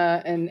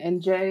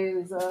 and Jay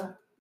is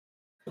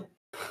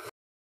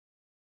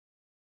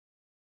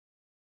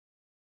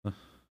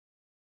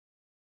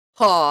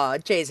Oh,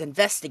 Jay's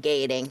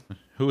investigating.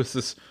 Who is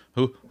this?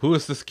 Who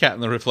is this cat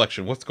in the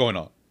reflection? What's going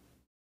on?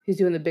 He's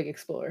doing the big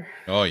explorer.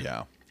 Oh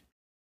yeah.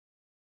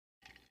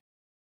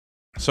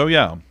 So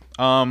yeah.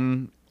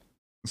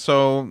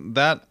 So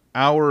that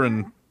hour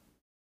and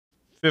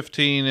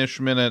 15-ish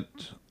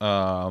minute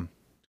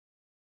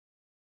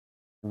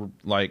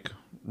like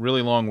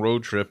really long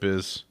road trip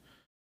is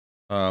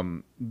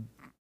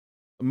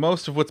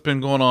most of what's been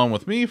going on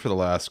with me for the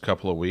last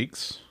couple of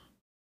weeks.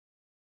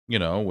 You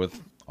know,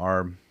 with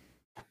our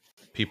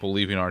people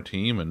leaving our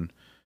team and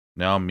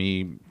now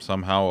me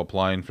somehow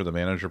applying for the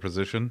manager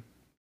position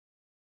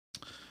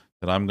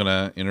that I'm going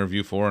to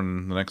interview for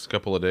in the next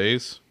couple of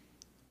days.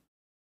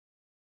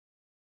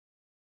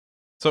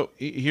 So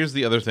here's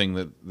the other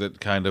thing that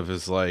kind of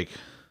is like,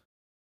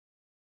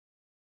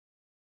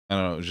 I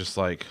don't know, just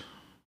like,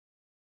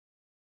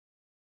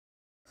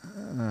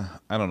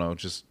 I don't know,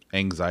 just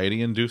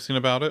anxiety inducing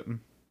about it.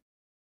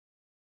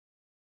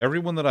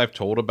 Everyone that I've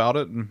told about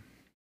it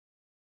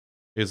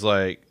is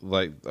like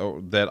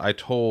that I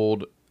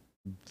told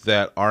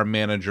that our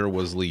manager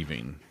was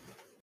leaving.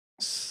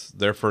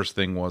 Their first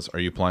thing was, are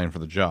you applying for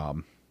the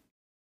job?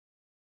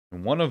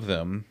 And one of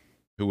them,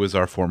 who was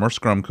our former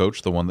scrum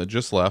coach, the one that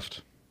just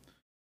left,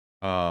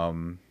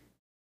 I'm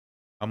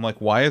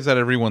like, why is that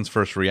everyone's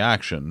first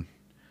reaction?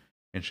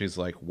 And she's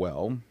like,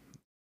 well,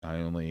 I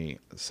only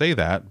say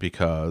that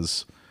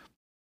because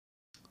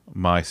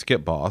my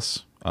skip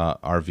boss,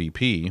 our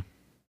VP,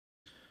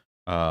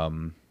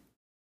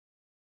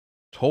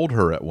 told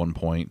her at one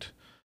point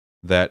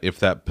that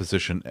if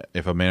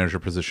a manager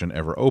position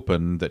ever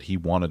opened, that he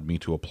wanted me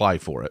to apply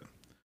for it.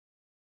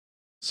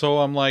 So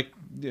I'm like,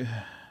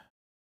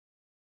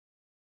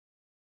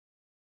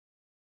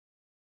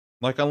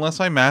 unless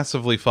I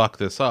massively fuck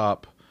this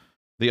up,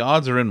 the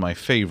odds are in my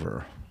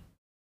favor.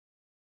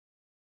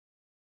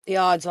 The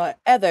odds are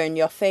ever in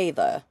your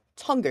favor.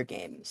 It's Hunger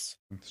Games.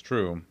 It's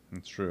true.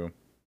 It's true.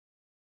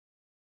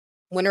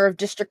 Winner of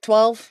District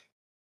 12?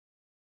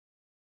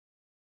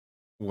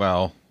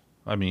 Well,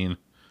 I mean,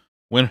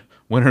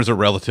 winner's a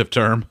relative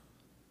term.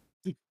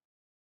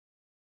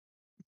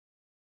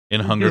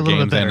 In Hunger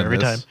Games and in every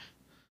this. time.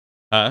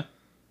 Huh?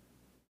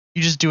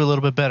 You just do a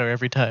little bit better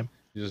every time.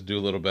 You just do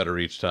a little better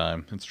each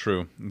time. It's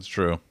true. It's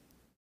true.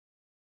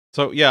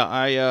 So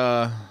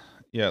yeah,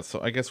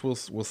 so I guess we'll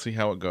see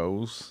how it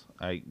goes.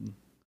 I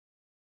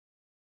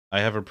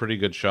have a pretty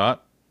good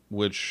shot,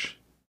 which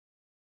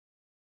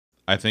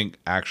I think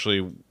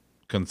actually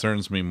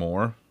concerns me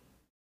more.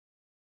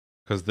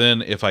 Because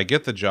then if I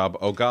get the job,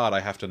 oh god,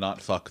 I have to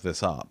not fuck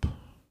this up.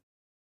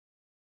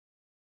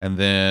 And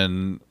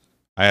then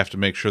I have to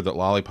make sure that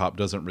Lollipop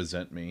doesn't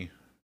resent me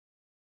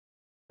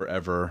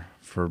forever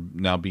for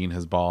now being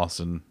his boss,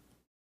 and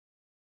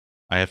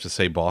I have to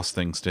say boss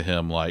things to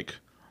him like,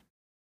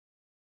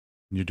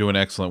 you're doing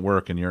excellent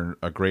work and you're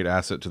a great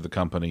asset to the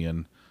company,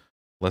 and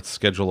let's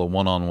schedule a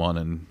one-on-one,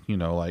 and, you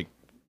know, like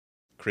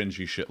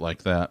cringy shit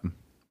like that.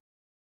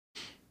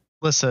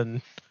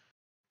 Listen,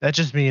 that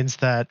just means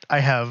that I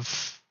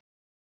have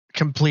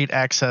complete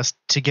access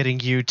to getting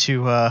you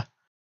to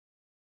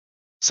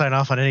sign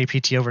off on any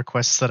PTO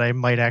requests that I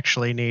might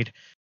actually need.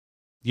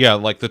 Yeah,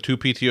 like the 2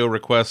 PTO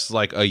requests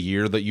like a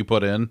year that you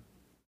put in.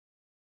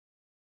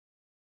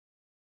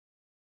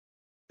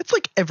 It's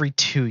like every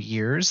 2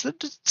 years.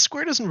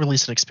 Square doesn't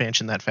release an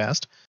expansion that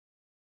fast.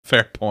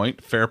 Fair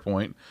point. Fair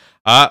point.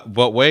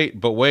 But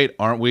wait,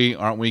 aren't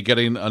we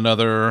getting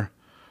another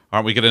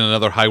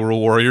Hyrule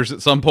Warriors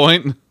at some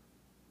point?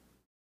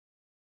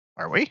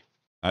 Are we?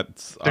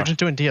 That's They're just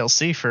doing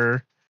DLC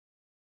for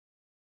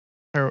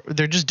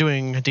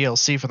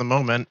the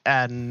moment,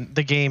 and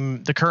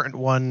the current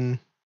one,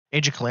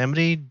 Age of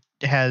Calamity,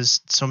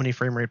 has so many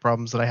frame rate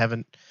problems that I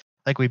haven't,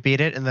 like, we beat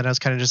it, and then I was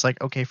kind of just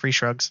like, okay, free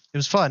shrugs. It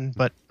was fun,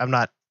 but I'm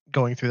not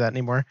going through that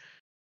anymore.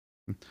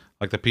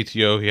 Like the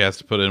PTO he has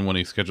to put in when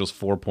he schedules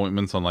 4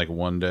 appointments on like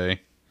one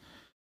day.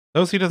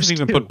 Those he doesn't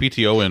even put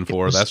PTO in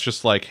for. That's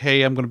just like,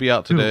 hey, I'm going to be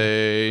out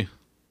today.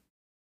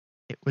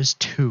 It was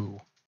 2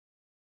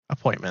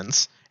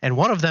 appointments, and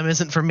one of them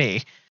isn't for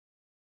me.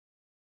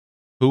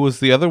 Who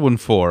was the other one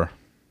for?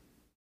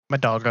 My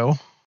doggo.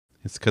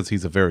 It's because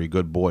he's a very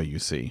good boy, you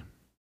see.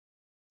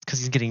 Because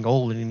he's getting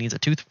old and he needs a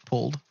tooth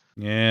pulled.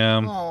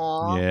 Yeah.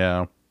 Aww.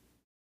 Yeah.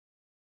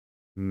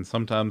 And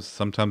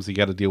sometimes you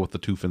got to deal with the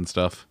tooth and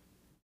stuff.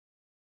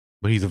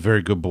 But he's a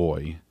very good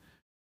boy.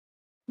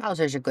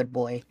 Bowser's a good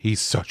boy.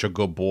 He's such a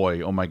good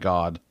boy. Oh my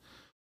god.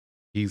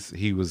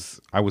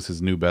 I was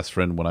his new best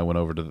friend when I went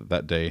over to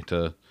that day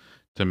to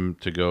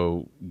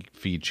go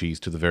feed cheese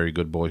to the very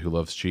good boy who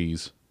loves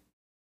cheese.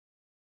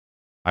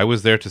 I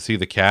was there to see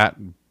the cat,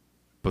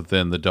 but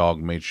then the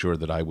dog made sure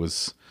that I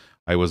was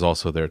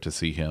also there to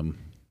see him.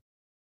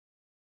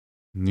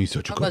 And he's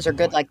such a good boy. Doggos are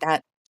good like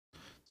that.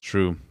 It's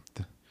true.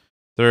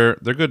 They're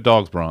good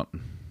dogs, Bront.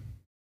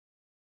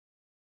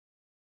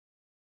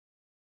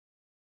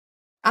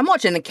 I'm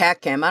watching the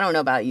cat cam. I don't know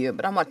about you,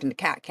 but I'm watching the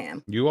cat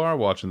cam. You are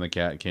watching the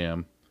cat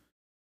cam.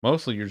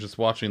 Mostly you're just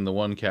watching the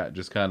one cat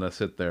just kind of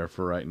sit there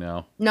for right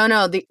now.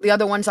 No, the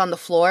other one's on the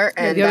floor,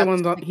 Yeah, and the other that's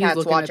one's the on, he's cat's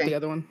looking watching. at the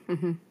other one.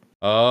 Mm-hmm.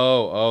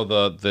 Oh,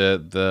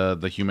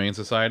 the Humane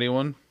Society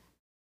one?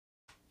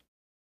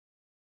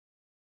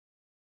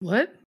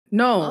 What?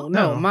 No, Huh?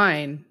 no, No.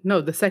 mine.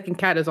 No, the second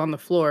cat is on the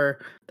floor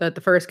that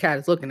the first cat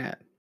is looking at.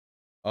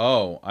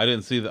 Oh, I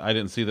didn't see that. I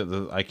didn't see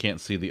that. I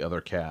can't see the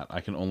other cat.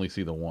 I can only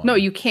see the one. No,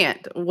 you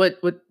can't. What?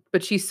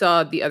 But she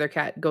saw the other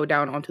cat go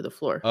down onto the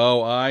floor.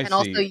 Oh, I And see.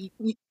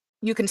 also,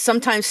 you can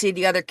sometimes see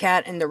the other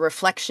cat in the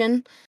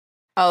reflection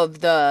of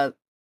the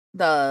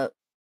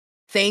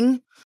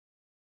thing.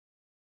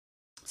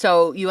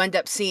 So you end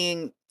up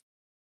seeing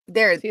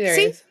there. See, there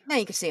he is. Now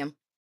you can see him.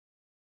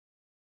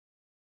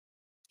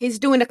 He's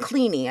doing a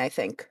cleanie, I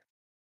think.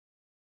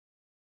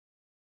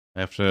 I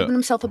have to Giving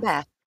himself a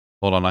bath.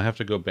 hold on. I have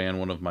to go ban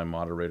one of my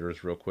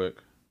moderators real quick.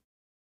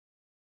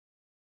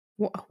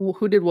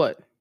 Who did what?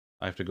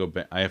 I have to go.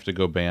 I have to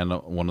go ban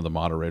one of the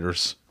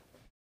moderators.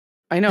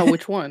 I know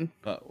which one.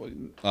 Not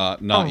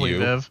Probably you.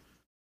 Viv.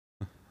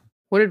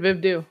 What did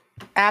Viv do?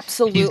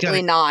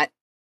 Absolutely not.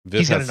 Viv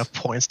He's got has, enough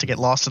points to get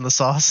lost in the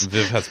sauce.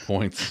 Viv has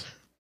points.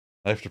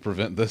 I have to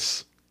prevent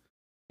this.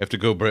 I have to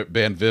go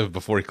ban Viv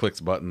before he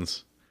clicks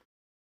buttons.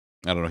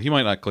 I don't know. He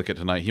might not click it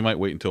tonight. He might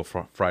wait until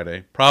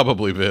Friday.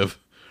 Probably, Viv.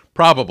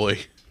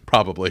 Probably.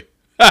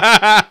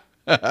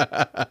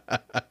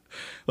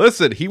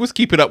 Listen, he was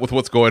keeping up with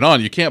what's going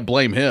on. You can't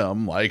blame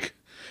him. Like,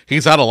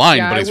 he's out of line,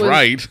 Yeah, but he's I was-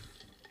 right.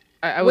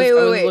 I Wait.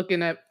 was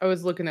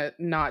looking at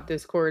not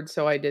Discord,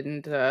 so I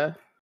didn't I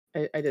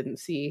didn't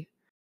see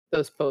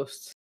those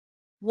posts.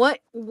 What?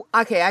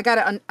 Okay, I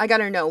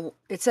gotta know.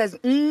 It says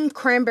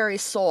cranberry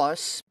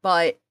sauce,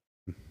 but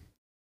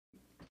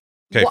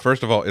Okay, Wha-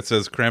 first of all, it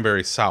says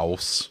cranberry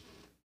sauce.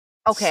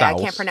 okay, I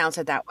can't Sauce. pronounce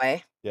it that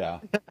way. Yeah.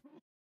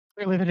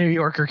 Clearly, the New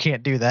Yorker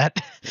can't do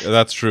that.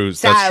 That's true.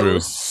 That's true.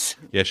 Sauce.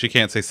 Yeah, she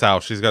can't say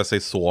sauce. She's got to say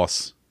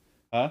sauce.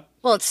 Huh?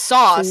 Well, it's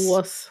sauce.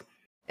 Sauce.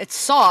 It's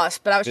sauce,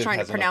 but I was Viv trying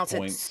to has enough pronounce it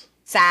points.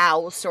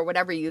 sauce or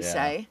whatever you Yeah.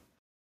 say.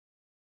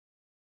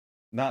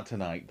 Not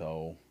tonight,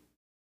 though.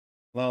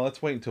 Well,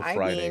 let's wait until I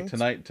Friday.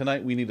 mean-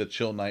 Tonight we need a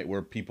chill night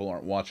where people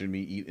aren't watching me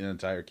eat an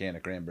entire can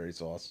of cranberry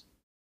sauce.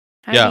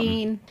 I Yeah.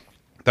 mean,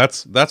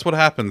 That's what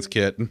happens,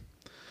 Kit.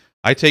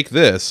 I take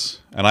this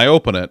and I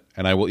open it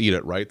and I will eat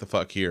it right the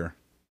fuck here.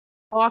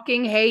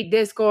 fucking hate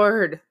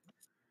Discord.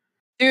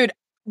 Dude,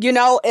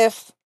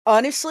 if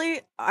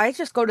honestly, I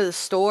just go to the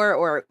store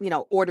or,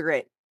 order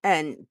it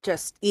and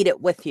just eat it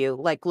with you,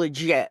 like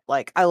legit.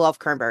 Like, I love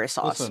cranberry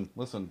sauce.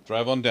 Listen.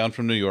 Drive on down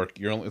from New York.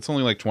 It's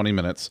only like 20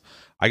 minutes.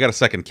 I got a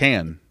second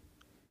can,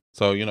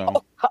 so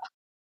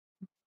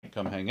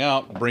come hang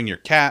out. Bring your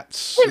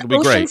cats. Isn't It'll be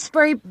Ocean great.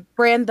 Spray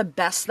brand the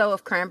best, though,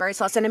 of cranberry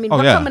sauce? And I mean, Oh,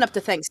 we're yeah. coming up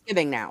to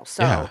Thanksgiving now,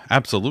 so Yeah,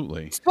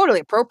 absolutely. it's totally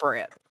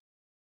appropriate.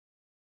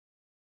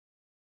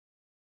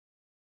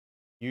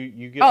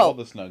 You get all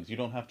the snugs. You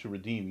don't have to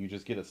redeem. You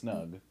just get a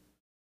snug.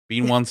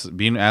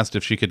 Bean asked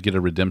if she could get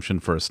a redemption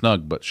for a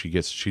snug, but she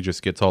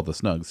just gets all the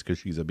snugs because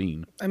she's a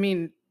bean. I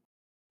mean,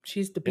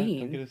 she's the Yeah,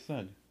 bean. go get a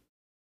snug.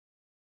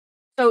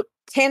 So,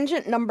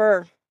 tangent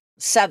number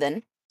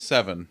 7.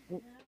 7.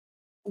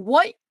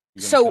 What?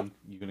 You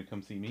gonna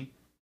come see me?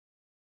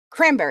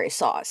 Cranberry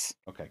sauce.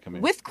 Okay, come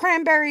here. With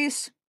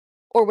cranberries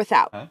or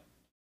without? Huh?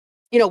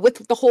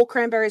 With the whole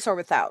cranberries or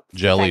without? for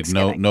Jellied,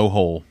 Thanksgiving? no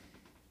hole.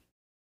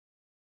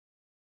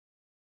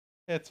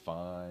 It's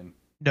fine.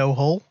 No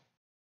hole?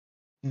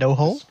 No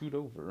hole? Just scoot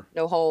over.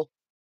 No whole.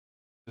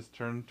 Just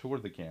turn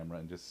toward the camera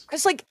and just.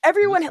 Because,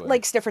 everyone This way.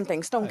 likes different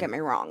things, don't get me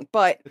wrong.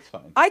 But It's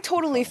fine. I It's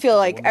totally fine. feel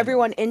like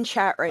Everyone knows. everyone in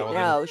chat right Tell them.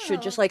 now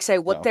should just, say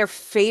what No. their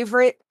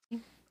favorite I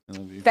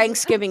love you.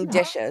 Thanksgiving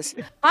dishes.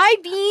 Hi,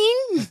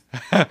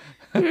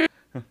 Bean!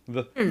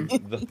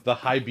 the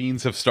high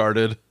beans have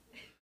started.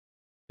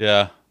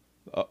 Yeah.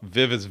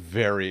 Viv is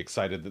very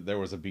excited that there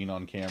was a bean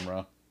on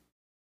camera.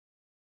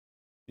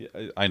 Yeah,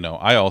 I know.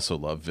 I also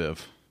love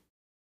Viv.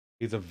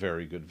 He's a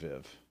very good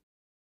Viv.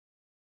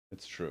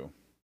 It's true.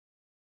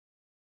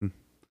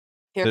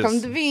 Here come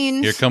the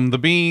beans. Here come the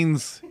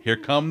beans. Here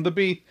come the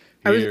bean.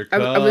 I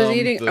was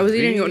eating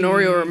an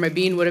Oreo, or my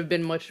bean would have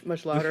been much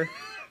louder.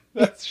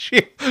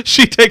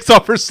 She takes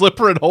off her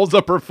slipper and holds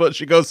up her foot.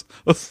 She goes,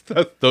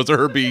 "Those are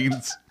her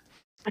beans.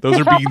 Those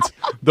are beans.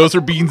 Those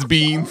are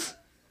beans.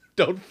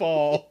 Don't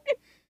fall.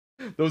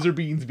 Those are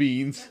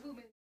beans.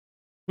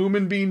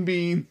 Human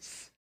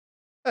beans.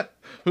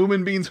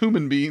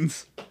 Human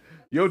beans.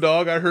 Yo,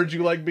 dog, I heard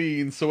you like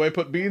beans, so I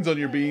put beans on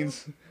your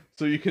beans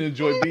so you can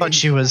enjoy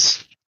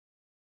beans."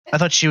 I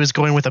thought she was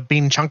going with a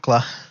bean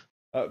chunkla.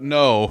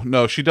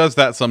 No, she does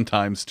that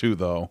sometimes too,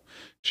 though.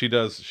 She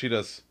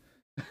does.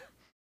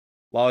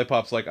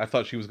 Lollipop's like, I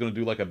thought she was going to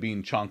do like a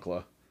bean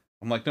chancla.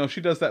 I'm like, no, she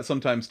does that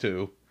sometimes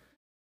too.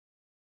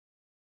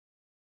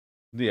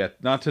 Yeah,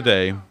 not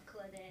today.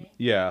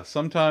 Yeah,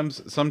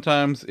 sometimes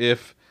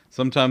if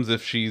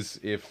she's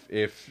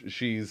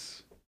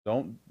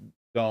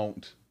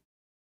don't.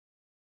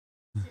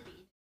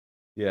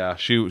 Yeah,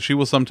 she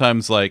will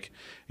sometimes like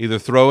either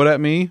throw it at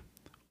me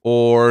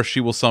or she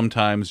will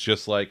sometimes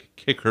just like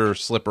kick her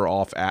slipper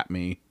off at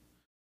me.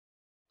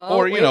 Oh,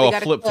 Or, wait, you know, we a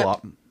got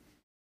flip-flop.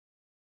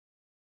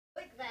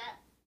 Like that.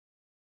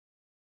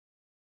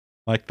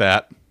 Like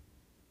that.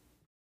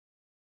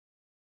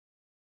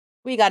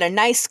 We got a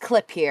nice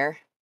clip here.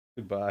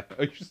 Goodbye.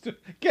 Just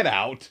get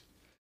out.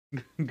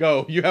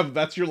 Go.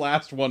 That's your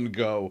last one.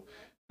 Go.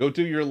 Go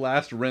do your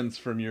last rinse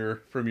from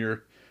your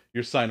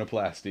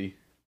sinoplasty.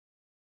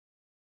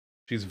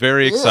 She's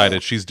very excited.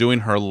 Ugh. She's doing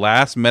her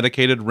last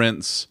medicated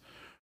rinse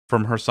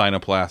from her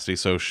sinoplasty.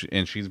 So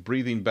she's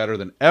breathing better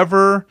than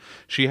ever.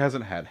 She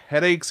hasn't had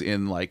headaches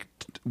in like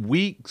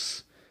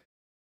weeks.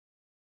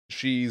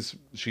 She's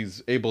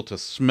able to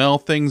smell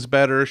things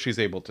better. She's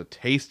able to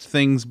taste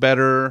things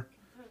better.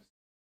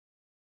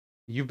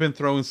 You've been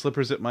throwing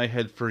slippers at my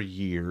head for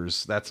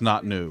years. That's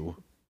not new.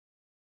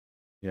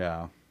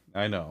 Yeah,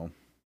 I know.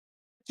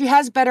 She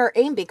has better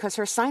aim because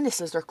her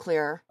sinuses are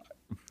clearer.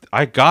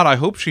 I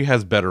hope she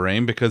has better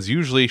aim, because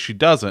usually she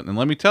doesn't. And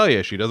let me tell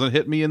you, she doesn't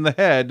hit me in the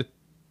head.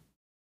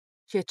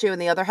 She hit you in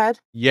the other head?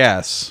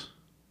 Yes.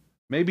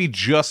 Maybe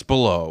just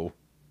below.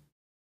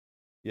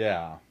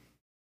 Yeah.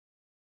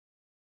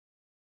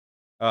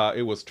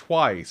 It was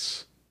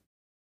twice.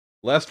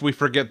 Lest we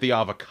forget the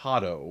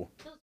avocado.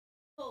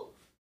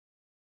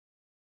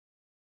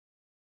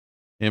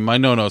 In my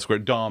no-no square.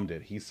 Dom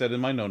did. He said in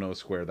my no-no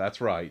square.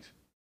 That's right.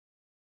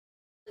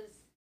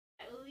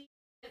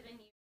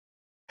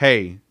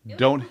 Hey,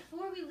 don't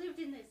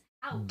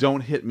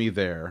hit me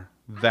there.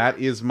 That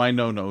is my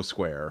no-no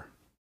square.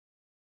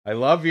 I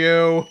love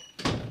you.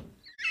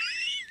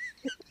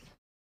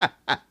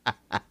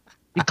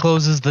 He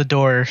closes the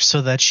door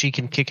so that she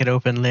can kick it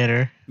open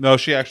later. No,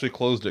 she actually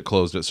closed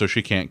it, so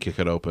she can't kick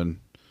it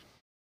open.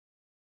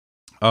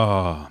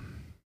 Oh,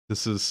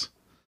 this is...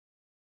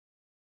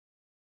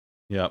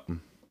 Yep.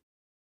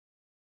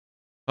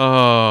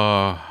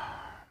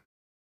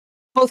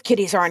 Both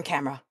kitties are on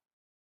camera.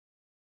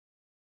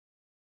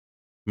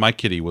 My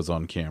kitty was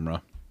on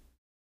camera.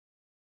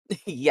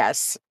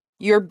 Yes.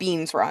 Your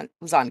beans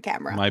was on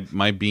camera.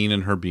 My bean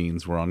and her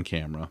beans were on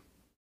camera.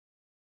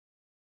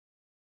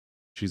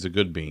 She's a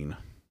good bean.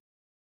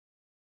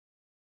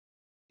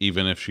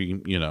 Even if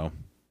she, you know,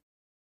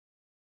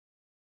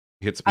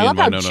 hits me I in love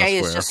my how no-no Jay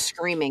square. is just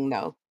screaming,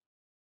 though.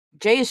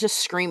 Jay is just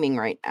screaming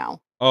right now.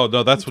 Oh,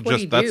 no, that's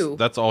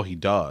That's all he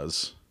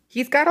does.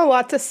 He's got a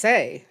lot to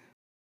say.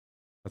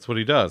 That's what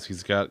he does.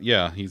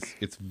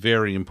 It's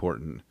very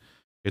important.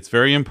 It's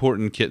very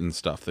important kitten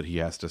stuff that he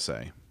has to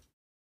say.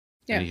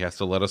 Yeah. And he has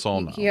to let us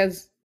all know. He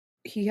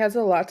has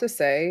a lot to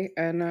say,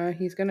 and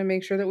he's going to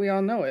make sure that we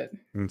all know it.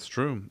 It's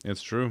true.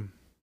 It's true.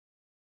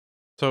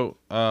 So,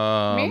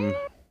 Meow.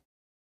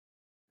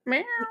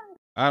 Meow.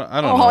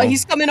 I don't know.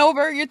 He's coming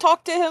over. You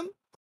talk to him.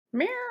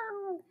 Meow.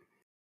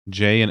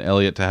 Jay and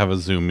Elliot to have a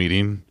Zoom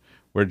meeting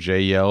where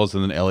Jay yells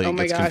and then Elliot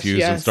gets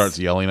confused and starts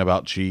yelling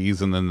about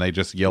cheese, and then they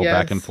just yell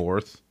back and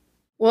forth.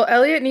 Well,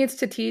 Elliot needs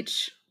to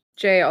teach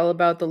Jay all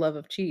about the love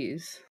of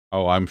cheese.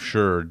 Oh, I'm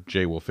sure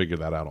Jay will figure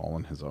that out all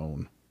on his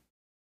own.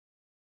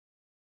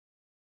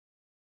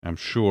 I'm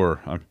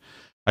sure.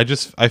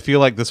 I feel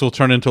like this will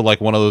turn into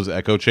like one of those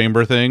echo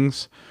chamber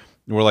things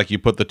where like you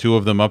put the two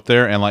of them up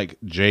there and like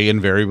Jay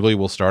invariably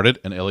will start it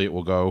and Elliot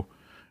will go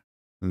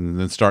and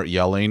then start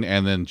yelling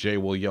and then Jay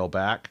will yell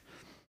back.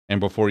 And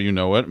before you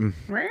know it,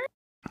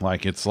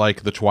 like it's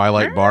like the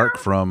Twilight bark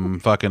from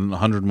fucking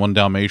 101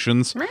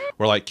 Dalmatians,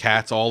 where like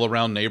cats all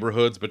around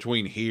neighborhoods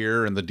between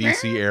here and the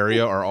DC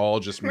area are all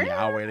just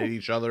meowing at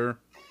each other.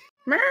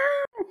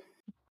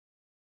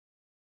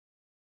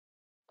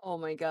 Oh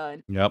my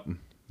god. Yep.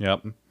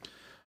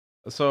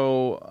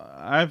 So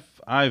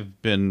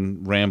I've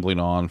been rambling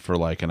on for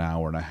like an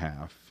hour and a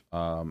half.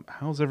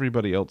 How's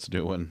everybody else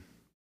doing?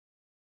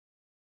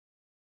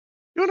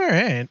 Doing all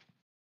right.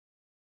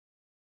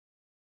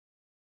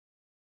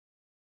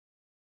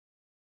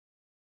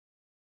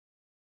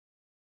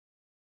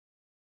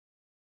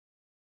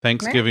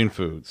 Thanksgiving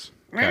foods.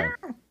 Okay.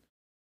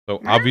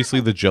 So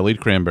obviously the jellied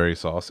cranberry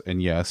sauce,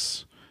 and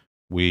yes,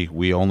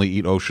 we only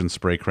eat Ocean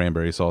Spray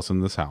cranberry sauce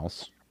in this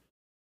house.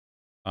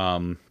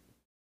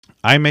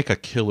 I make a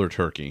killer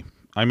turkey.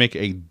 I make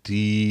a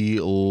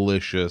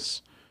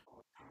delicious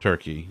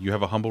turkey. You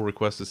have a humble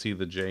request to see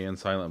the Jay and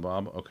Silent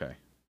Bob? Okay.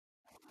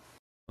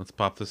 Let's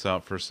pop this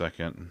out for a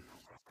second.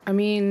 I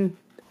mean,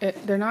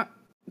 they're not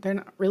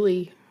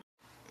really.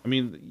 I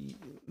mean,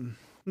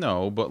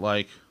 no, but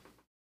like,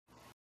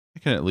 I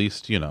can at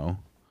least, you know.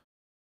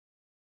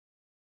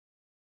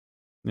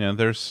 Yeah,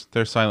 there's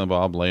Silent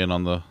Bob laying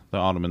on the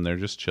ottoman there,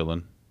 just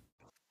chilling.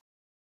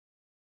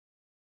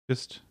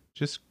 Just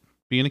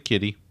being a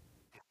kitty.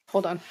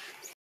 Hold on.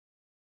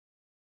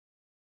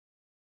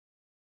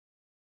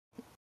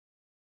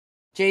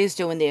 Jay's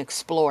doing the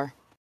explore.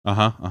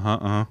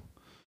 So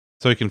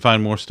he can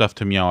find more stuff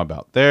to meow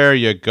about. There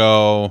you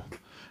go.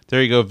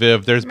 There you go,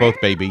 Viv. There's both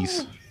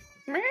babies.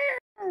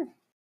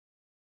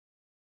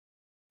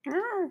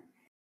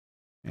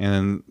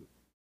 And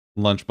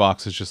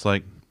Lunchbox is just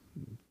like,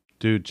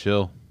 dude,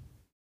 chill.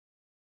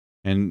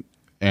 And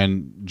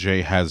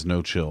Jay has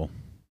no chill.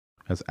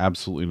 Has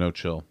absolutely no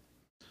chill.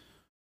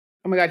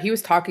 Oh my god, he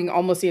was talking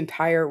almost the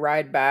entire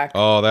ride back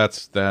Oh,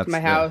 that's to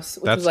my house,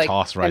 which that's was like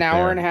toss right an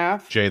hour there. and a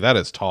half. Jay, that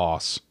is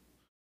toss.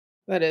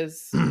 That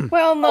is.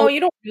 Well, no, you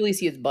don't really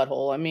see his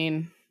butthole. I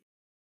mean,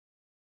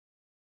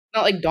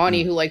 not like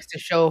Donnie who likes to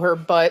show her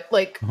butt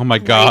like Oh my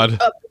right god.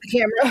 up to the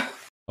camera.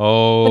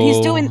 Oh, But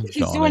he's doing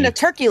Donnie. the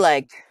turkey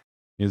leg.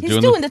 He's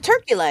doing the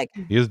turkey leg.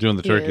 He is doing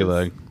the He turkey is.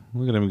 leg.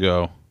 Look at him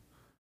go.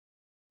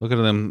 Look at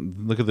them.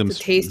 Look at them. It's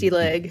a tasty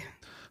leg.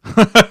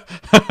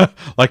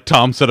 Like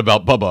Tom said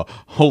about Bubba.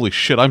 Holy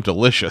shit, I'm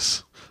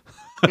delicious.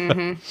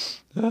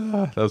 Mm-hmm.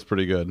 That was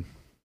pretty good.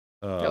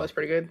 That was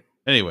pretty good.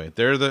 Anyway,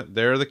 they're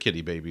the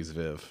kitty babies,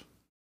 Viv.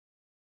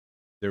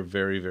 They're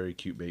very, very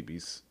cute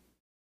babies.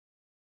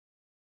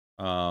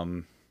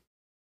 So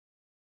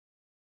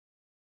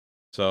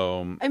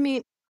I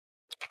mean,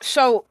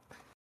 so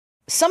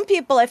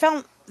I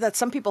found that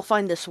some people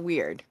find this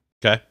weird.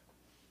 okay.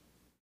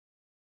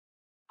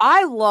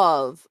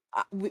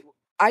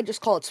 I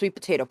just call it sweet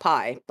potato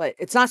pie, but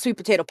it's not sweet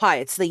potato pie.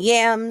 It's the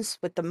yams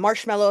with the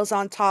marshmallows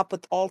on top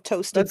with all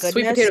toasted That's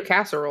goodness. sweet potato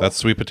casserole. That's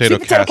sweet potato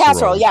Sweet potato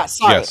casserole, yeah,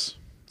 sorry. Yes.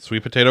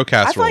 Sweet potato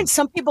casserole. I find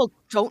some people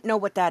don't know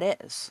what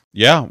that is.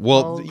 Yeah,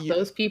 well,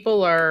 those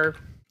people are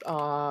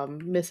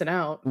missing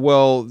out.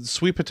 well,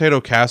 sweet potato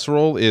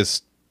casserole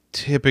is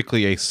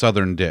typically a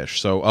southern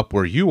dish. So up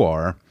where you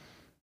are,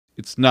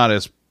 it's not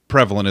as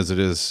prevalent as it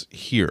is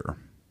here.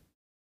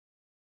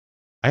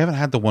 I haven't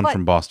had the one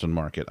from Boston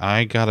Market.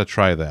 I gotta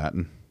try that.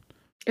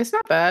 It's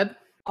not bad.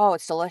 Oh,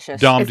 it's delicious.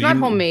 Dom, It's not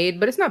homemade,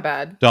 but it's not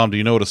bad. Dom, do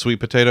you know what a sweet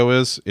potato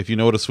is? If you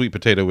know what a sweet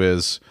potato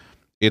is,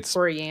 it's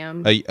or a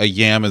yam. A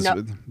yam is.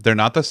 No. They're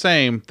not the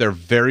same. They're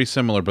very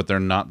similar, but they're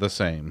not the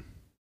same.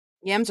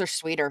 Yams are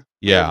sweeter.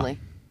 Yeah, weirdly.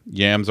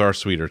 Yams are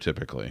sweeter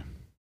typically,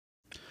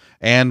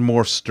 and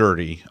more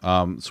sturdy.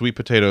 Sweet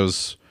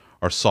potatoes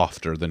are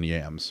softer than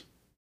yams.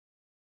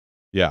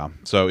 Yeah,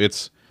 so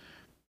it's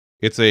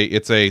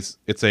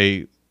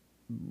a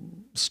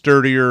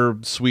sturdier,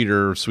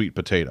 sweeter sweet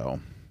potato.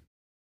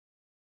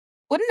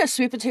 Wouldn't a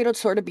sweet potato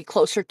sort of be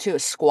closer to a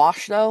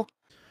squash though?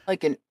 I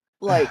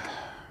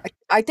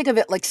think of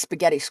it like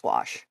spaghetti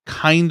squash.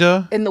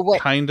 Kinda. In the way,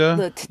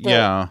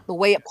 Yeah. The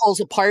way it pulls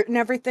apart and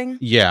everything.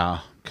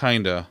 Yeah,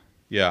 kinda.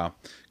 Yeah,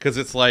 because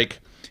it's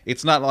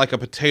not like a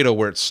potato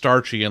where it's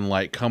starchy and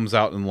like comes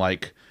out in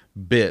like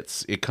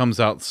bits. It comes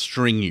out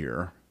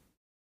stringier.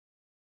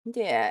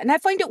 Yeah, and I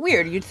find it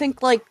weird. You'd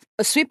think like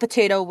a sweet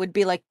potato would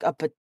be like a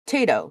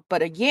potato,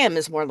 but a yam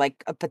is more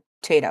like a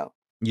potato.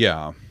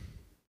 Yeah.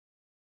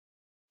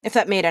 If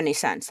that made any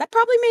sense. That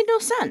probably made no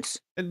sense.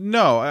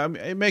 No, I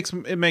mean,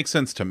 it makes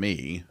sense to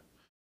me.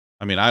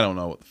 I mean, I don't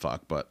know what the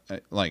fuck, but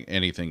like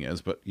anything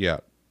is, but yeah.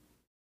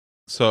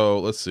 So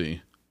let's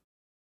see.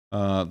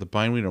 The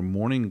bindweed or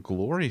morning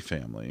glory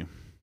family.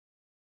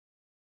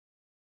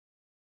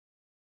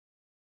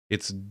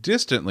 It's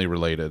distantly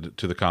related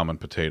to the common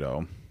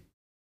potato.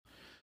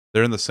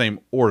 They're in the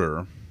same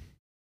order,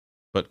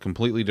 but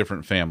completely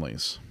different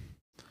families.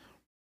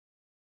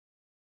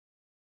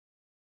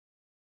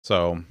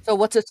 So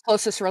what's its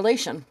closest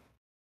relation?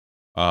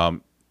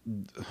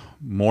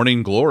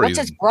 Morning glory. What's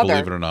his brother?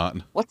 Believe it or not.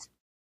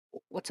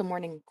 What's a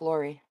morning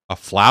glory? A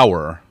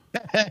flower.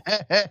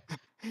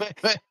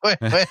 wait.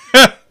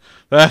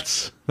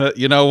 That's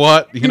you know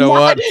what? You know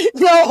what?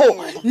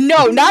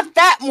 No, not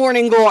that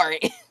morning glory.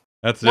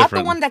 That's not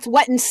different. the one that's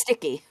wet and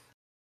sticky.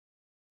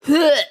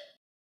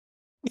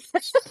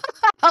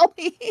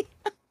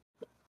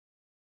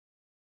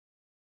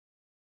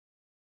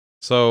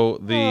 So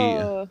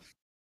the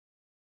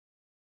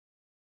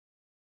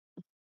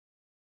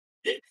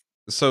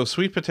so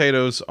sweet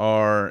potatoes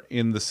are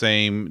in the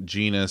same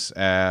genus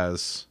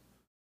as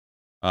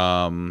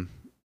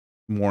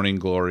morning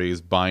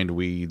glories,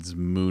 bindweeds,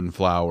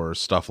 moonflowers,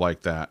 stuff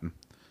like that.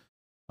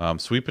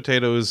 Sweet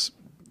potatoes,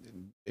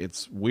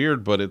 it's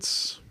weird, but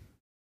it's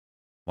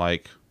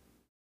like,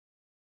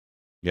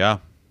 yeah.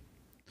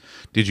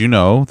 Did you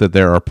know that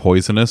there are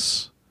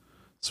poisonous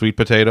sweet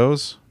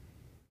potatoes?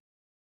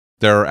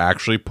 There are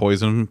actually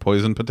poison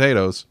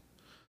potatoes,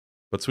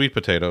 but sweet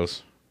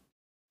potatoes.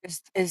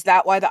 Is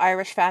that why the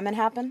Irish famine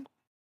happened?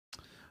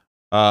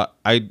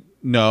 I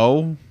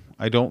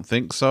don't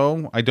think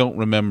so. I don't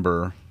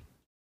remember.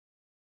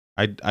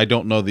 I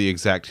don't know the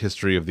exact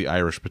history of the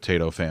Irish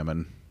potato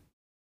famine.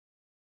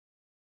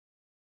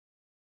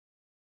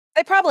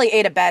 They probably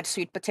ate a bad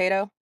sweet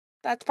potato.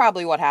 That's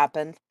probably what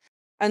happened.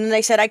 And then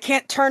they said, I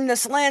can't turn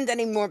this land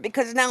anymore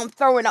because now I'm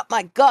throwing up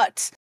my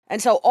guts.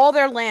 And so all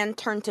their land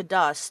turned to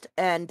dust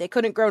and they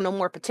couldn't grow no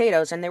more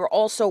potatoes. And they were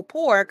all so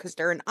poor because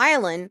they're an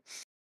island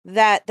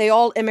that they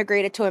all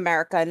immigrated to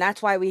America. And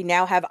that's why we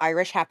now have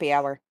Irish happy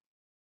hour.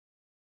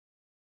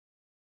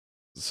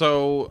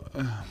 So...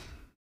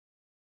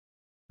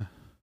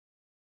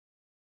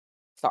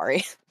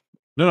 Sorry.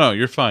 No,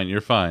 you're fine. You're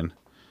fine.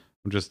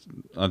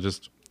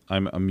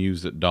 I'm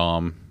amused at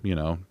Dom, you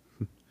know.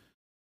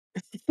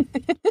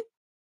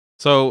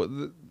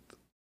 So,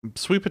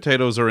 sweet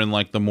potatoes are in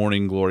like the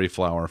morning glory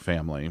flower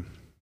family.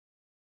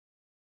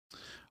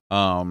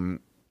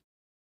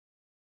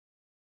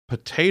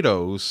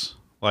 potatoes,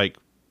 like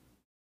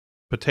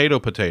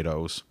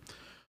potatoes,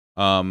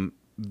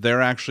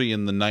 they're actually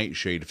in the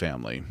nightshade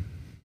family.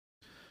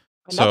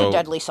 Another So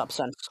deadly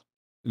substance.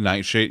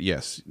 nightshade,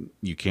 yes,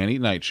 you can't eat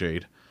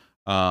nightshade.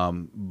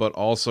 But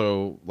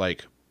also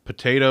like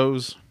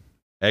potatoes,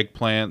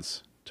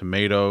 eggplants,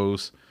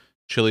 tomatoes,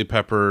 chili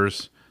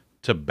peppers,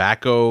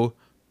 tobacco,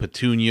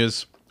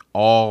 petunias,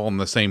 all in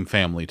the same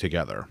family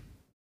together.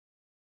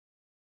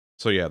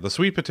 So yeah, the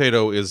sweet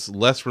potato is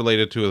less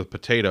related to a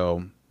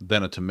potato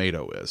than a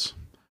tomato is.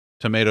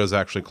 Tomato is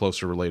actually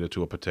closer related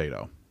to a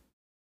potato.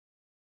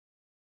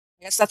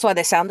 I guess that's why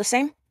they sound the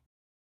same.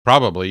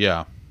 Probably,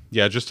 yeah.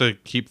 Yeah, just to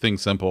keep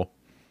things simple.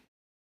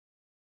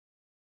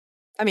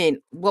 I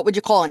mean, what would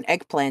you call an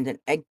eggplant? An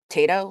egg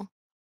potato?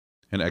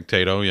 An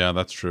egg-tato, yeah,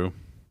 that's true.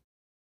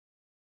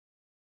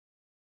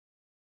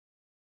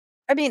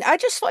 I mean, I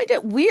just find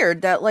it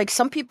weird that like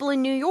some people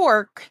in New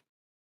York,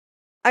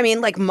 I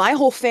mean, like my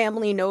whole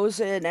family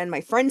knows it and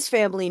my friend's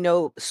family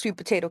know sweet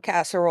potato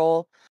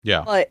casserole.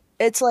 Yeah. But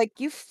it's like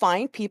you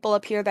find people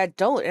up here that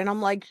don't. And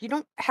I'm like, you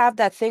don't have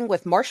that thing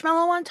with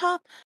marshmallow on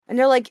top? And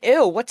they're like,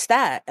 ew, what's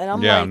that? And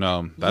I'm Yeah, like,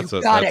 no, that's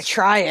you gotta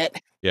try it.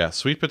 Yeah,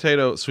 sweet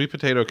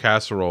potato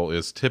casserole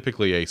is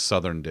typically a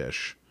southern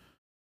dish.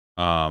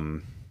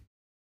 Let's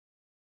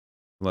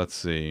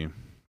see.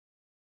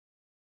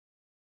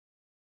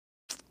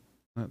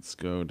 Let's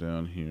go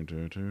down here.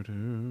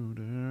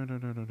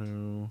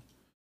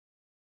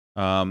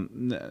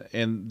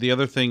 And the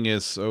other thing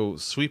is, so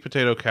sweet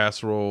potato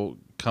casserole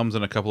comes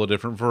in a couple of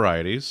different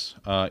varieties.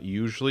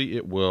 Usually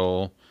it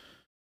will,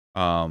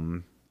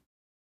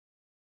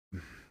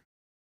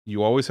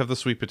 you always have the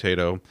sweet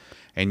potato,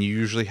 and you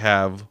usually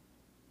have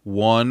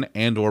one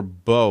and or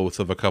both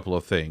of a couple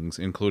of things,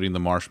 including the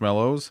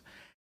marshmallows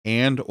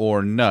and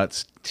or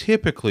nuts,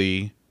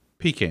 typically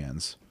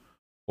pecans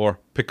or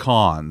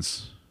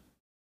pecans.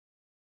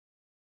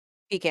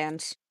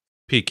 Pecans.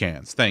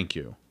 Pecans, thank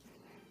you.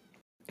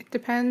 It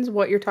depends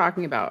what you're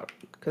talking about.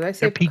 Because I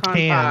say They're pecan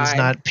pecans, pie.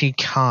 not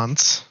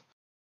pecans.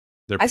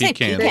 They're I say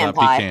pecans, pecan not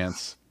pie.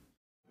 pecans.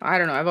 I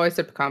don't know. I've always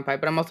said pecan pie,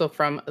 but I'm also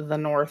from the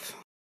north.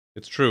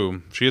 It's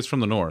true. She is from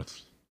the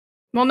north.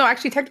 Well, no,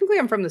 actually, technically,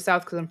 I'm from the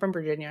south because I'm from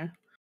Virginia.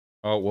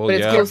 Oh, well, But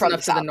it's yeah. close From enough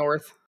the to the south.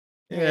 north.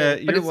 Yeah,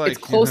 But you're it's, like...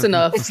 it's close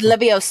enough. It's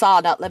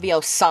Leviosa, not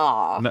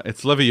Leviosa. No,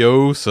 it's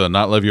Leviosa,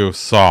 not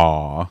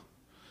Leviosa.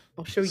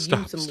 I'll show you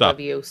Stop, some stop.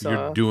 Leviosa.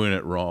 You're doing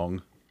it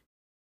wrong.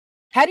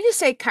 How do you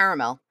say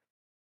caramel?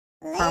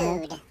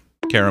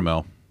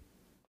 Caramel.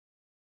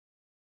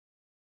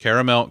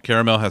 Caramel.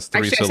 Caramel has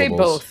three Actually, syllables.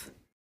 I say both.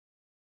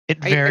 It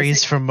I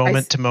varies say- from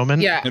moment to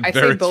moment. Yeah, It I say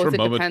varies both. from It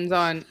moment.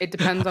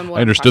 depends on what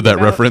I understood that I'm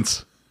talking about.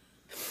 reference.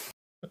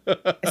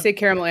 I say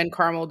caramel and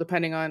caramel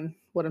depending on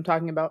what I'm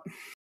talking about.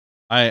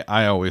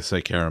 I always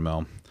say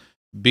caramel.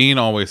 Bean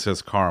always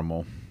says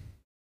caramel.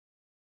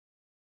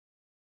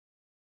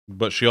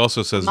 But she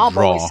also says Mom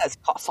draw. always says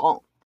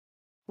croissant.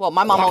 Well,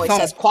 my mom always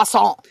says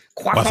croissant.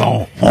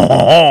 Croissant.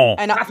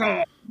 And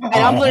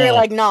I'm literally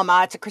like, no,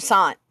 ma, it's a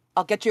croissant.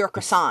 I'll get you a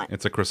croissant.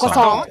 It's a croissant.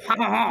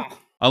 Croissant.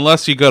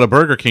 Unless you go to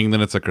Burger King,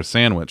 then it's a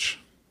croissandwich.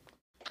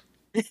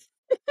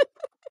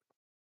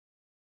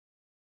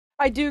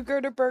 I do go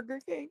to Burger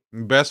King.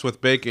 Best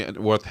with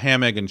bacon, with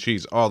ham, egg, and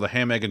cheese. Oh, the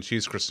ham, egg, and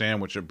cheese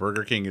croissandwich at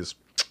Burger King is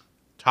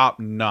top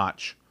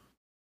notch.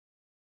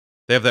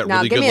 They have that Now,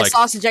 really give good, me a like...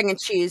 sausage, egg, and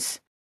cheese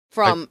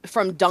from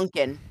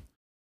Dunkin'.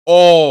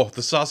 Oh,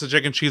 the sausage,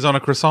 egg, and cheese on a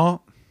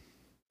croissant?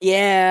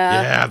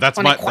 Yeah. Yeah, that's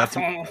On a my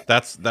croissant.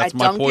 that's At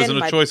my Dunkin', poison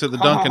of my- choice at the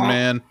Dunkin',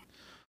 man.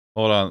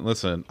 Hold on,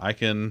 listen. I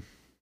can...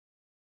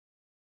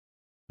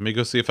 Let me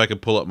go see if I can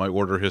pull up my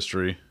order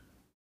history.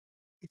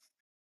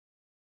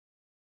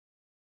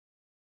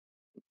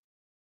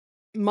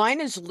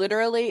 Mine is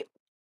literally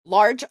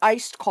large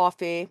iced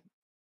coffee,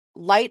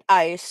 light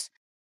ice,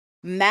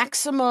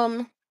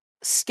 maximum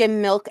skim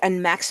milk,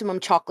 and maximum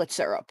chocolate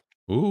syrup.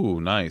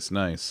 Ooh, nice,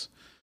 nice.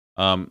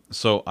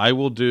 So I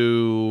will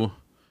do...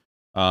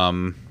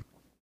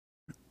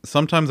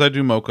 sometimes I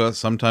do mocha,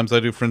 sometimes I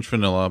do French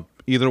vanilla.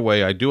 Either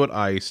way, I do it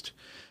iced,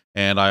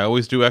 and I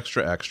always do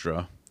extra.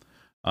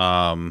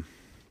 Because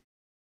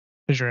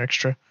you're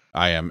extra.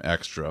 I am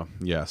extra.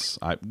 Yes.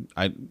 I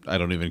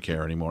don't even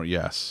care anymore.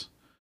 Yes.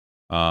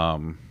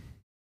 Well,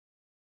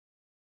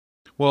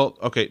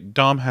 okay,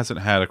 Dom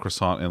hasn't had a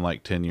croissant in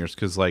like 10 years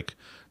cuz like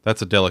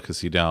that's a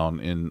delicacy down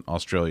in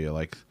Australia.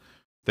 Like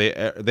they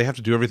have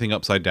to do everything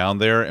upside down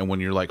there, and when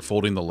you're like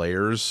folding the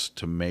layers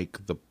to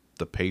make the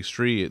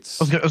pastry,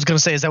 it's I was gonna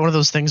say, is that one of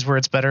those things where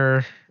it's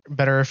better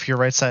if you're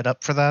right side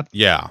up for that?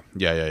 yeah.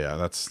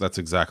 That's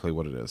exactly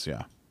what it is.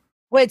 Yeah.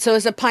 Wait, so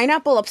is a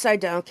pineapple upside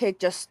down cake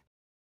just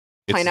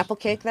It's- pineapple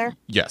cake there?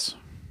 Yes.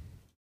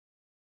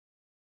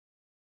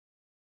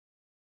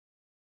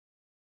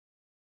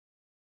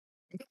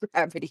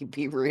 Gravity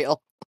be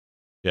real.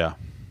 Yeah.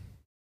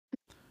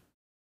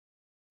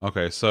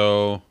 Okay,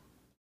 so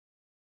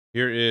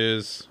here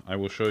is, I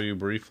will show you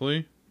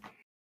briefly,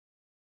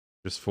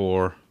 just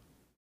for,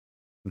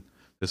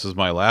 this is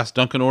my last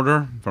Dunkin'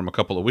 order from a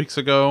couple of weeks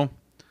ago.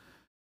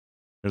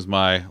 Here's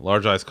my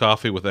large iced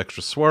coffee with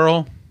extra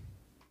swirl.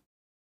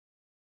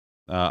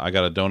 I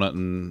got a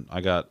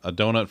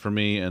donut for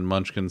me and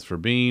munchkins for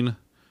Bean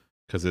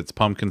because it's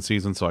pumpkin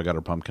season, so I got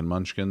her pumpkin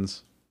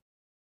munchkins.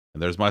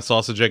 And there's my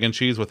sausage, egg, and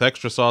cheese with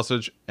extra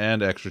sausage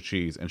and extra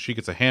cheese. And she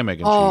gets a ham,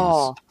 egg, and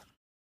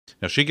cheese.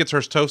 Now, she gets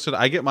hers toasted.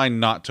 I get mine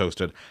not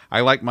toasted.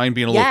 I like mine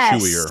being a little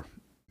chewier.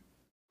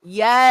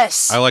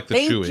 Yes. I like the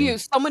Thank chewing. you.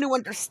 Someone who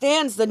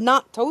understands the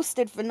not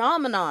toasted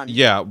phenomenon.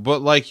 Yeah,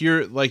 but like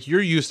you're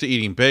used to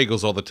eating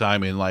bagels all the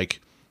time, and like,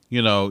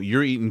 you know,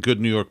 you're eating good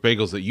New York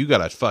bagels that you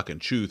gotta fucking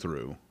chew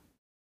through.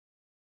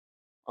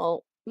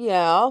 Oh,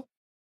 yeah.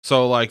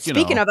 So like,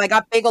 Speaking of, I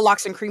got bagel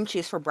lox and cream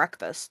cheese for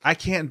breakfast. I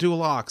can't do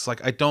lox.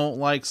 Like, I don't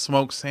like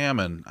smoked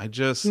salmon.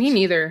 Me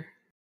neither.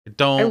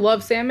 I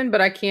love salmon,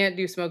 but I can't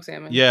do smoked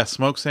salmon. Yeah,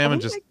 smoked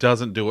salmon just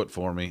doesn't do it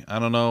for me. I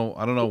don't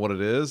know what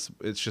it is.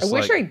 It's just I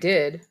wish I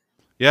did.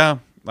 Yeah,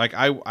 like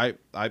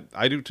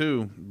I do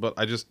too, but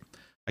I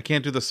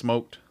can't do the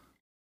smoked.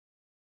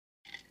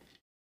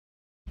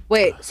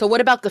 Wait, so what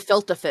about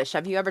gefilte fish?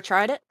 Have you ever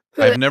tried it?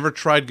 I've never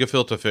tried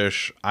gefilte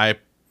fish. I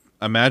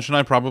imagine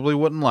I probably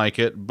wouldn't like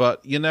it,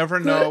 but you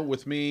never know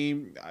with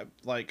me.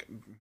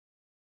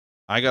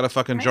 I got a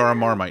fucking jar of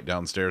Marmite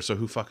downstairs, so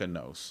who fucking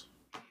knows?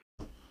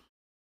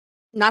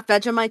 Not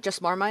Vegemite,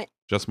 just Marmite?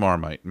 Just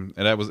Marmite. And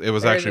it was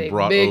There's actually a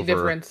brought big over.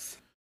 difference.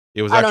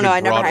 It was I don't actually know, I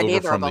never brought had over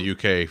either from of the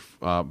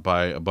UK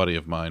by a buddy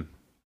of mine.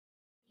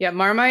 Yeah,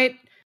 Marmite,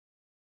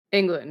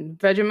 England.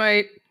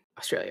 Vegemite,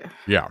 Australia.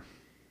 Yeah.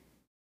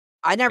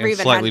 I never And even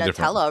had slightly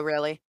Nutella, different.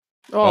 really.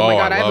 Oh my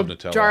god, I I have love a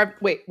Nutella. jar of,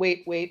 wait.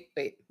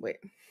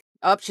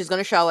 Oh, she's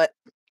gonna show it.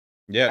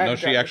 Yeah, I no, have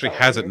she Nutella actually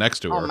has it here. next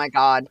to her. Oh my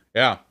god.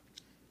 Yeah.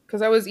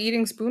 Because I was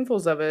eating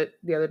spoonfuls of it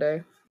the other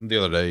day. The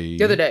other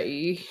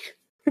day.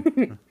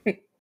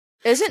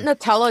 Isn't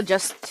Nutella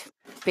just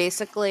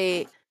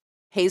basically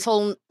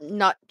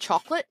hazelnut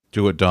chocolate?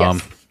 Do it,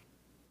 Dom.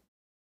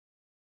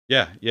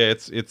 Yes. Yeah,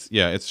 it's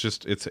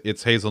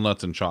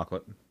hazelnuts and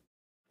chocolate.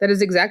 That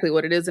is exactly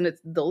what it is, and it's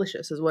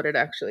delicious, is what it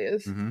actually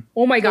is. Mm-hmm.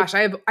 Oh my gosh,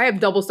 I have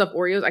double stuffed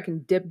Oreos. I can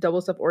dip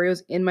double stuffed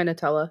Oreos in my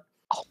Nutella.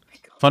 Oh my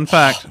god.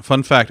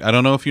 Fun fact. I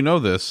don't know if you know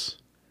this.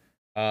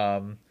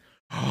 Andre's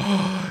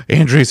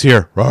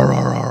here. Rawr,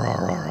 rawr, rawr,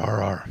 rawr, rawr,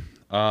 rawr,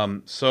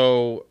 rawr.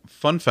 So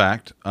fun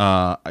fact.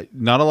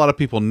 Not a lot of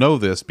people know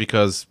this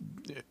because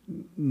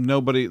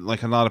nobody,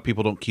 like a lot of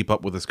people, don't keep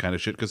up with this kind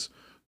of shit because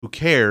who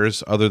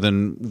cares other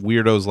than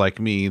weirdos like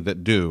me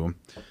that do.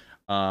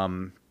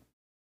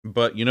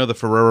 But you know the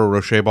Ferrero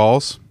Rocher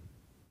balls?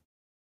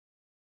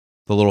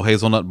 The little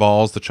hazelnut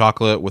balls, the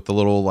chocolate with the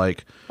little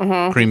like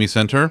creamy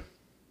center?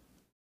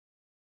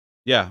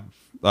 Yeah.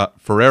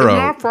 Ferrero. It's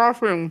not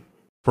frosting.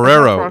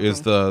 Ferrero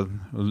is the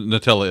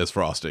Nutella is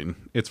frosting.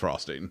 It's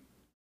frosting.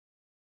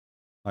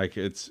 Like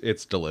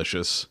it's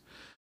delicious.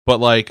 But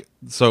like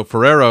so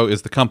Ferrero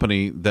is the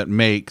company that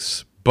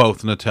makes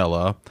both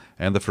Nutella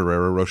and the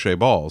Ferrero Rocher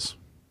balls.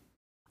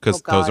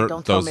 Cuz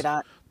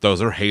those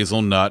are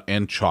hazelnut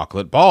and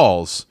chocolate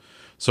balls.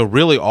 So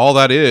really all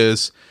that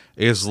is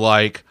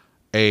like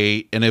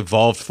an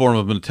evolved form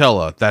of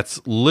Nutella. That's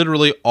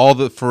literally all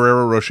that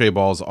Ferrero Rocher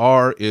balls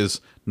are,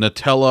 is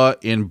Nutella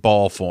in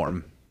ball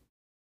form.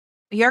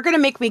 You're gonna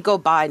make me go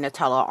buy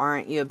Nutella,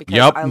 aren't you?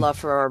 Because I love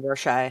Ferrero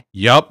Rocher.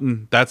 Yep,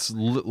 that's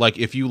like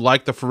if you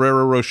like the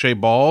Ferrero Rocher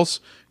balls,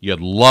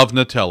 you'd love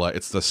Nutella.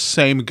 It's the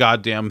same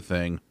goddamn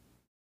thing.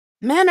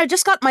 Man, I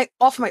just got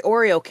off my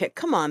Oreo kick.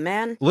 Come on,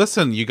 man.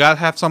 Listen, you gotta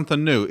have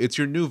something new. It's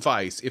your new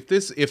vice. If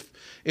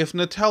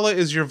Nutella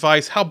is your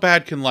vice, how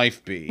bad can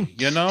life be?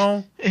 You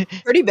know,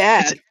 pretty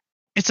bad.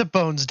 It's a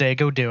Bones Day.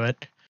 Go do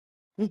it.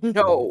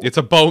 No, it's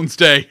a Bones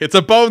Day. It's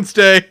a Bones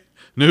Day.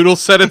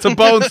 Noodles said it's a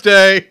Bones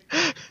Day.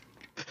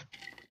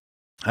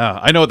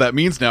 I know what that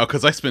means now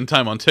because I spend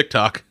time on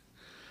TikTok.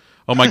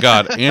 Oh my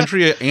god,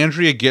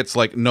 Andrea gets,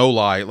 like, no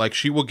lie, like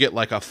she will get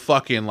like a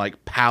fucking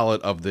like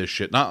pallet of this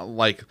shit, not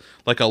like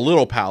a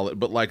little pallet,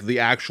 but like the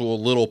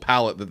actual little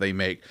pallet that they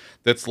make.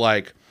 That's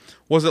like,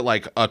 was it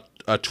like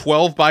a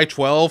 12 by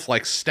 12,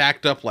 like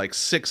stacked up like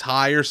 6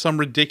 high or some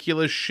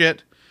ridiculous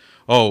shit?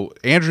 Oh,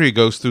 Andrea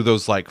goes through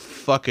those like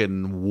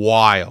fucking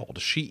wild.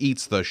 She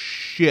eats the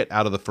shit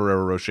out of the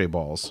Ferrero Rocher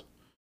balls.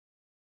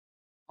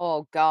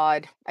 Oh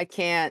god, I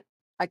can't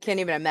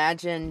even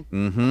imagine.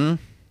 Mm-hmm.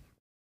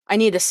 I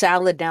need a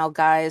salad now,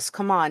 guys.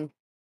 Come on.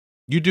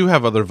 You do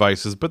have other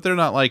vices, but they're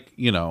not like,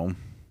 you know.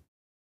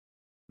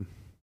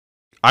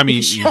 I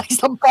mean, she has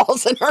some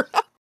balls in her.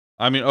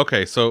 I mean,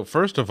 okay, so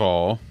first of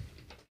all,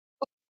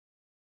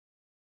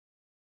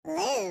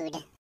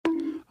 Lewd.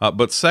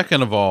 But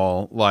second of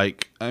all,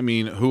 like, I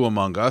mean, who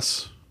among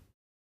us?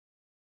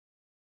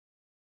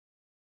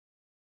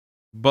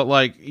 But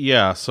like,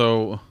 yeah,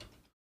 so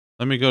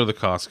let me go to the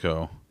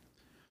Costco.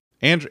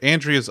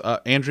 Andrea's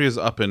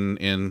up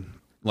in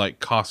like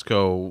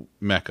Costco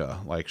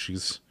Mecca. Like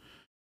she's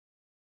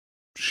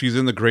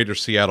in the greater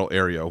Seattle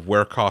area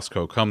where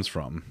Costco comes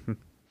from.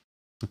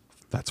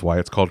 That's why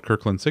it's called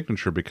Kirkland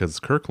Signature, because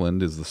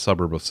Kirkland is the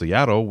suburb of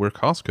Seattle where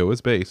Costco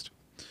is based.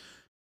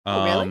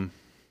 Oh, really?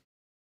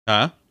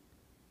 Huh?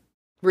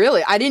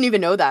 Really? I didn't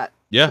even know that.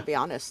 Yeah. To be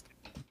honest.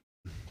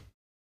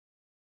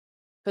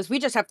 Because we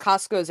just have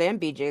Costco's and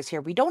BJ's here.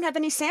 We don't have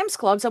any Sam's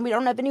Clubs and we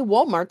don't have any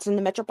Walmarts in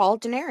the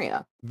metropolitan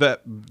area.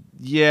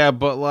 Yeah,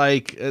 but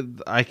like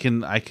I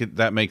can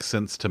that makes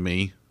sense to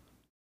me.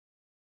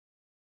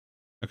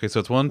 Okay,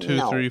 so it's 1, 2,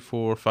 No. 3,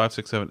 4, 5,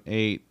 6, 7,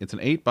 8. It's an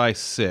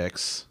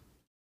 8x6.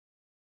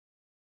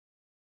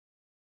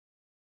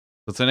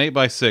 It's an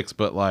 8x6,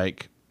 but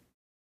like,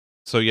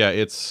 so yeah,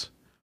 it's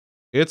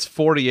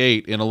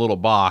 48 in a little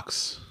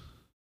box.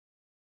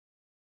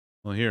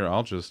 Well, here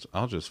I'll just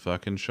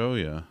fucking show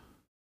you.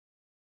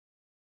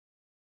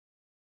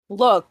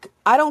 Look,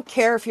 I don't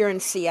care if you're in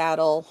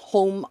Seattle,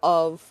 home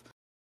of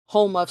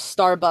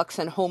Starbucks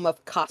and home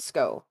of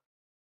Costco.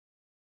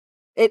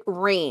 It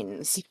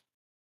rains.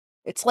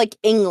 It's like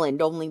England,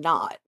 only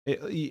not.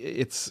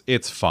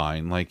 It's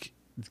fine. Like,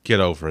 get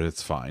over it.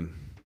 It's fine.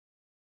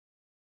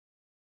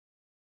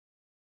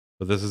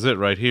 But this is it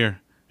right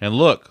here. And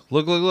look.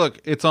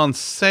 It's on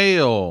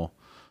sale.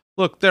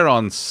 Look, they're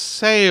on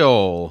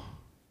sale.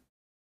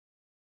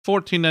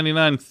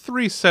 $14.99,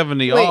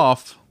 $3.70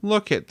 off.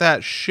 Look at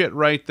that shit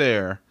right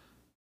there.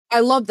 I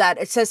love that.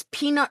 It says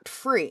peanut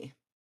free.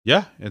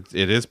 Yeah, it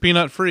is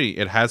peanut free.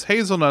 It has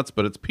hazelnuts,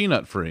 but it's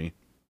peanut free.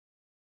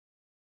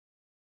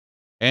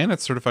 And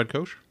it's certified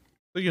kosher.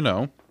 So you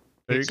know.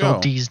 There you go.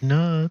 These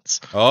nuts.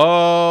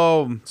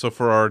 Oh, so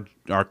for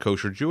our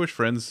kosher Jewish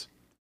friends,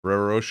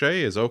 Ferrero Rocher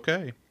is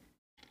okay.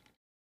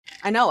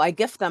 I know, I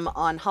gift them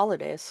on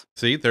holidays.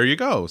 See, there you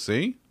go.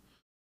 See?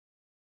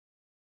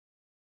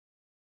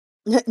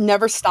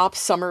 Never stop,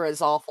 summer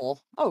is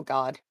awful. Oh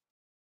god.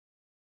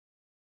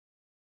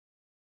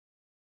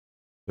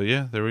 But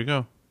yeah, there we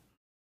go.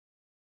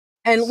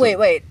 And So-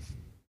 wait.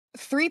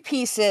 3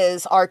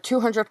 pieces are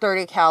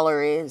 230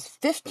 calories,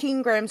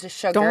 15 grams of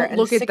sugar, Don't and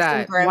look at 16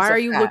 that. grams Why of are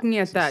you fat. looking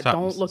at that?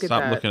 Don't look at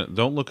that.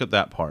 Don't look at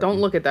that part. Don't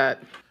look at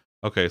that.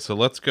 Okay, so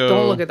let's go.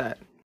 Don't look at that.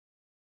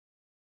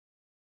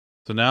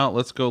 So now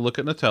let's go look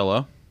at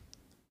Nutella.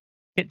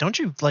 Hey, don't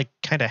you like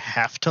kind of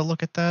have to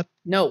look at that?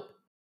 No.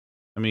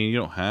 I mean, you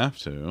don't have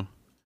to.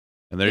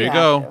 And there you have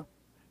go. to.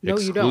 No,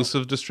 you don't.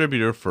 Exclusive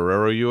distributor,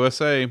 Ferrero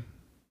USA.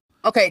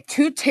 Okay,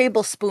 2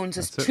 tablespoons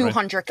is That's it, right?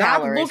 200 Stop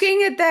calories.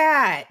 looking at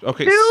that.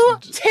 Okay. 2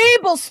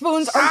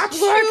 tablespoons are Stop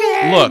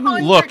looking.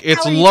 200 Look,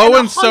 it's calories low and in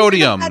 100 of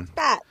sodium. that's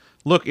fat.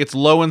 Look, it's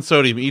low in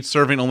sodium. Each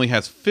serving only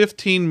has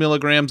 15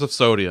 milligrams of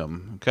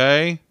sodium.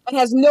 Okay? It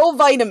has no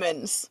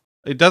vitamins.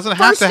 It doesn't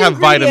have First to have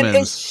ingredient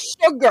vitamins. is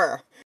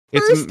sugar.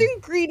 It's First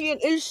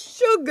ingredient is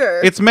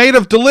sugar. It's made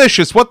of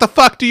delicious. What the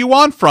fuck do you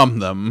want from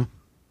them?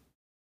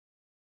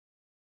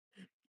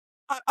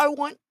 I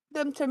want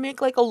them to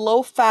make like a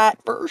low-fat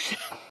version.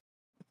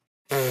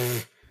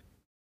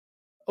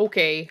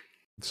 Okay.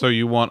 So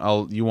you want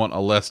a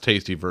less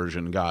tasty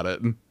version. Got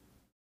it.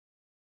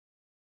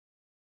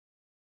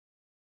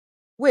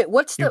 Wait,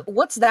 what's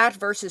that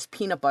versus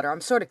peanut butter?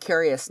 I'm sort of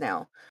curious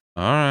now.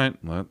 All right.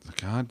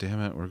 God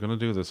damn it. We're going to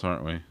do this,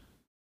 aren't we?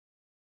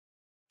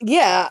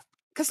 Yeah,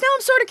 because now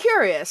I'm sort of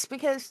curious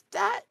because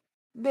that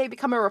may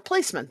become a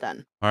replacement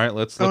then. All right.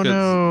 Let's Oh look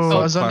no,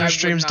 at as some class-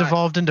 Zunderstream's not.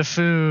 devolved into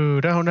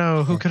food. Oh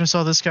no, who could have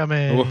saw this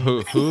coming?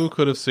 Who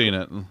could have seen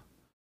it?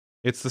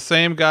 It's the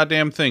same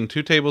goddamn thing.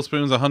 2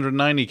 tablespoons,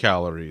 190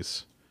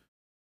 calories.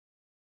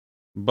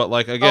 But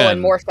like again, Oh,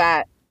 and more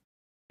fat.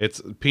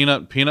 it's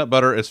peanut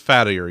butter is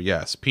fattier.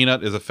 Yes,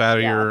 peanut is a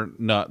fattier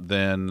nut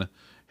than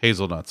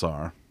hazelnuts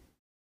are.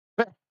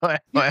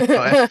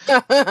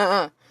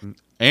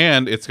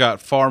 And it's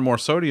got far more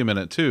sodium in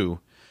it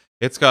too.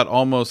 It's got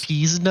almost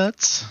Peas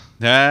nuts?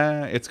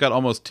 it's got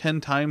almost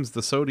 10 times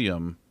the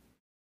sodium.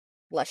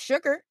 Less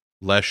sugar.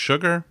 Less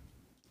sugar.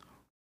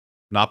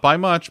 Not by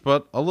much,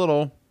 but a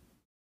little.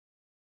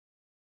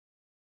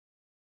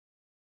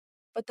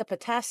 But the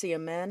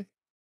potassium, man.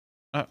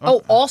 Uh,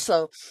 Oh,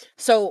 also,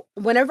 so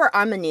whenever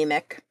I'm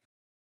anemic,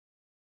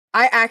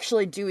 I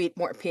actually do eat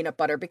more peanut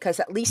butter because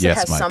at least Yes, it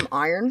has Mike. some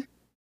iron.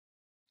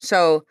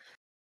 So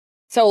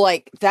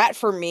like that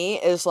for me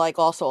is like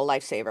also a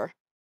lifesaver.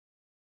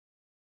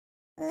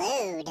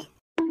 Lewd.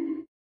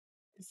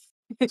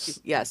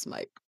 Yes,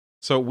 Mike.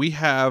 So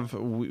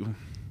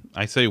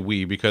I say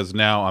we because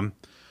now I'm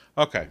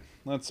okay.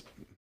 Let's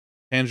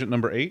tangent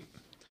number 8.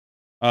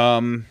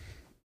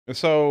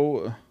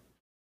 So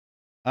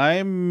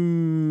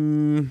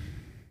I'm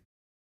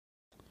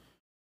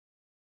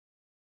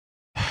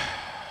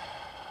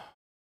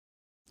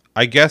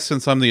I guess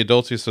since I'm the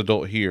adultiest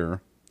adult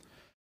here,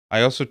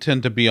 I also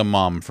tend to be a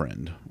mom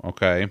friend,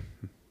 okay?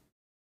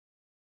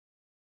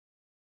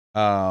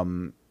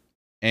 And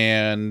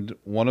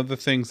one of the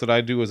things that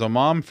I do as a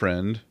mom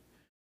friend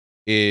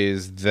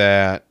is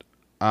that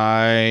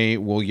I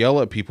will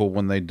yell at people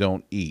when they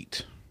don't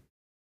eat.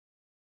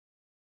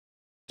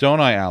 Don't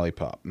I, Allie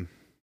Pop?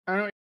 I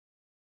don't.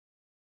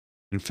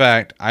 In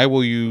fact, I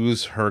will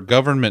use her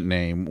government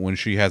name when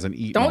she hasn't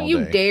eaten Don't all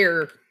you day.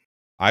 dare.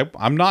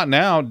 I'm not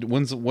now.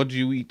 What did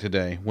you eat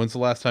today? When's the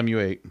last time you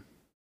ate?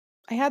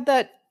 I had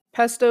that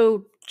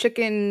pesto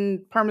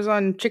chicken,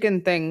 Parmesan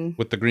chicken thing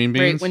With the green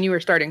beans? right when you were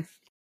starting.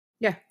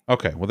 Yeah.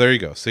 Okay, well there you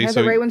go. See, I had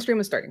so the right when stream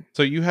was starting.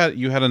 so you had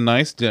a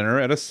nice dinner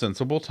at a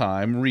sensible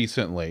time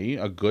recently,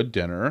 a good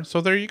dinner. So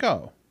there you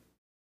go.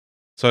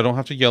 So I don't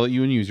have to yell at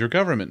you and use your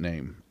government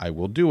name. I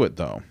will do it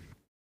though.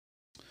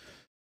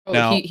 Oh,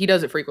 Now, he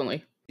does it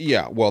frequently.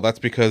 Yeah, well, that's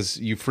because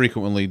you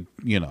frequently,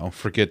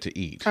 forget to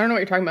eat. I don't know what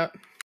you're talking about.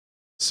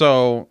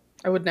 So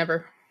I would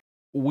never.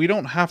 we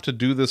don't have to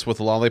do this with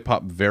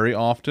Lollipop very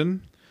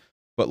often,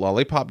 but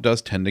Lollipop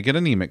does tend to get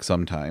anemic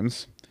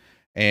sometimes.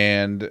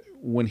 And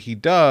when he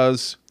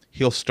does,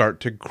 he'll start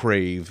to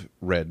crave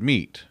red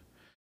meat.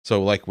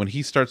 So like when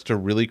he starts to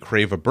really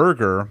crave a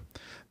burger,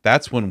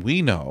 that's when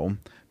we know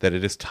that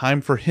it is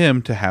time for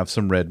him to have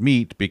some red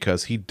meat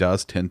because he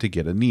does tend to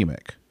get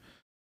anemic.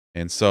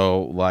 And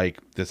so, like,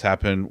 this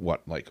happened,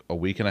 like a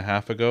week and a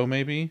half ago,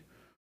 maybe?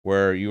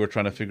 Where you were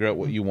trying to figure out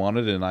what you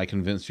wanted, and I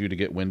convinced you to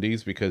get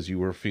Wendy's because you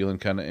were feeling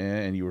kind of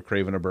and you were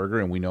craving a burger,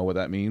 and we know what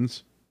that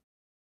means.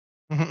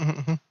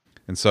 And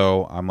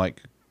so, I'm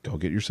like, go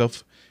get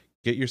yourself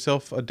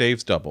a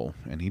Dave's Double.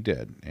 And he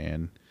did.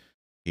 And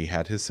he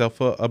had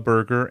himself a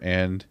burger,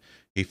 and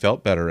he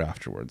felt better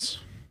afterwards.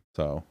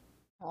 So,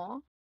 Aw.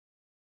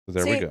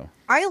 there we go.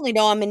 I only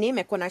know I'm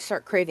anemic when I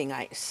start craving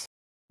ice.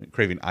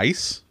 Craving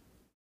ice?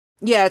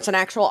 Yeah, it's an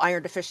actual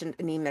iron deficient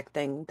anemic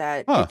thing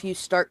that if you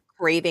start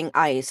craving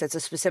ice, it's a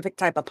specific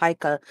type of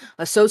pica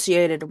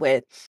associated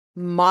with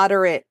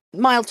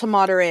mild to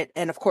moderate,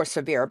 and of course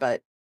severe,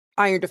 but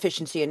iron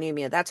deficiency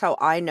anemia. That's how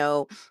I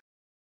know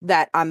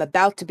that I'm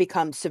about to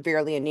become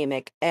severely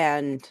anemic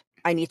and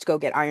I need to go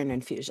get iron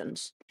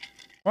infusions.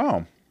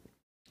 Wow.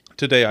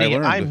 Today I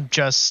learned. I'm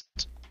just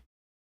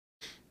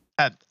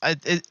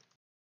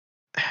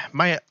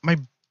my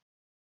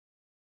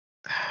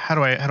how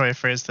do I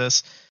phrase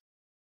this?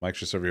 Mike's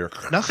just over here.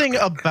 Nothing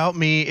about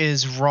me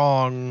is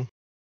wrong,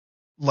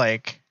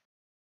 like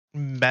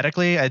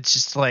medically. It's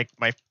just like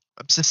I'm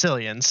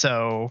Sicilian,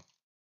 so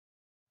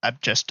I'm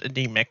just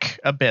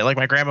anemic a bit. Like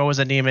my grandma was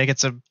anemic.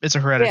 It's a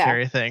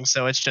hereditary thing.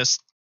 So it's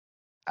just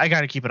I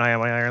got to keep an eye on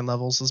my iron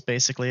levels. Is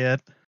basically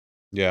it.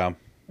 Yeah.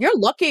 You're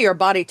lucky your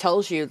body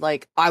tells you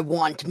like I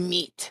want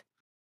meat.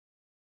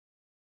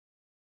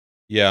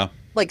 Yeah.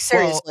 Like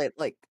seriously,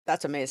 like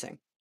that's amazing.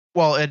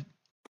 Well,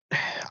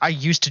 I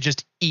used to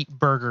just eat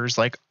burgers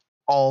like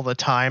all the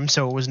time,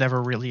 so it was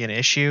never really an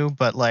issue.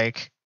 But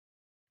like,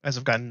 as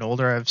I've gotten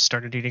older, I've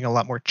started eating a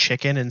lot more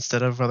chicken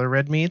instead of other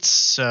red meats.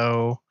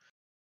 So,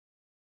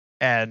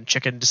 and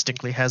chicken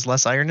distinctly has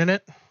less iron in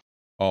it.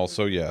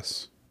 Also,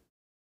 yes.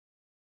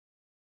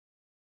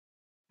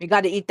 You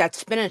got to eat that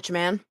spinach,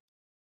 man.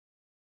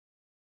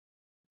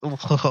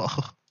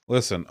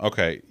 Listen,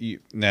 okay.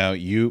 Now,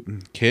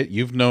 Kit,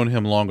 you've known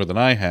him longer than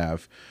I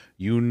have.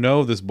 You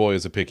know this boy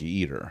is a picky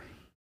eater.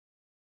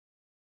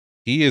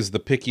 He is the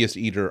pickiest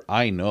eater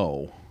I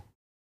know.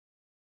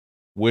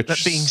 Which,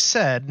 that being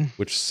said,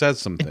 which says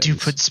some things. I do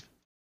put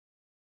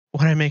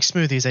when I make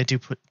smoothies.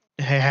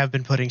 I have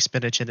been putting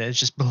spinach in it. It's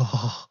just.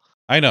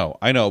 I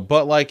know,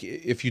 but like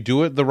if you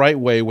do it the right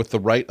way with the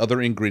right other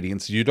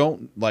ingredients, you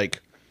don't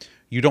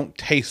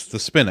taste the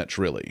spinach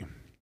really.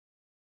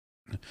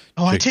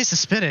 Oh, I taste the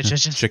spinach.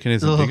 It's just chicken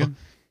isn't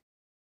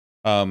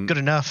vegan. Good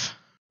enough.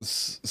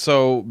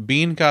 So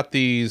Bean got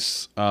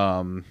these.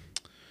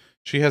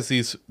 She has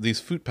these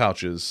food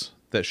pouches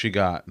that she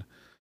got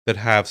that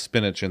have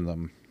spinach in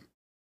them,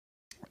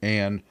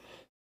 and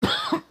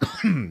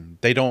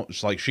they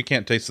don't like. She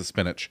can't taste the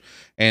spinach,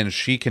 and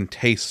she can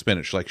taste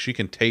spinach. Like she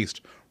can taste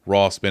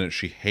raw spinach.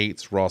 She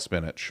hates raw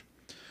spinach,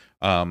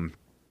 because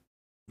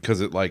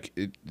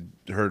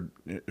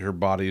her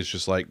body is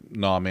just like,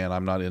 nah, man,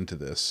 I'm not into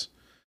this.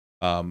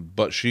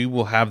 But she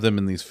will have them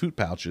in these food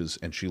pouches,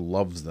 and she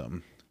loves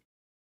them.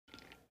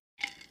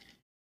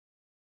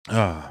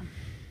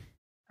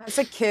 As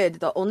a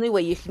kid, the only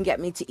way you can get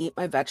me to eat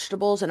my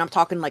vegetables, and I'm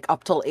talking like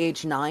up till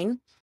age 9,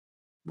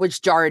 was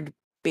jarred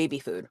baby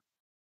food.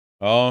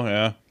 Oh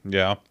yeah.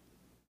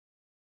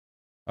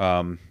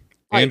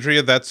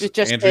 Andrea, that's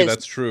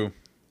true.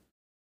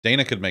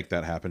 Dana could make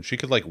that happen. She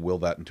could like will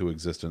that into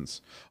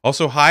existence.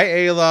 Also, hi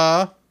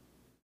Ayla.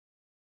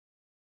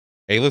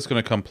 Ayla's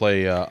gonna come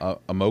play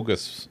Among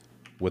Us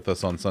with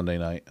us on Sunday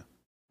night.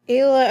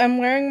 Ayla, I'm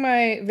wearing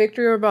my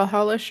Victory or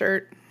Valhalla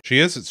shirt. She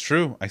is. It's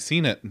true. I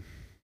seen it.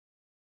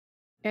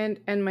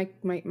 And my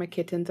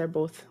kittens are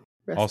both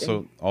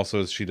resting.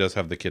 Also, she does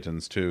have the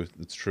kittens too.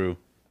 It's true.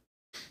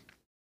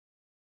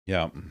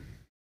 Yeah.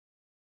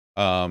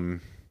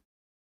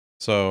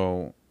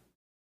 So,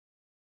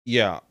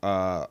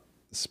 yeah.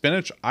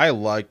 Spinach. I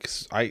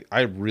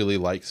really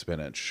like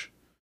spinach.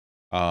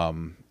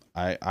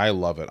 I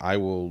love it. I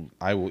will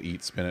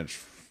eat spinach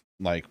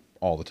like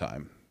all the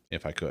time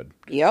if I could.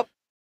 Yep.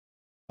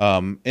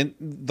 And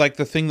like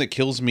the thing that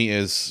kills me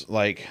is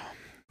like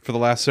for the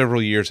last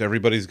several years,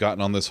 everybody's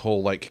gotten on this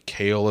whole like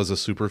kale as a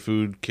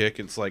superfood kick.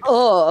 It's like,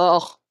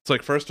 it's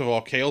like, first of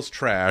all, kale's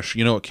trash.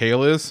 You know what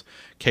kale is?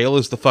 Kale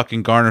is the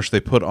fucking garnish they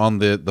put on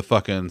the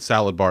fucking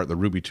salad bar at the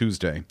Ruby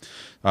Tuesday.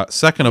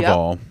 Second of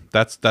all,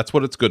 that's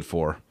what it's good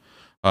for.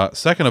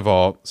 Second of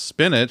all,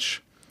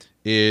 spinach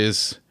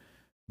is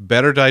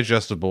better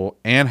digestible,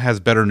 and has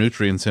better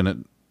nutrients in it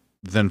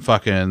than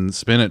fucking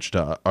spinach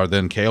does, or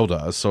than kale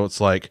does. So it's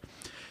like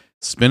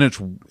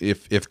spinach.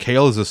 If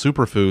kale is a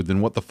superfood,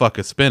 then what the fuck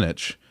is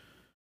spinach?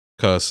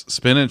 Because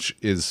spinach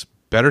is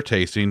better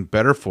tasting,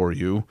 better for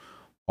you,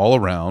 all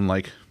around.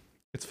 Like,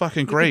 it's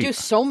fucking great. You could do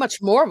so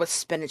much more with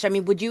spinach. I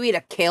mean, would you eat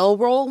a kale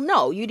roll?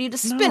 No, you'd eat a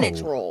spinach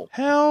roll.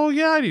 Hell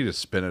yeah, I'd eat a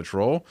spinach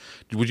roll.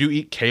 Would you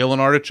eat kale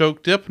and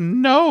artichoke dip?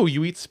 No,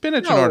 you eat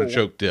spinach and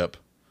artichoke dip.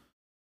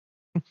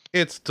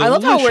 It's delicious. I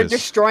love how we're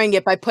destroying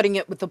it by putting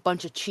it with a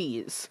bunch of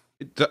cheese.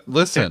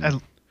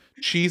 Listen,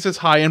 cheese is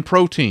high in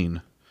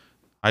protein.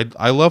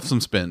 I love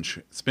some spinach.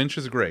 Spinach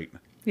is great.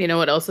 You know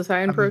what else is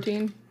high in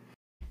protein?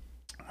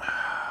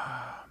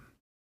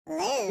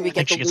 Do we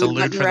get the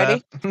lube button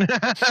ready?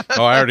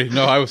 Oh, I already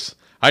know.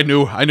 I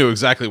knew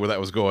exactly where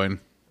that was going.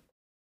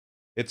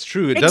 It's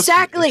true. It does.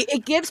 Exactly.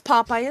 It gives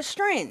Popeye a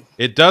strain.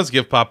 It does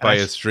give Popeye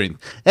a strain.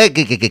 I'm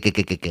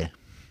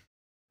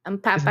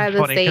Popeye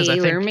the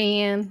Sailor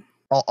Man.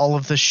 All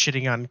of this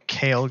shitting on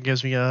kale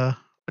gives me a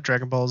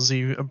Dragon Ball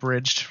Z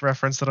abridged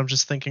reference that I'm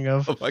just thinking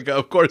of. Oh my god!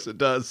 Of course it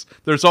does.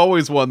 There's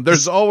always one.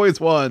 There's always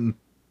one.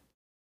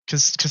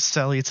 Because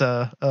Cell eats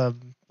a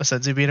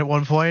senzu bean at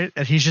one point,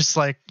 and he's just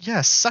like,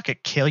 "Yeah, suck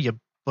it, kale, you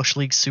bush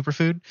league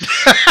superfood."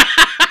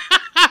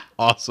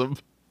 Awesome.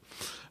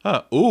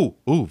 Ooh,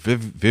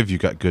 Viv, you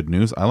got good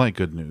news. I like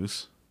good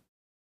news.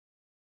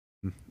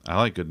 I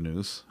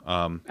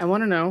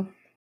want to know.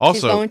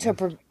 Also, she's going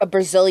to a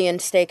Brazilian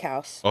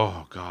steakhouse.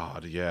 Oh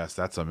God, yes,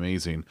 that's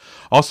amazing.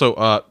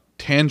 Also,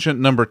 tangent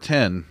number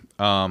 10.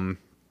 God,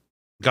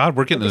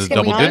 we're getting into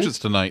double digits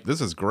tonight.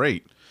 This is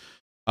great.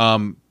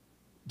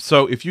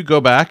 So if you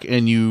go back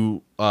and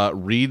you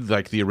read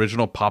like the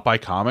original Popeye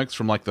comics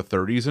from like the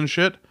 30s and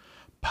shit,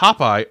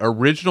 Popeye,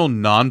 original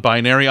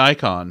non-binary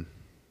icon.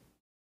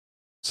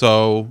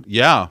 So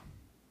yeah.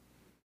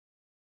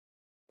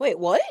 Wait,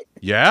 what?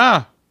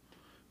 Yeah.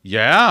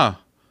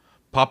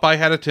 Popeye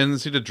had a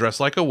tendency to dress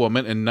like a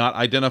woman and not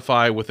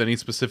identify with any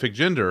specific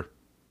gender.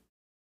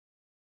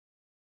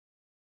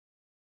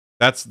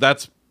 That's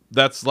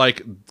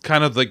like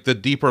kind of like the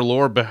deeper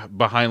lore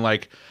behind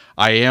like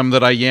I am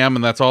that I am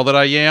and that's all that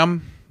I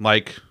am.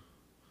 Like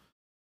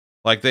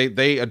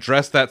they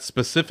address that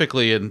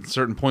specifically in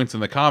certain points in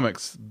the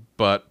comics,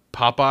 but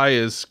Popeye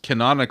is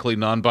canonically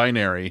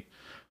non-binary.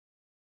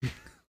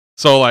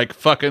 So like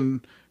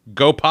fucking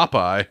go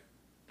Popeye.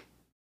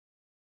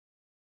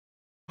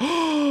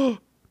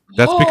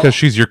 That's because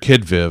she's your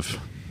kid, Viv.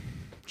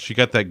 She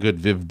got that good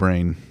Viv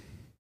brain.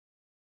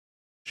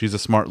 She's a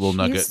smart little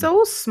nugget. She's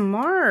so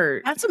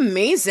smart. That's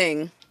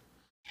amazing.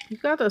 You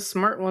got a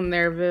smart one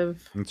there,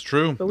 Viv. It's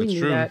true. But we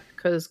knew that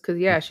because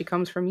yeah, she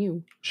comes from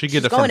you. She's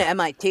going to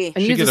MIT.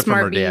 And she's a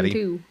smart being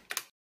too.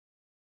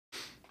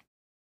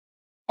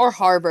 Or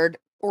Harvard,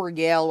 or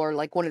Yale, or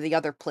like one of the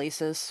other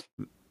places.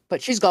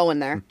 But she's going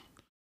there.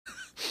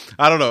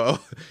 I don't know.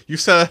 You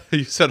said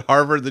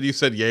Harvard, then you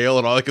said Yale,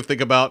 and all I could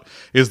think about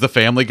is the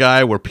Family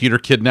Guy where Peter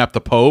kidnapped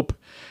the Pope,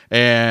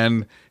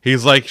 and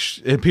he's like,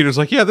 and Peter's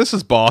like, yeah, this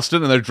is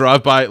Boston, and they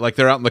drive by, like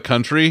they're out in the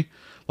country,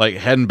 like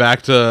heading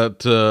back to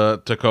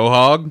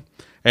Quahog,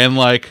 and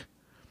like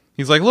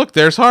he's like, look,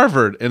 there's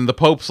Harvard, and the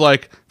Pope's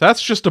like,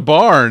 that's just a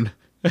barn,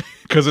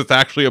 because it's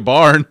actually a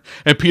barn,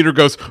 and Peter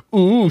goes,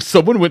 ooh,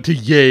 someone went to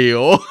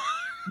Yale.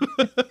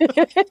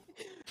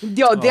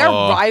 Yo, their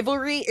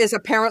rivalry is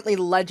apparently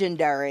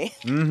legendary.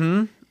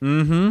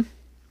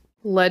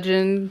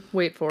 Legend.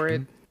 Wait for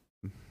it.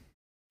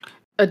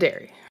 A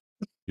dairy.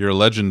 You're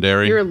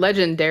legendary. You're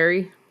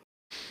legendary.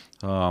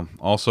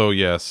 Also,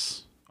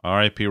 yes.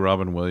 R.I.P.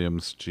 Robin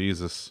Williams.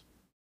 Jesus.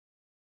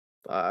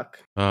 Fuck.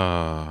 Yep.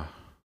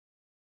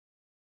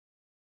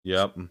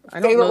 I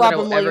don't know that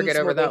I'll ever get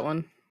over that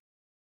one.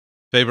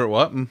 Favorite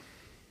what?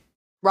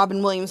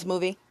 Robin Williams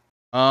movie.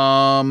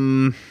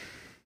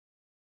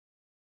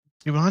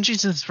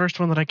 Jumanji's the first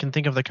one that I can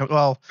think of.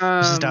 Mrs.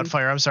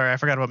 Doubtfire. I'm sorry, I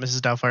forgot about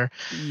Mrs. Doubtfire.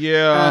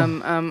 Yeah.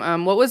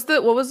 What was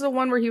the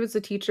one where he was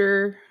the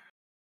teacher?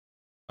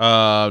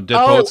 Dead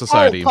Poet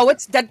Society.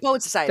 Dead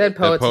Poet Society. Dead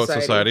Poet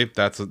Society.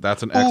 That's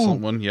an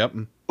excellent one. Yep.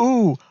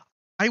 Ooh,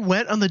 I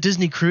went on the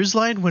Disney Cruise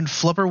Line when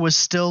Flubber was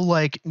still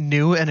like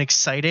new and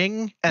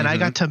exciting, and I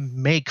got to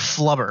make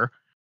Flubber.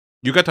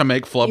 You got to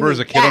make Flubber as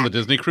a kid on the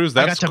Disney cruise?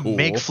 That's cool. I got to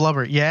make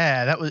Flubber.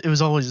 Yeah, it was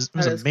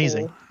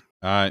amazing. Cool.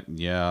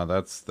 Yeah,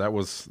 that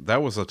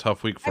was a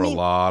tough week for a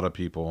lot of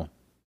people.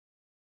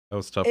 That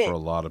was tough for a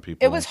lot of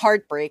people. It was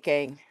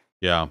heartbreaking.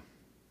 Yeah.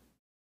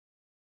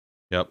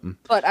 Yep.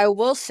 But I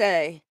will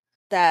say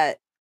that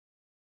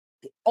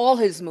all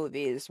his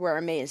movies were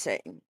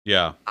amazing.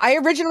 Yeah. I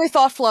originally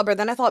thought Flubber,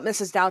 then I thought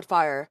Mrs.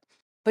 Doubtfire.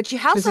 But you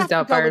have Mrs.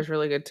 Doubtfire is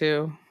really good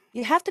too.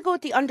 You have to go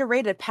with the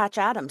underrated Patch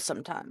Adams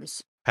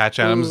sometimes. Patch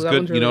Adams is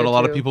good. You know what a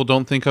lot of people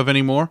don't think of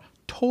anymore?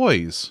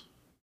 Toys.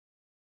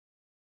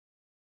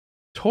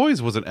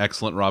 Toys was an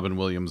excellent Robin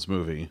Williams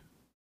movie.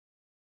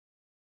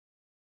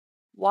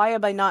 Why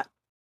am I not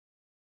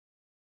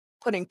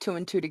putting two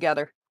and two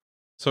together?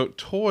 So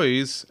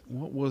Toys,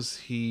 what was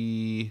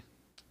he?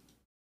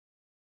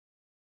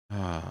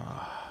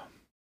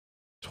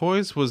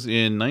 Toys was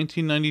in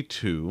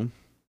 1992.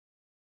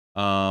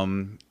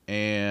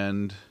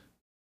 And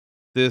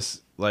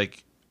this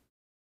like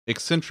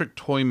eccentric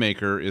toy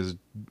maker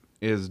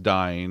is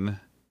dying.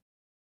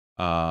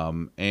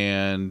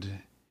 And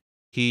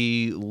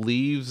he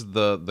leaves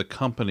the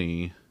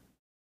company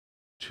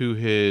to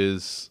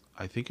his,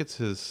 I think it's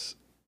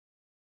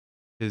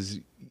his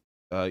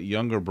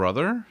younger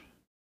brother.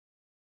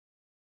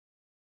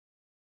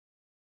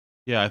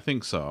 Yeah, I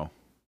think so.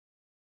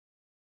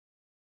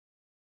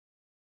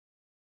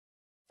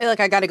 I feel like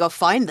I got to go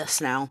find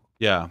this now.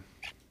 Yeah.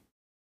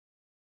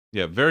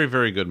 Yeah, very,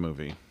 very good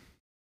movie.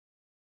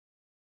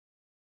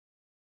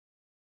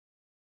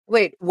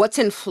 Wait, what's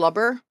in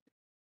Flubber?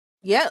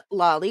 Yeah,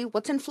 Lolly,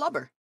 what's in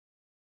Flubber?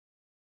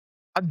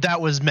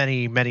 That was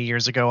many, many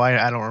years ago.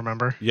 I don't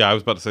remember. Yeah, I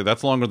was about to say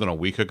that's longer than a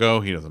week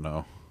ago. He doesn't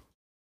know.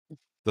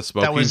 The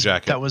smoking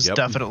jacket. That was yep.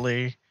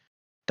 definitely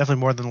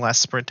more than the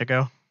last sprint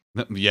ago.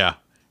 Yeah.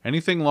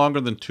 Anything longer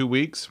than 2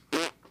 weeks,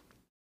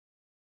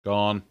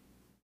 gone.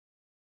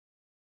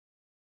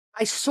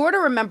 I sort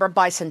of remember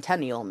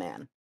Bicentennial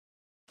Man.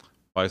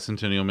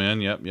 Bicentennial Man.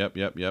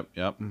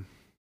 Yep.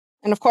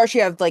 And of course,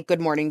 you have like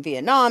Good Morning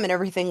Vietnam and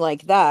everything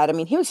like that. I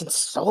mean, he was in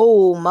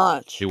so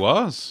much. He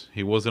was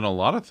in a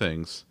lot of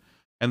things.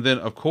 And then,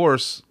 of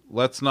course,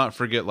 let's not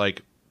forget,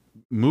 like,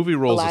 movie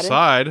roles Aladdin?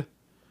 aside.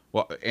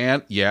 Well,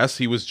 and yes,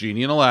 he was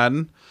Genie in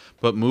Aladdin.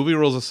 But movie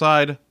roles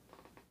aside,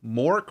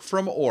 Mork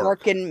from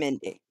Ork. Mork and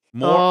Mindy.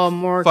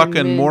 Mork fucking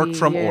and Mork Mindy,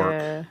 from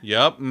yeah. Ork.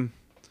 Yep.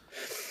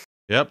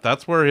 Yep,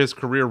 that's where his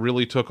career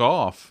really took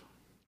off.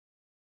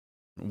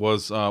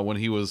 Was when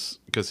he was,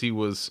 because he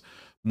was,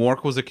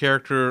 Mork was a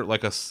character,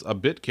 like a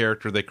bit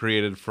character they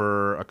created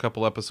for a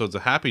couple episodes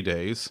of Happy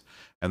Days,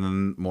 and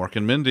then Mork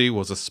and Mindy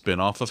was a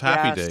spin-off of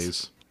Happy Yes.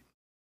 Days.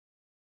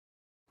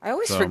 I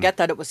always So- forget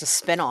that it was a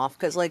spin-off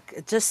because, like,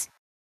 it just,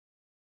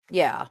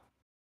 yeah.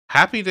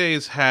 Happy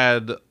Days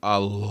had a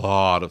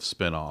lot of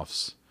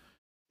spin-offs.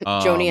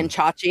 Joni and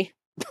Chachi.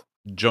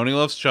 Joni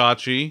Loves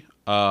Chachi,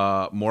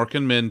 Mork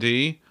and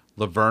Mindy,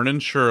 Laverne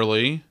and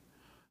Shirley,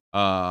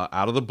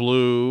 Out of the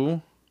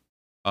Blue.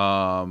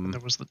 Then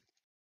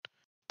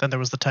there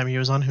was the time he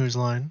was on Whose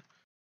Line.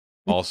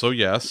 Also,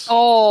 yes.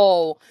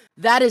 Oh,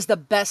 that is the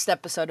best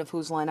episode of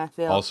Whose Line, I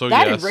feel. Also,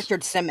 that yes. and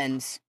Richard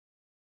Simmons.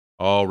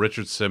 Oh,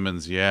 Richard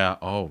Simmons, yeah.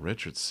 Oh,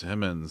 Richard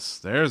Simmons.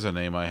 There's a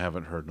name I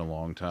haven't heard in a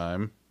long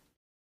time.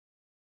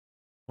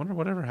 Wonder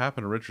whatever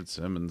happened to Richard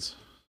Simmons.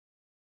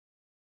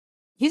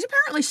 He's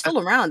apparently still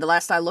around. The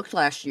last I looked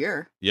last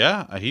year.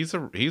 Yeah, he's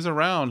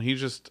around. He's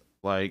just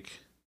like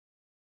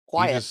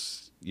Quiet.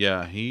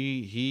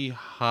 He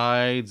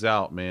hides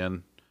out,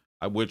 man.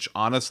 Which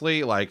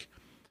honestly, like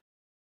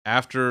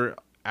after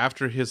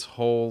his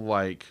whole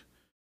like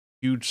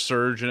huge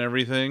surge and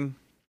everything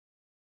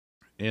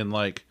in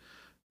like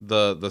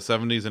the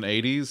 70s and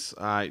 80s,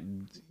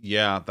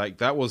 like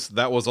that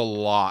was a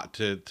lot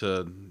to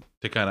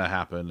kind of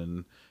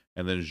happen,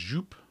 and then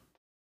zoop.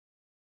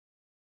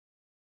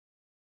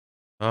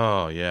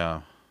 Oh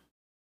yeah.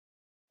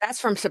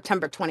 That's from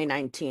September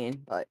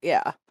 2019, but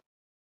yeah.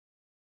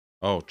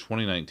 Oh,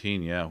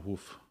 2019, yeah.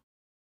 Oof.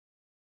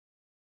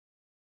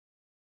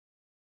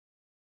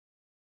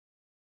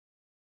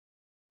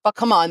 But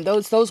come on,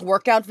 those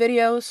workout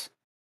videos,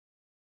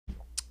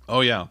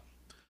 Oh yeah.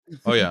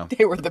 Oh yeah.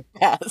 they were the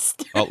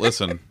best. Oh,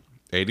 listen.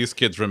 80s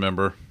kids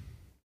remember.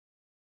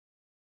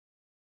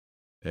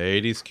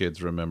 80s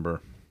kids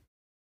remember.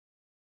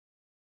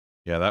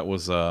 Yeah, that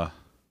was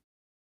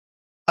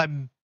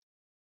I'm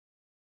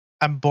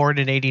born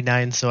in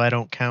 '89, so I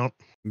don't count.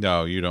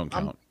 no, you don't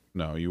count.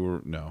 No, you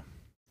were no.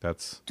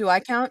 That's Do I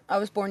count? I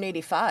was born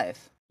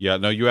 85. yeah,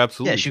 no, you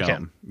absolutely Yes, you count.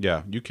 can.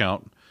 Yeah, you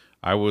count.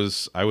 I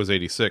was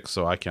 86,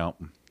 so I count.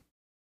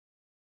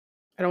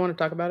 I don't want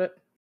to talk about it.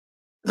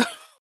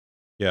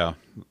 Yeah.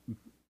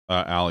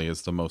 Allie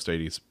is the most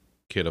 80s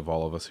kid of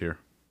all of us here.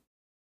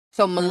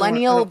 So I don't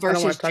millennial wanna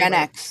versus talk Gen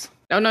about it. X.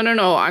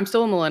 No. I'm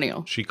still a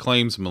millennial. She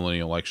claims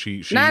millennial, like she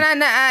No.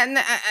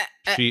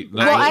 she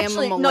Well, I am a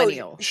actually,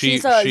 millennial. no.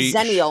 She's a She-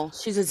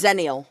 zennial. She's a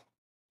zennial.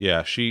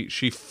 yeah, she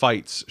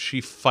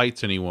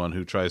fights anyone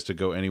who tries to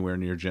go anywhere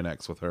near Gen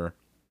X with her.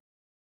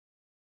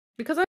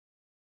 Because I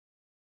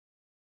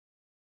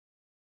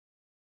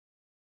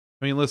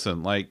mean,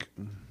 listen, like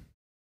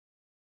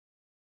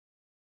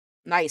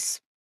Nice.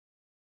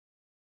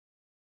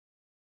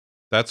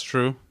 that's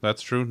true.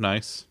 That's true.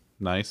 Nice.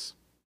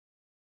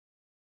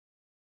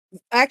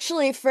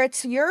 Actually,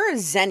 Fritz, you're a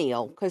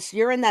zennial because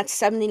you're in that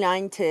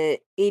 79 to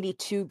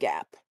 82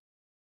 gap.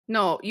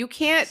 no, you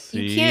can't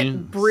See?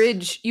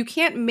 bridge. You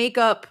can't make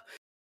up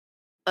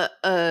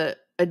a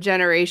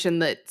generation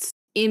that's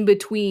in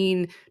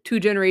between two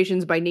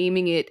generations by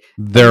naming it.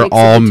 They're mix of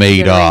all the two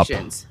made up.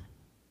 generations.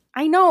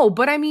 I know,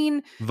 but I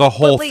mean, The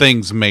whole like-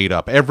 thing's made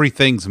up.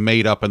 Everything's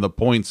made up, and the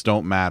points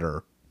don't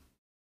matter.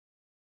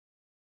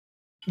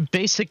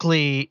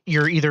 Basically,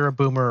 you're either a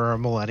boomer or a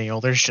millennial.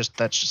 That's just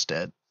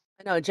it.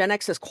 I know Gen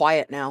X is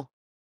quiet now.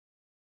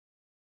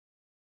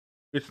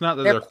 It's not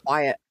that They're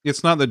quiet.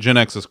 It's not that Gen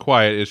X is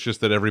quiet. It's just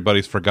that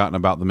everybody's forgotten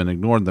about them and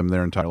ignored them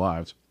their entire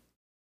lives.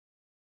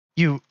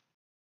 You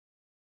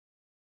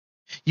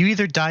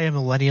either die a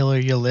millennial or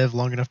you live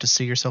long enough to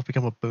see yourself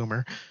become a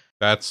boomer.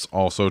 That's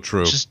also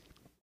true. Just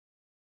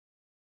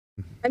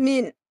I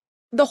mean,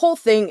 the whole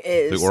thing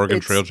is the Oregon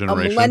it's Trail a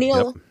generation.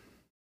 millennial.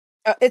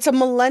 Yep. It's a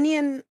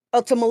millennial.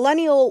 It's a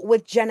millennial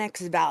with Gen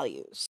X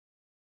values.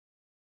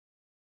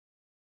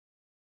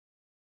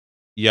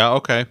 Yeah,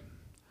 okay.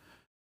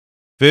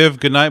 Viv,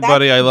 good night,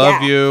 buddy. I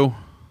love you.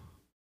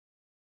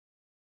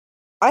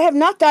 I have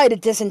not died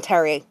of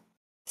dysentery.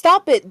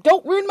 Stop it.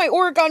 Don't ruin my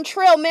Oregon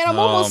Trail, man. I'm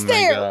almost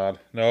there. Oh,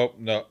 my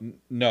God.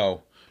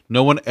 No.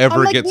 No one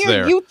ever I'm gets near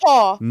there.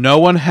 Utah. No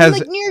one has...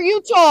 I'm near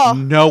Utah.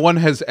 No one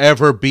has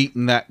ever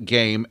beaten that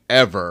game,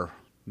 ever.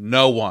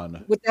 No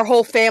one. With their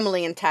whole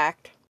family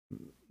intact.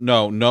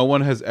 No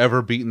one has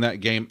ever beaten that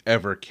game,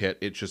 ever, Kit.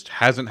 It just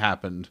hasn't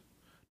happened.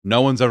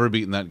 No one's ever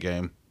beaten that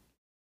game.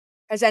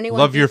 Has anyone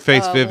Love your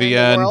face, Where in the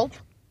Vivian. World?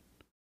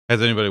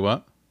 Has anybody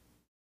what?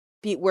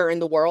 Beat Where in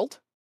the World?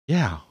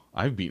 Yeah,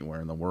 I've beaten Where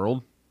in the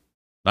World.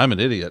 I'm an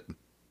idiot.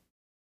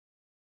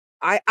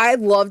 I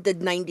love the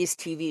 90s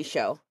TV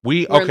show. Where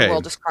in the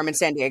World is Carmen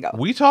Sandiego.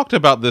 We talked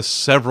about this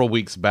several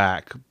weeks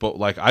back, but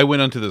like I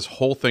went into this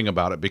whole thing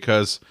about it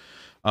because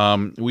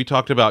we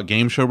talked about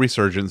game show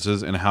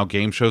resurgences and how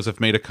game shows have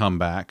made a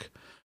comeback.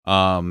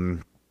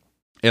 And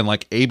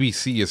like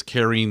ABC is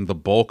carrying the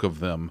bulk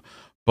of them.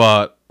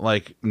 But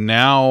like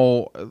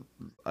now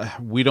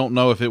we don't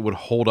know if it would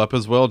hold up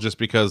as well just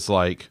because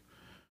like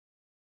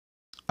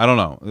I don't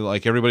know,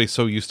 like everybody's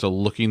so used to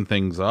looking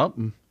things up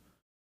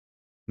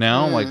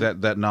now, like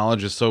that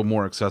knowledge is so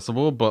more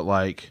accessible, but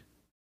like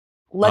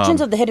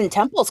Legends of the Hidden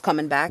Temple's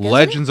coming back.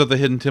 Legends of the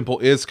Hidden Temple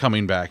is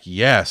coming back.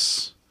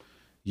 Yes.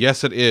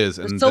 Yes, it is.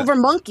 The silver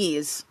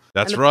monkeys.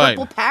 That's and the right.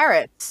 Purple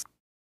parrots.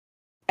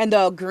 And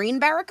the green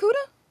barracuda?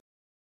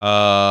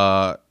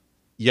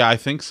 Yeah, I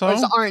think so. Or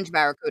it's the orange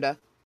barracuda.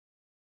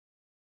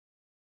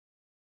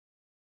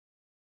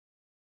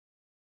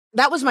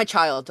 That was my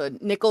childhood.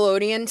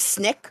 Nickelodeon,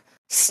 Snick.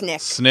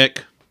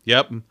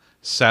 Yep.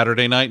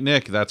 Saturday Night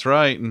Nick. That's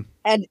right.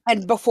 And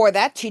before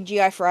that,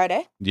 TGI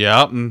Friday.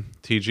 Yep.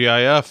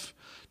 TGIF.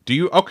 Do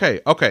you?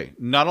 Okay.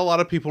 Not a lot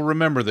of people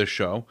remember this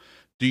show.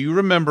 Do you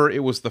remember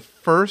it was the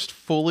first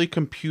fully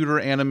computer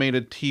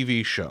animated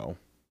TV show?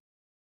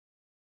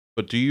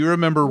 But do you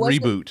remember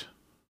Reboot?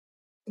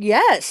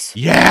 Yes.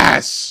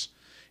 Yes.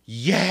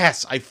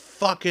 I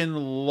fucking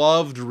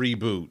loved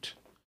Reboot.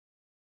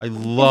 I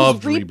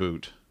loved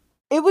Reboot.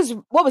 It was,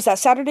 what was that?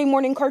 Saturday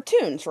morning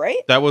cartoons, right?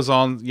 That was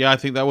on, I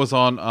think that was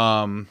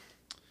on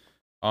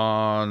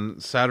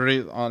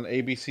Saturday, on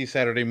ABC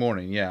Saturday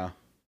morning, yeah.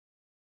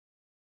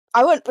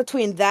 I went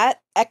between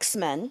that,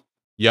 X-Men.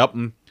 Yep.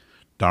 Teenage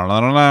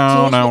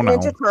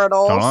Ninja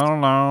Turtles.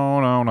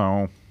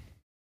 No.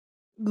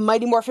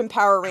 Mighty Morphin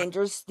Power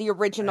Rangers, the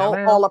original,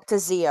 all up to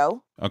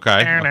Zeo.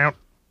 Okay.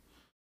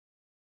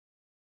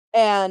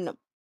 And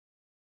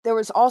there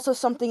was also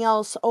something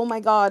else. Oh my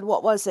God,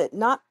 what was it?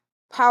 Not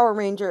Power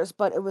Rangers,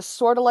 but it was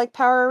sort of like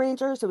Power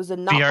Rangers. It was a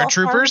knockoff. VR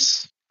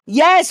Troopers?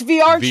 Yes,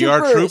 VR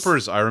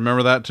Troopers. I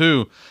remember that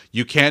too.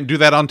 You can't do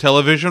that on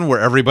television where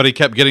everybody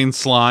kept getting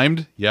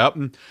slimed. Yep.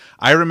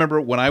 I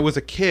remember when I was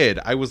a kid,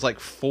 I was like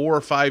 4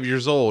 or 5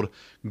 years old,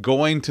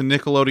 going to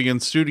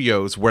Nickelodeon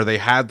Studios where they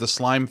had the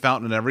slime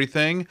fountain and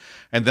everything.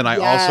 And then I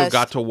also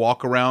got to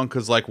walk around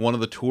because like one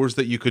of the tours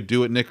that you could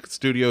do at Nick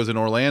Studios in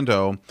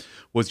Orlando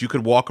was you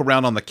could walk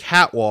around on the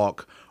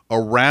catwalk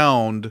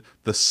around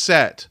the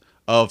set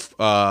of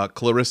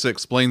Clarissa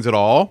Explains It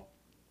All.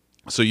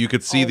 So you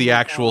could see the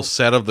actual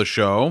set of the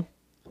show,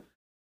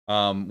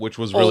 which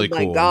was really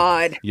cool. Oh my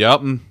God.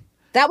 Yep.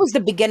 That was the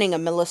beginning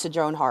of Melissa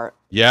Joan Hart.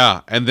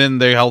 Yeah, and then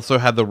they also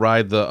had the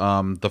ride, the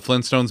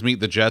Flintstones Meet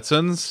the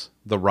Jetsons,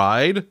 the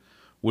ride,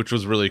 which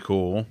was really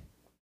cool.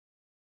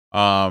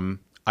 I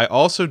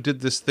also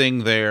did this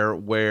thing there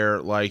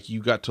where like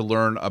you got to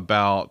learn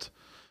about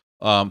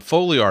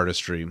Foley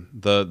artistry,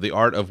 the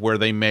art of where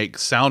they make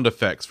sound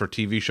effects for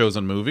TV shows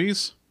and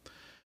movies.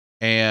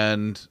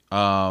 And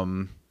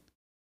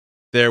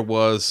there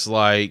was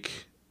like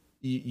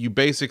you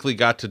basically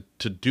got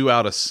to do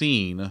out a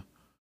scene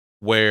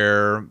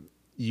where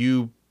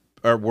you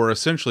were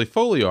essentially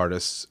Foley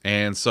artists.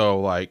 And so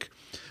like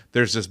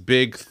there's this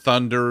big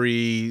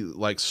thundery,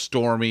 like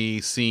stormy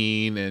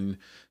scene and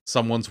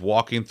someone's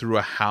walking through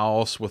a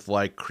house with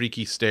like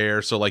creaky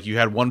stairs. So like you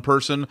had one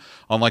person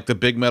on like the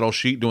big metal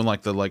sheet doing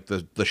like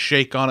the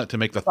shake on it to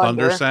make the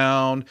thunder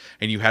sound.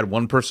 And you had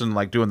one person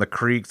like doing the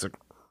creaks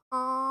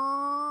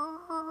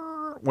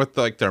with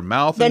like their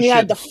mouth. Then and you shit.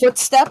 had the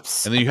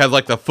footsteps. And then you had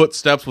like the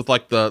footsteps with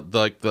like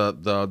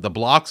the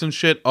blocks and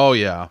shit. Oh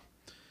yeah.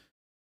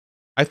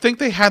 I think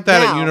they had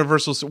that at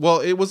Universal.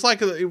 Well, it was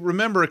like,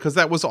 remember, because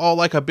that was all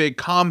like a big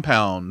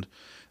compound.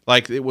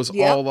 Like it was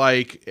all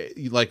like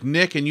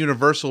Nick and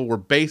Universal were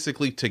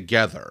basically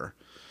together.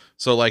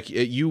 So like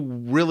you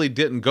really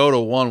didn't go to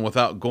one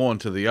without going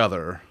to the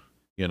other,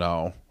 you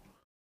know?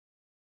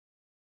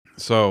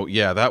 So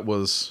yeah, that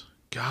was,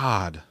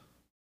 God.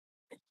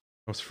 That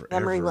was forever.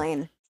 Memory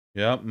lane.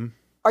 Yep.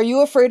 Are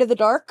you afraid of the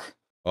dark?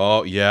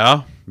 Oh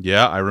yeah.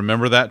 Yeah. I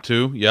remember that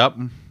too. Yep.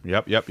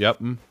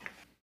 Yep.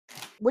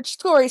 Which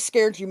story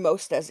scared you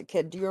most as a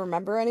kid? Do you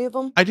remember any of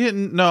them? I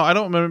didn't. No, I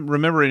don't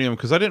remember any of them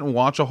because I didn't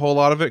watch a whole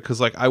lot of it because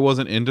like I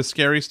wasn't into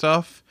scary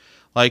stuff.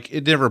 Like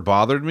it never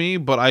bothered me,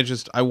 but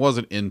I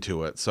wasn't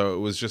into it, so it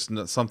was just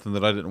something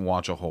that I didn't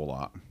watch a whole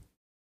lot.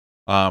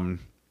 I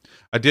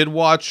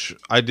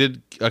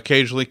did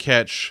occasionally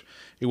catch.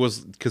 It was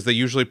because they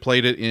usually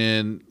played it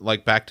in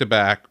like back to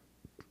back.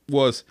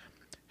 Was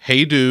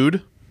Hey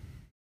Dude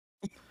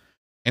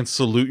and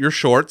Salute Your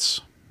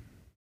Shorts.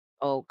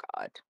 Oh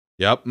God.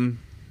 Yep.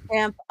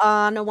 Camp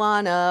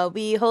Anawana,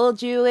 we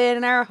hold you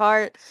in our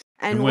heart,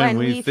 and when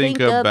we think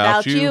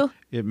about you,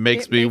 it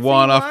makes me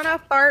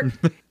wanna fart.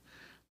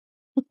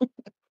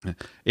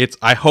 It's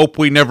I hope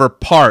we never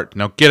part.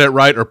 Now get it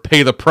right or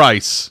pay the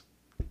price.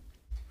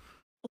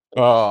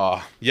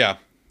 Oh, yeah.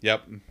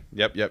 Yep.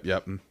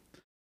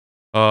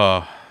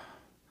 90s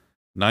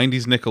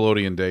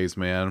Nickelodeon days,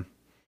 man.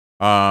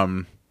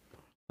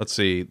 Let's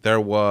see.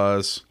 There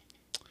was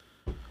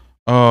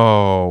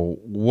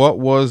what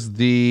was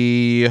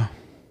the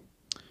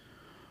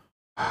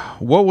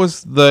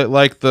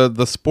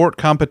the sport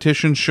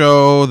competition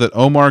show that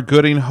Omar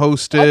Gooding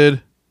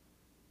hosted?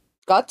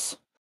 Guts?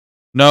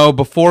 No,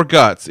 before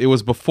Guts. It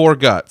was before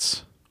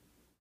Guts.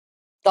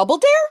 Double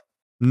Dare?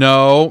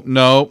 No.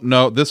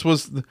 This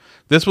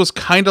was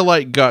kind of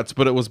like Guts,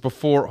 but it was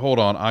before. Hold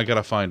on, I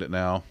gotta find it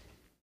now.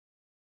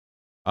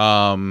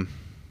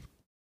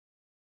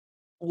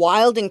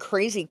 Wild and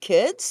Crazy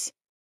Kids?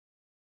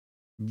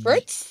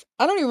 Fritz?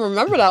 I don't even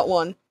remember that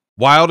one.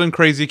 Wild and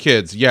Crazy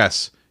Kids.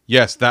 Yes,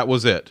 that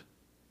was it.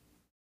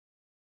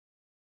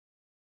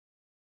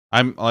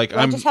 I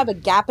just have a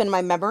gap in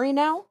my memory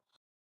now.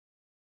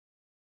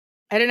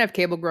 I didn't have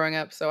cable growing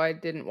up, so I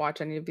didn't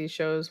watch any of these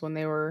shows when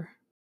they were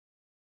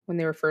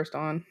first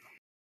on.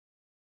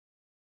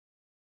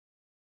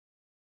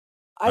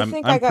 I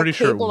think I got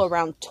cable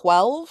around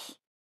 12. So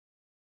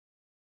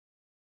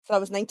that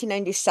was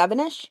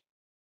 1997-ish?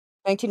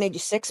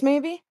 1986,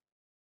 maybe?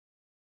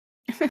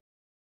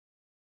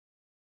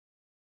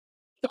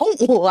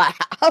 Don't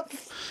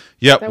laugh.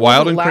 Yep, that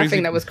Wild and laughing,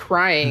 Crazy. That was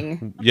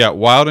crying. Yeah,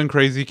 Wild and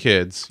Crazy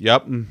Kids.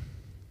 Yep.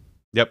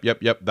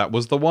 That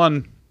was the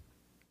one.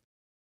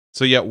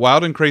 So yeah,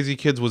 Wild and Crazy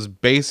Kids was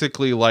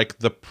basically like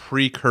the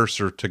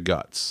precursor to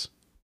Guts.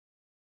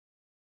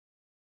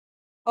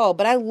 Oh,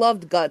 but I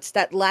loved Guts.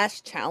 That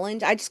last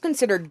challenge, I just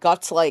considered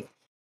Guts like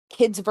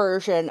kids'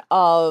 version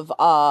of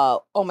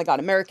oh my God,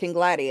 American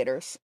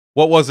Gladiators.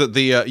 What was it?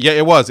 Yeah,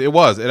 it was. It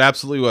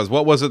absolutely was.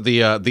 What was it? The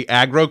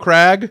aggro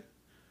crag?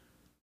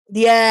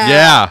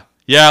 Yeah.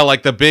 Yeah,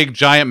 like the big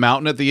giant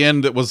mountain at the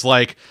end that was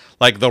like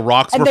the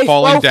rocks and were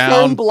falling down.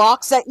 Foam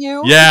blocks at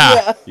you.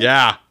 Yeah.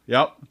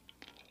 Yep.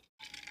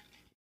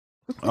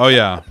 Oh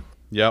yeah.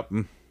 Yep.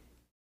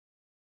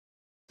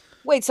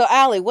 Wait, so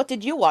Allie, what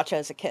did you watch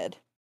as a kid?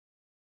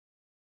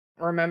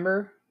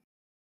 Remember?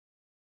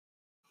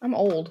 I'm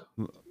old.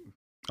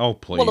 Oh,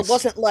 please. Well, it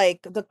wasn't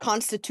like the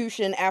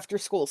Constitution after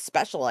school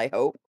special, I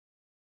hope.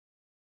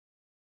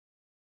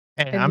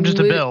 Hey, I'm just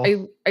a bill.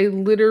 I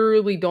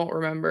literally don't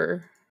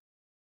remember.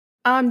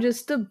 I'm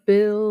just a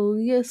bill,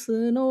 yes,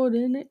 an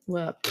ordinary.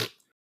 Well,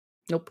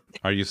 nope.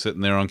 Are you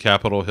sitting there on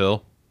Capitol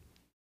Hill?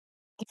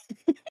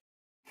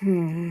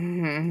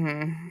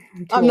 I'm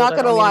not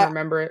gonna lie.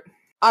 Remember it.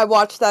 I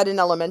watched that in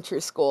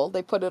elementary school.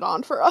 They put it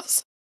on for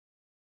us.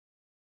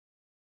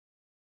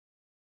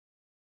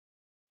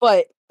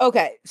 But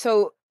okay,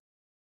 so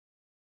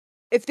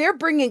if they're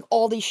bringing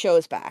all these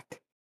shows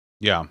back,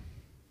 yeah,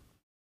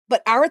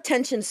 but our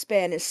attention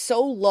span is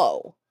so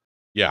low.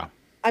 Yeah,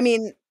 I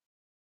mean,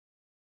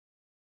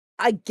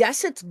 I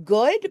guess it's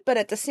good, but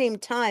at the same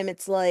time,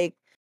 it's like,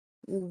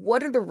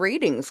 what are the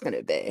ratings going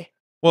to be?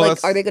 Well,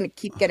 like, are they going to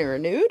keep getting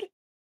renewed?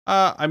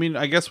 I mean,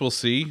 I guess we'll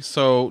see.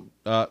 So,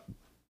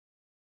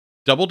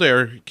 Double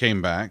Dare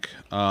came back,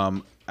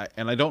 and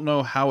I don't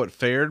know how it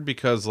fared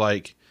because,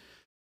 like,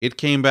 it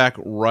came back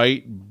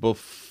right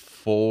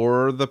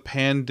before the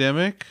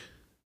pandemic.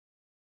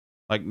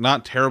 Like,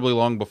 not terribly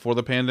long before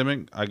the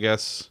pandemic, I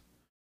guess.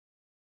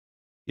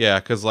 Yeah,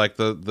 because, like,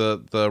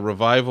 the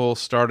revival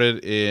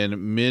started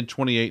in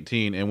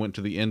mid-2018 and went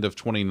to the end of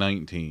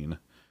 2019.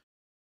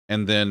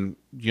 And then,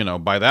 you know,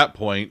 by that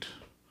point,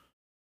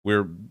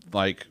 we're,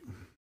 like,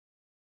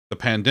 the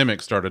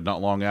pandemic started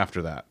not long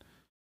after that.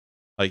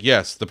 Like,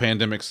 yes, the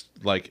pandemic's,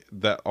 like,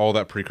 all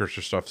that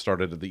precursor stuff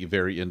started at the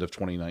very end of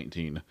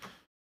 2019.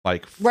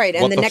 Like, right,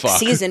 and the next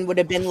season would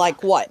have been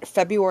like what,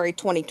 February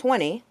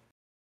 2020?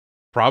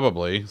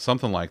 Probably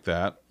something like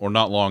that, or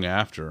not long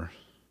after.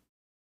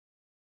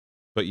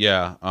 But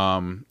yeah,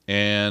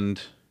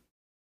 and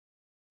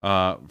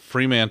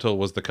Fremantle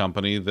was the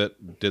company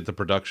that did the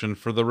production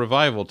for the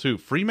revival too.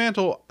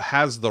 Fremantle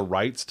has the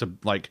rights to,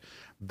 like,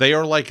 they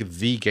are like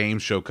the game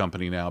show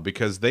company now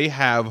because they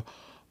have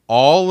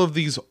all of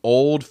these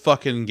old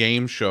fucking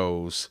game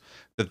shows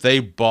that they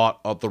bought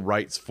up the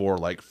rights for,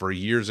 like, for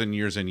years and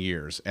years and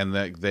years. And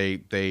that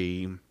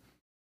they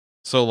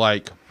so,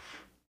 like,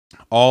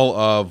 all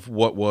of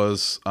what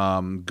was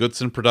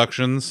Goodson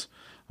Productions,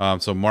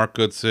 So Mark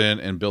Goodson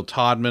and Bill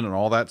Todman and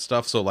all that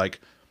stuff. So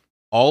like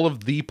all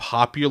of the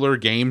popular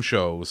game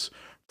shows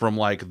from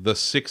like the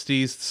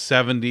 60s,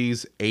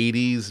 70s,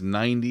 80s,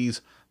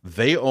 90s,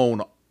 they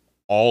own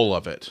all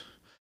of it,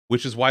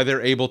 which is why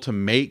they're able to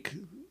make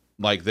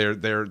like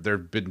they've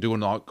been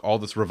doing all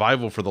this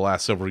revival for the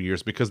last several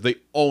years because they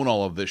own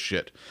all of this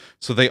shit.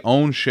 So they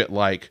own shit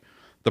like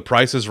The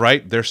Price is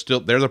Right. They're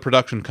the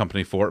production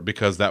company for it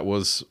because that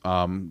was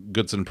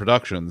Goodson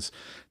Productions.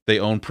 They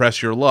own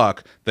Press Your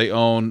Luck. They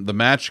own The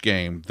Match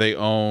Game. They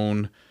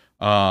own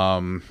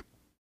To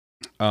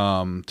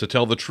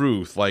Tell the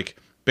Truth. Like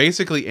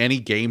basically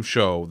any game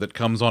show that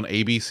comes on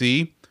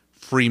ABC,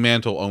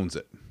 Fremantle owns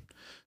it.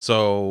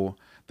 So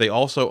they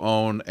also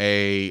own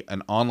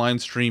an online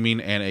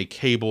streaming and a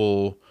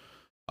cable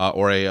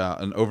or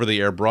an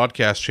over-the-air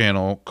broadcast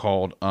channel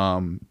called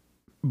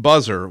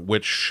Buzzer,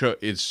 which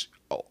is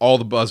all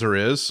the Buzzer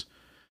is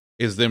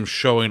them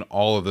showing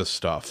all of this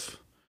stuff,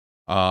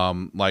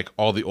 like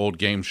all the old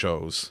game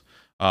shows,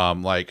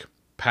 like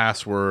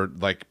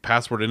Password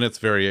in its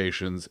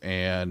variations,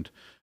 and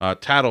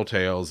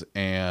Tattletales,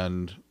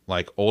 and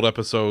like old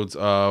episodes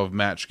of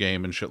Match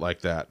Game and shit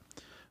like that.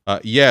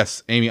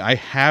 Yes, Amy, I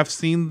have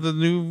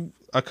seen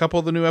a couple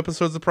of the new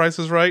episodes of Price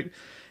is Right.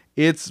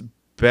 It's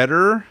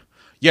better.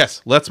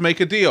 Yes, Let's Make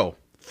a Deal.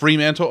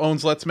 Fremantle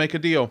owns Let's Make a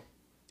Deal.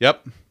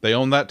 Yep, they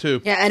own that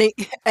too. Yeah,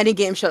 any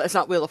game show that's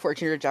not Wheel of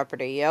Fortune or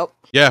Jeopardy. Yep.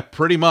 Yeah,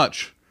 pretty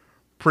much.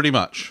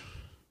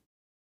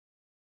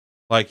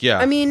 Like, yeah.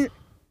 I mean,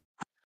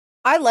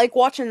 I like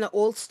watching the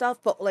old stuff,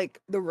 but like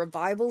the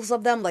revivals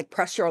of them, like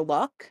Press Your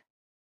Luck.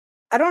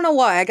 I don't know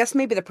why. I guess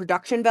maybe the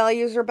production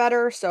values are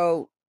better,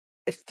 so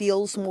it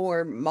feels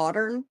more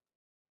modern.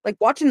 Like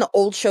watching the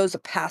old shows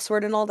of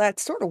Password and all that,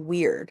 it's sort of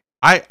weird.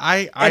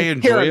 I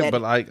enjoy Pyramid. it,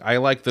 but I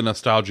like the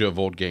nostalgia of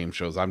old game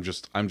shows. I'm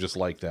just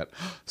like that.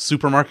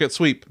 Supermarket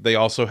Sweep. They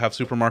also have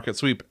Supermarket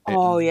Sweep.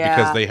 Oh, yeah.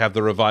 Because they have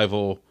the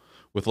revival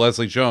with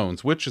Leslie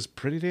Jones, which is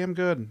pretty damn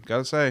good,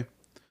 gotta say.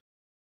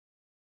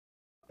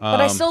 But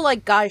I still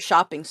like Guy's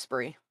Shopping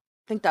Spree. I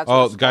think that's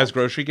what it's Guys called.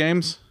 Grocery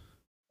Games?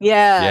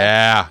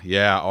 Yeah.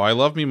 Yeah. Oh, I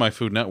love me my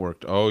Food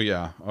Network. Oh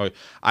yeah.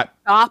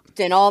 Chopped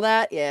and all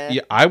that. Yeah.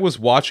 Yeah, I was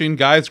watching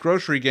Guys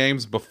Grocery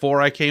Games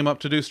before I came up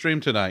to do stream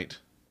tonight.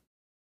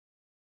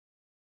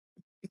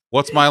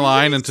 What's my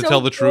line? And to so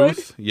tell the good.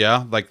 truth,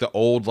 yeah, like the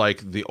old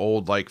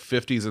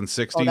 50s and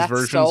 60s that's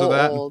versions so of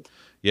that. old.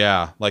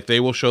 Yeah, like they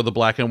will show the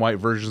black and white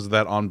versions of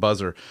that on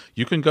Buzzer.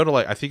 You can go to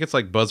I think it's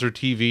like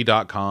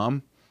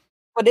buzzertv.com.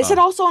 But is it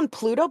also on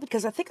Pluto?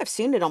 Because I think I've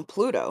seen it on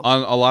Pluto.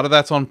 On a lot of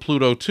that's on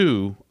Pluto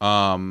too.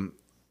 And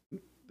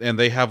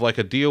they have like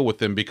a deal with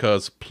them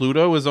because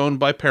Pluto is owned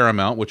by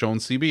Paramount, which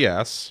owns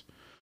CBS,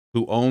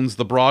 who owns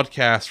the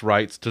broadcast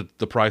rights to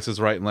The Price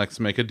is Right and Let's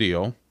Make a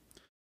Deal,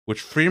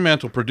 which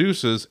Fremantle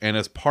produces, and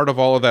as part of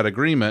all of that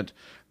agreement,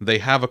 they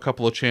have a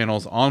couple of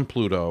channels on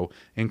Pluto,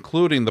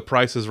 including The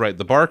Price is Right,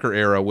 the Barker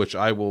era, which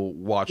I will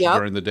watch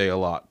during the day a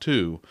lot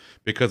too,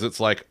 because it's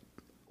like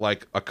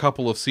a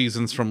couple of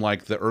seasons from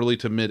like the early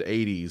to mid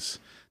 80s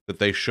that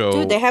they show.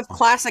 Dude, they have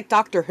classic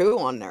Doctor Who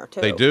on there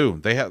too. They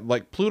do. They have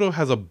Pluto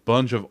has a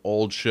bunch of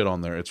old shit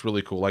on there. It's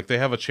really cool. Like they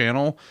have a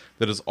channel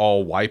that is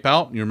all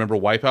Wipeout. You remember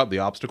Wipeout, the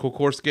obstacle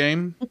course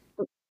game?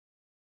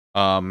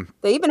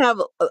 They even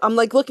have, I'm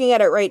like looking at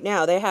it right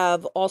now. They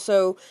have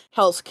also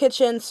Hell's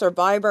Kitchen,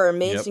 Survivor,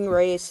 Amazing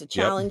Race, The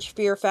Challenge,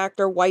 Fear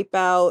Factor,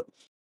 Wipeout.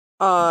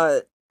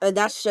 And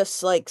that's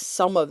just like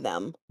some of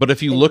them. But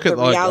if you look at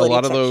like a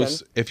lot of section.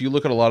 those, if you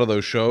look at a lot of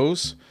those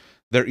shows,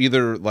 they're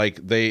either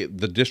like the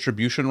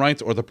distribution rights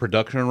or the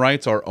production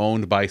rights are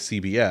owned by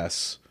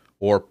CBS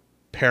or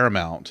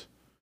Paramount,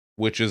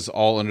 which is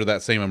all under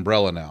that same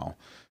umbrella now.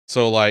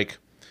 So like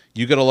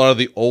you get a lot of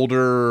the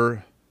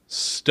older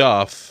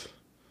stuff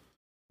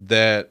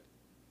that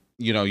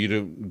you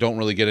don't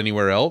really get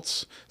anywhere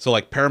else. So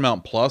like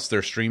Paramount Plus,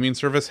 their streaming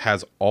service,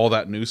 has all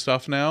that new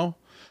stuff now,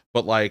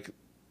 but like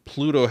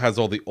Pluto has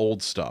all the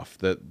old stuff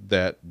that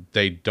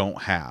they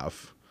don't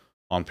have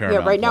on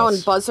Paramount. Yeah, right now on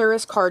Plus. Buzzer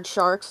is Card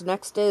Sharks,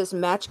 next is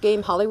Match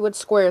Game Hollywood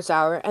Squares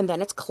Hour, and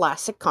then it's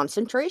Classic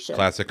Concentration.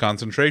 Classic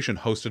Concentration,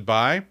 hosted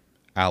by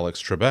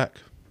Alex Trebek.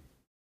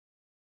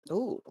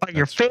 Ooh. On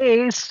your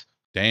face.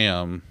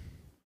 Damn.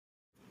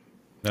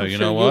 No, I'll you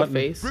show know you a what?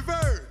 face.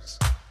 Reverse.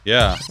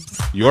 Yeah,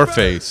 your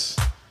face.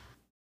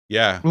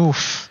 Yeah.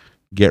 Oof.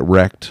 Get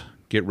wrecked.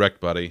 Get wrecked,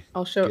 buddy.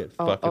 I'll show Get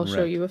I'll fucking show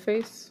wrecked. you a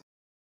face.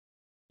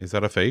 Is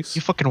that a face?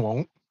 You fucking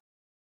won't.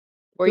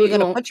 Where are you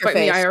going to won't put your fight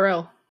me face?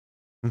 IRL.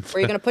 Where are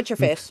you going to put your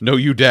face? No,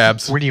 you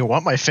dabs. Where do you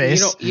want my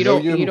face? You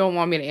don't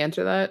want me to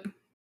answer that.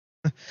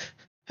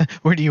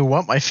 Where do you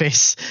want my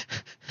face?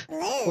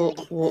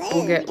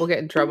 We'll get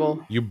in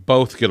trouble. You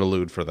both get a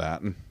lewd for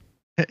that.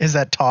 Is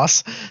that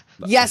toss?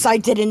 Yes, I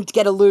didn't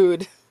get a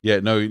lewd. Yeah,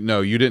 no,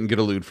 you didn't get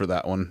a lewd for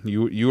that one.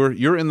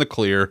 You're in the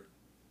clear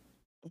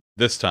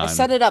this time. I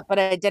set it up, but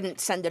I didn't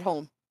send it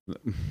home.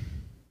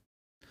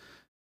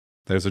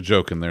 There's a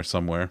joke in there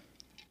somewhere.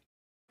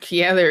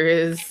 Yeah, there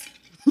is.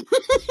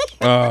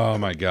 Oh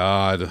my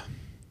god.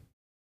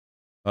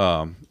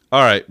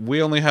 All right,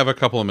 we only have a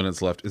couple of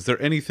minutes left. Is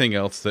there anything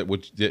else that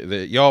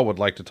y'all would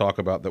like to talk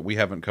about that we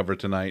haven't covered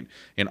tonight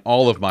in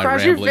all of my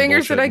Cross your rambling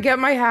fingers bullshit? that I get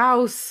my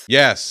house.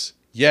 Yes,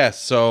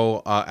 yes.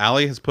 So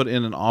Allie has put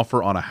in an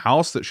offer on a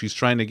house that she's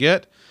trying to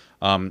get.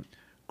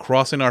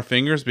 Crossing our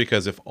fingers,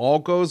 because if all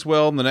goes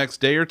well in the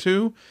next day or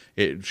two,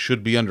 it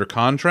should be under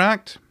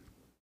contract,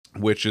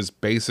 which is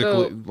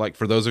basically like,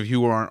 for those of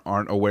you who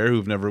aren't aware,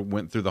 who've never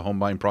went through the home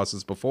buying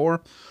process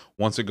before,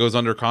 once it goes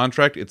under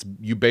contract,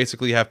 you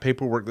basically have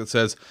paperwork that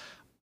says,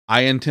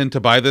 I intend to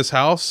buy this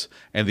house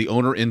and the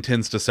owner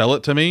intends to sell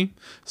it to me.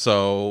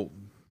 So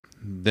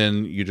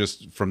then you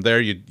just, from there,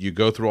 you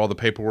go through all the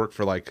paperwork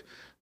for like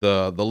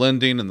the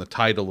lending and the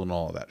title and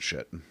all of that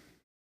shit.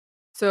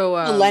 So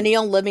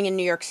millennial living in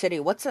New York City.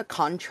 What's a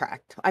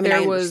contract? I mean,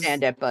 I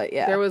understand it, but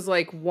yeah. There was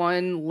like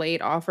one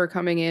late offer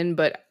coming in,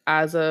 but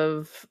as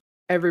of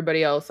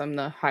everybody else, I'm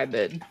the high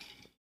bid.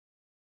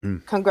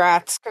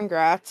 Congrats.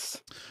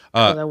 Because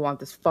I want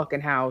this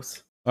fucking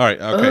house. All right,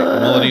 okay.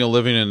 Millennial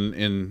living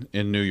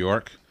in New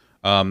York.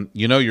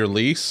 You know your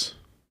lease?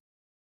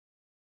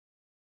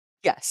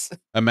 Yes.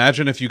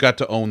 Imagine if you got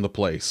to own the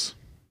place.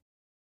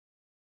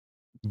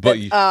 But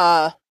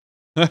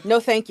no,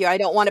 thank you. I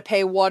don't want to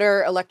pay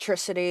water,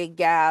 electricity,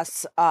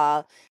 gas,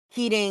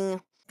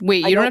 heating.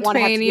 Wait, you don't have to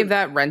pay any of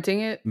that renting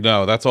it?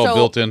 No, that's all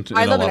built in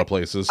a lot of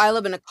places. I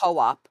live in a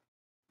co-op.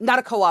 Not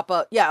a co-op,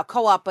 but yeah, a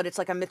co-op, but it's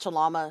like a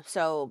Mitchell-Lama.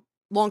 So,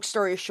 long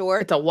story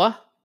short. It's a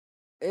what?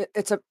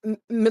 It's a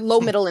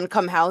low middle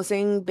income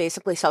housing,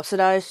 basically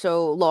subsidized.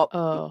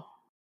 So,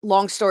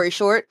 long story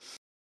short,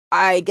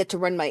 I get to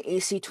run my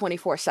AC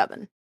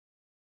 24/7.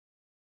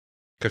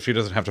 Because she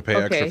doesn't have to pay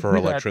extra for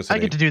electricity. I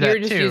get to do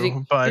that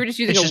too. But you were just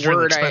using a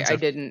word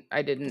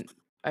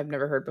I've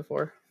never heard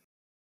before.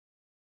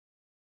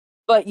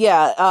 But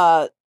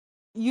yeah,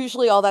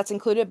 usually all that's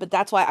included, but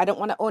that's why I don't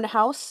want to own a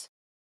house,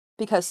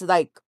 because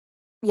like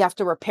you have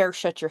to repair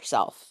shit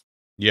yourself.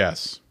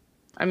 Yes.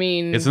 I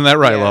mean, isn't that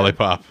right,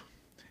 Lollipop?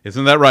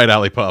 Isn't that right,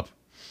 Lollipop?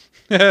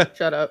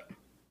 Shut up.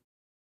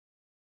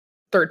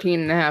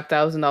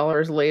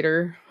 $13,500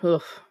 later.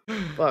 Ugh.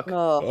 Fuck.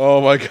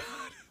 Oh my god.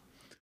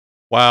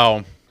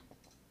 Wow.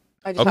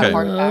 I just had a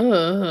heart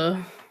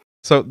attack.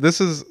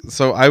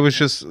 So I was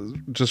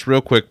just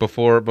real quick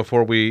before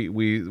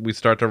we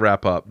start to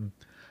wrap up.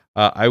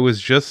 I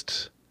was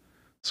just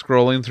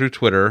scrolling through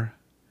Twitter,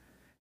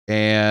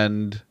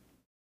 and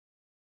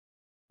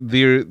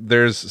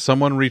there's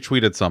someone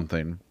retweeted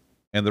something,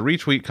 and the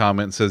retweet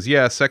comment says,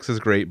 "Yeah, sex is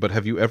great, but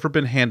have you ever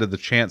been handed the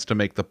chance to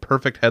make the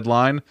perfect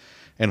headline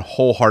and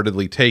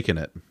wholeheartedly taken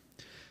it?"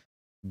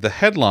 The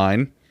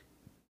headline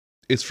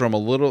is from a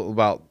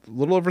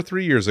little over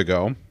 3 years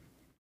ago,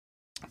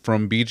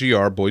 from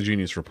BGR, Boy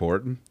Genius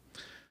Report,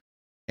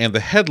 and the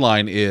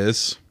headline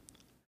is,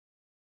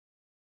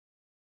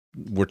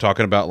 we're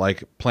talking about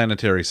like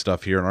planetary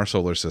stuff here in our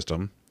solar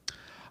system,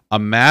 "A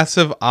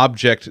massive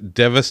object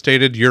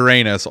devastated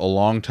Uranus a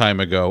long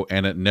time ago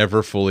and it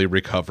never fully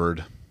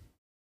recovered."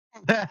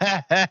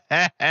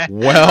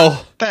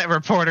 Well, that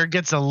reporter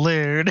gets a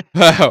lewd.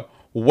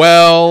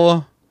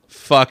 Well,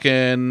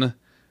 fucking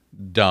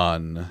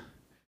done.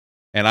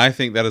 And I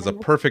think that is a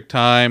perfect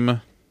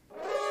time.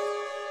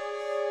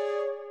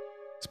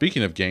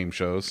 Speaking of game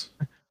shows.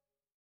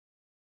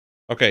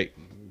 Okay,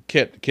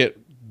 Kit,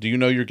 do you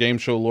know your game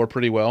show lore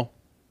pretty well?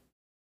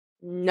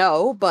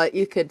 No, but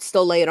you could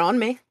still lay it on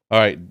me. All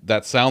right,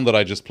 that sound that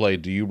I just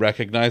played, do you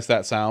recognize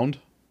that sound?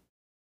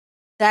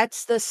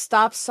 That's the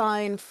stop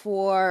sign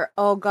for,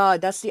 oh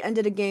god, that's the end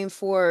of the game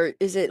for,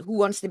 is it Who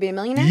Wants to Be a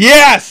Millionaire?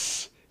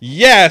 Yes!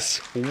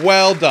 Yes!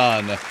 Well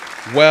done.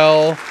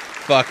 Well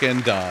fucking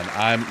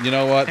done. You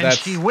know what? And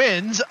she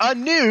wins a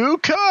new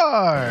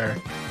car.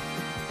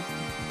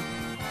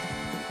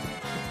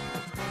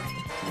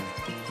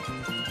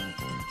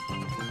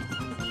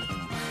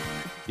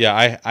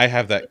 Yeah, I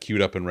have that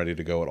queued up and ready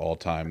to go at all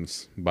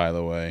times, by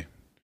the way.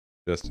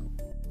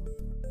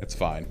 It's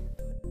fine.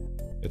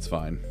 It's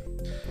fine.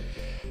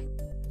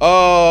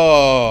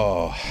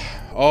 Oh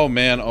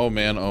man.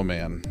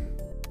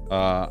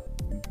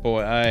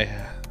 Boy,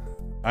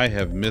 I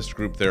have missed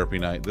group therapy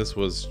night. This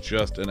was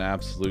just an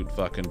absolute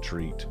fucking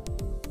treat.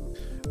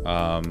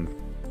 I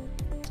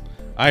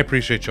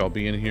appreciate y'all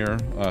being here,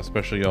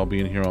 especially y'all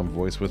being here on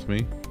voice with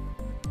me.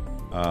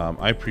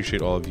 I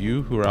appreciate all of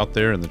you who are out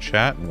there in the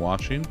chat and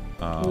watching.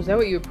 Is that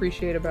what you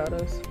appreciate about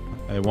us?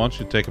 I want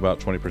you to take about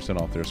 20%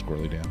 off there,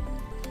 Squirrely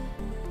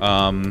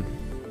Dan.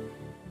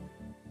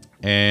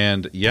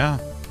 And yeah.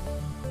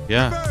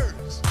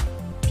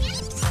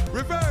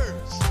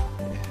 Reverse.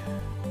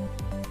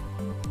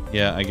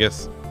 Yeah, I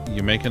guess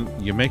you make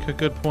a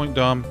good point,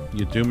 Dom.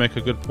 You do make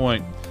a good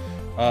point.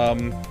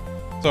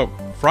 So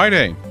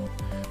Friday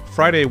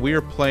we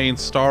are playing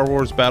Star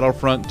Wars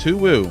Battlefront 2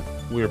 Woo.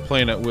 We are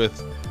playing it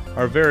with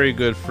our very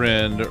good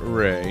friend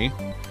Ray.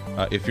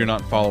 If you're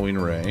not following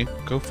Ray,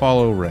 go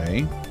follow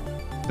Ray.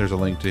 There's a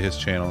link to his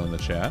channel in the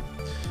chat.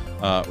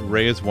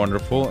 Ray is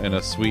wonderful and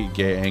a sweet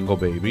gay angle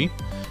baby.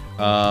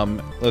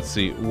 Let's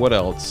see, what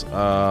else?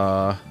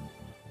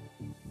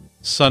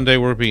 Sunday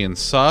we're being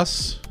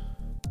sus.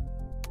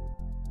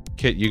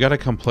 Kit, you gotta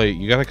come play.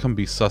 You gotta come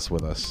be sus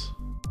with us.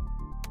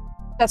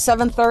 At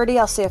 7:30,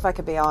 I'll see if I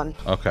could be on.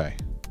 Okay.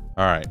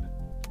 All right.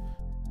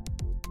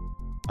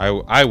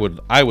 I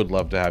would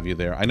love to have you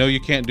there. I know you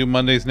can't do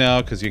Mondays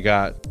now because you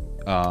got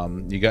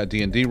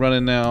D&D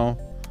running now.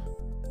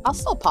 I'll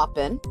still pop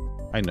in.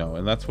 I know,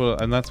 and that's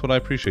what I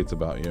appreciate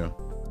about you.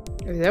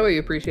 Is that what you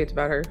appreciate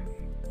about her?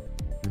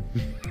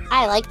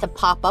 I like to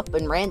pop up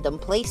in random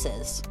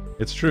places.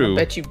 It's true. I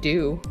bet you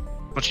do.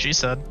 What she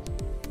said.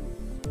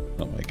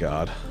 Oh my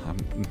god.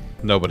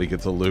 Nobody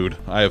gets a lewd.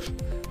 I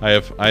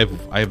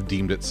have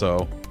deemed it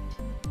so.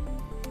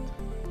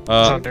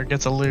 Zunder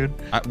gets a lewd.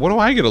 What do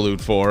I get a lewd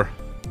for?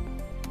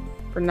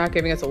 For not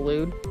giving us a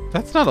lewd.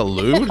 That's not a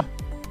lewd.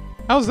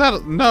 How's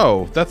that?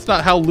 No, that's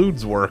not how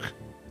lewds work.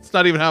 It's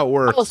not even how it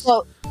works.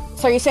 Oh,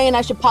 so you're saying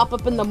I should pop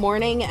up in the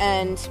morning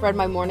and spread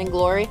my morning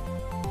glory?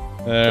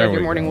 There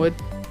your morning wood.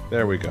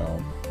 There we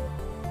go.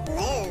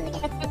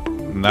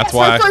 And That's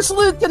my first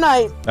loot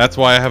tonight. That's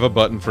why I have a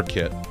button for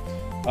Kit.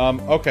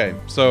 Okay,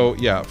 so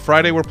yeah,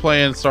 Friday we're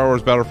playing Star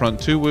Wars Battlefront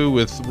 2 Woo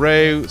with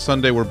Ray.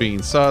 Sunday we're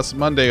being sus.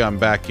 Monday I'm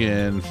back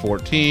in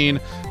 14,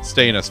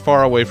 staying as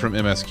far away from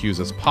MSQs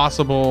as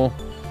possible.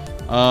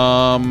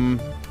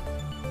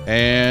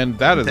 And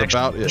that is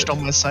about it. Pushed all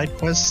my side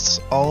quests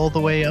all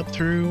the way up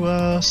through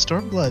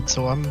Stormblood,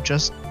 so I'm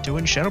just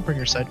doing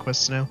Shadowbringer side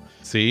quests now.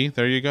 See,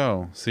 there you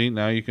go. See,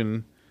 now you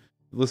can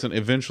listen.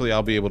 Eventually,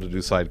 I'll be able to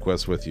do side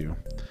quests with you.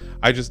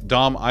 I just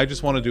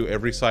want to do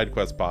every side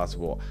quest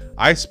possible.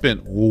 I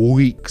spent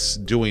weeks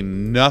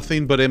doing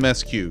nothing but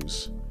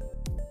MSQs.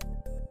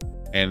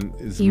 And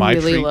he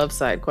really loves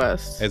side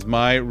quests.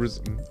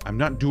 I'm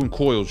not doing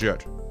coils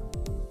yet.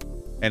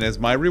 And as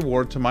my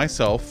reward to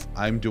myself,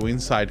 I'm doing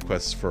side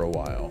quests for a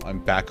while. I'm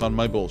back on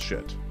my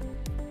bullshit.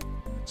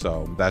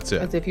 So that's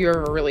it. As if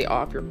you're ever really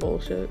off your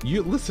bullshit.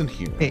 You listen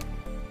here. Hey.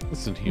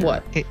 Listen here.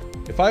 What? Hey.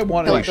 If I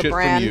want any shit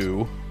from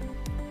you.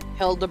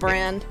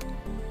 Hildebrand.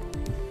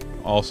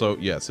 Also,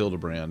 yes,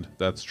 Hildebrand.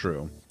 That's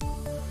true. Hey,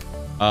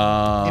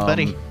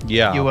 buddy.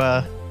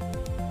 Yeah.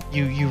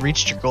 You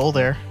reached your goal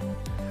there.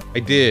 I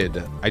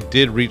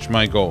did reach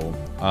my goal.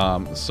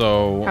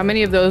 So how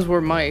many of those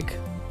were Mike?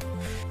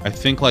 I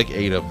think like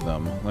 8 of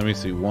them. Let me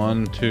see.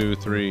 1, 2,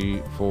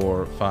 3,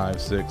 4, 5,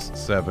 6,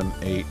 7,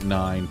 8,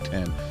 9,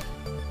 10.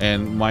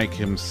 And Mike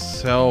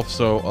himself,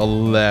 so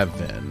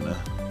 11.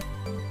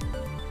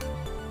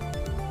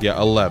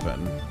 Yeah,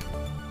 11.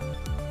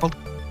 Well,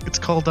 it's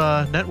called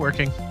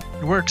networking.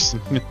 It works.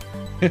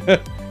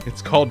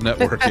 It's called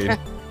networking.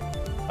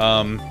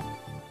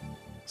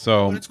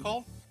 So what it's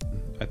called?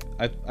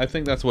 I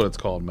think that's what it's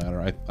called,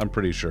 Matter. I'm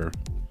pretty sure.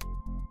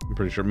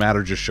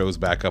 Matter just shows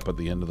back up at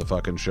the end of the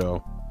fucking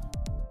show.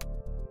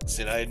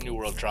 See, I had New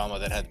World drama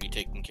that had to be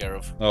taken care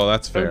of. Oh,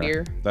 that's fair. Oh,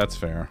 dear. That's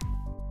fair.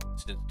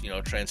 Since,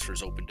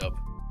 transfers opened up.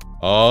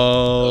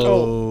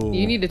 Oh.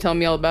 You need to tell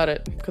me all about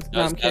it, because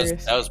now I'm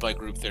curious. That was my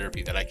group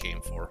therapy that I came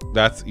for.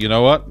 That's, you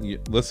know what?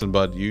 Listen,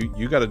 bud,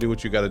 you got to do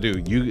what you got to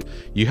do.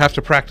 You have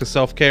to practice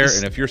self-care,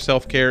 and if your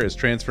self-care is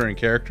transferring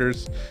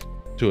characters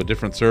to a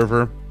different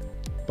server,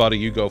 buddy,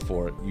 you go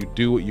for it. You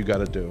do what you got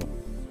to do.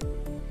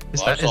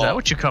 Is that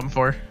what you come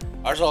for?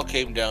 Ours all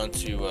came down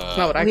to. Not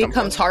what I He come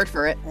comes for. hard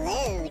for it.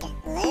 I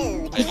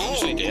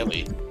usually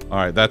daily. All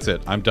right, that's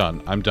it. I'm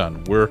done.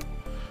 We're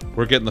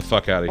getting the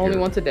fuck out of here. Only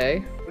once a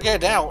day. We're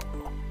getting out.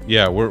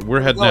 Yeah,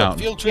 we're heading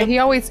out. Yeah, he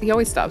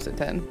always stops at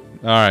 10.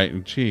 All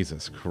right,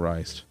 Jesus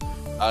Christ.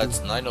 It's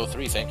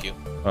 9:03. Thank you.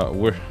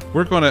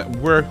 We're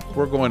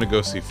going to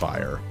go see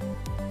Fire.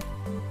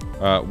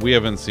 We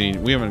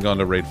haven't gone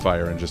to raid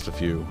Fire in just a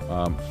few.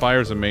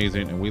 Fire's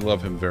amazing, and we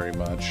love him very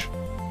much.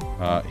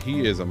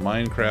 He is a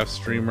Minecraft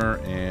streamer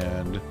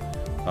and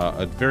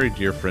a very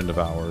dear friend of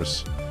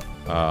ours.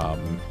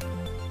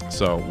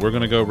 So we're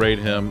gonna go raid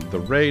him. The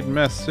raid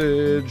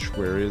message,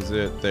 where is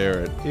it?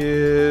 There it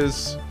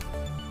is.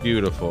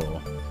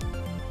 Beautiful.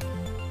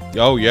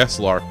 Oh yes,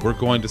 Lark, we're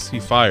going to see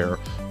Fire,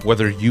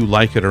 whether you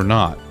like it or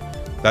not.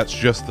 That's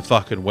just the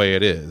fucking way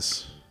it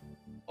is.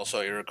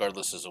 Also,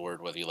 irregardless is a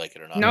word, whether you like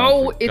it or not.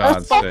 No,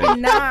 it's fucking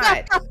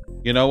not.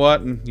 You know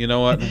what?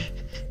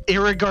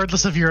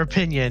 Irregardless of your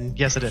opinion,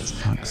 yes it is.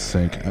 For fuck's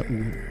sake.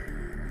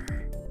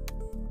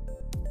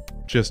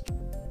 Just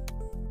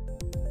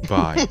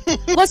bye.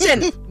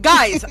 Listen,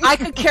 guys, I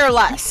could care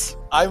less.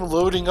 I'm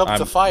loading up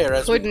the Fire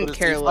as we couldn't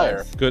care Fire.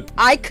 less. Good.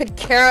 I could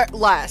care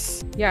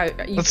less. Yeah,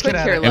 you Let's could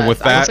get out care of less. And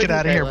with I that- Let's couldn't get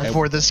out of care here less.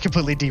 before this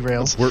completely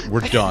derails. We're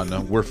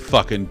done. We're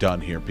fucking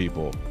done here,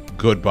 people.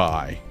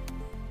 Goodbye.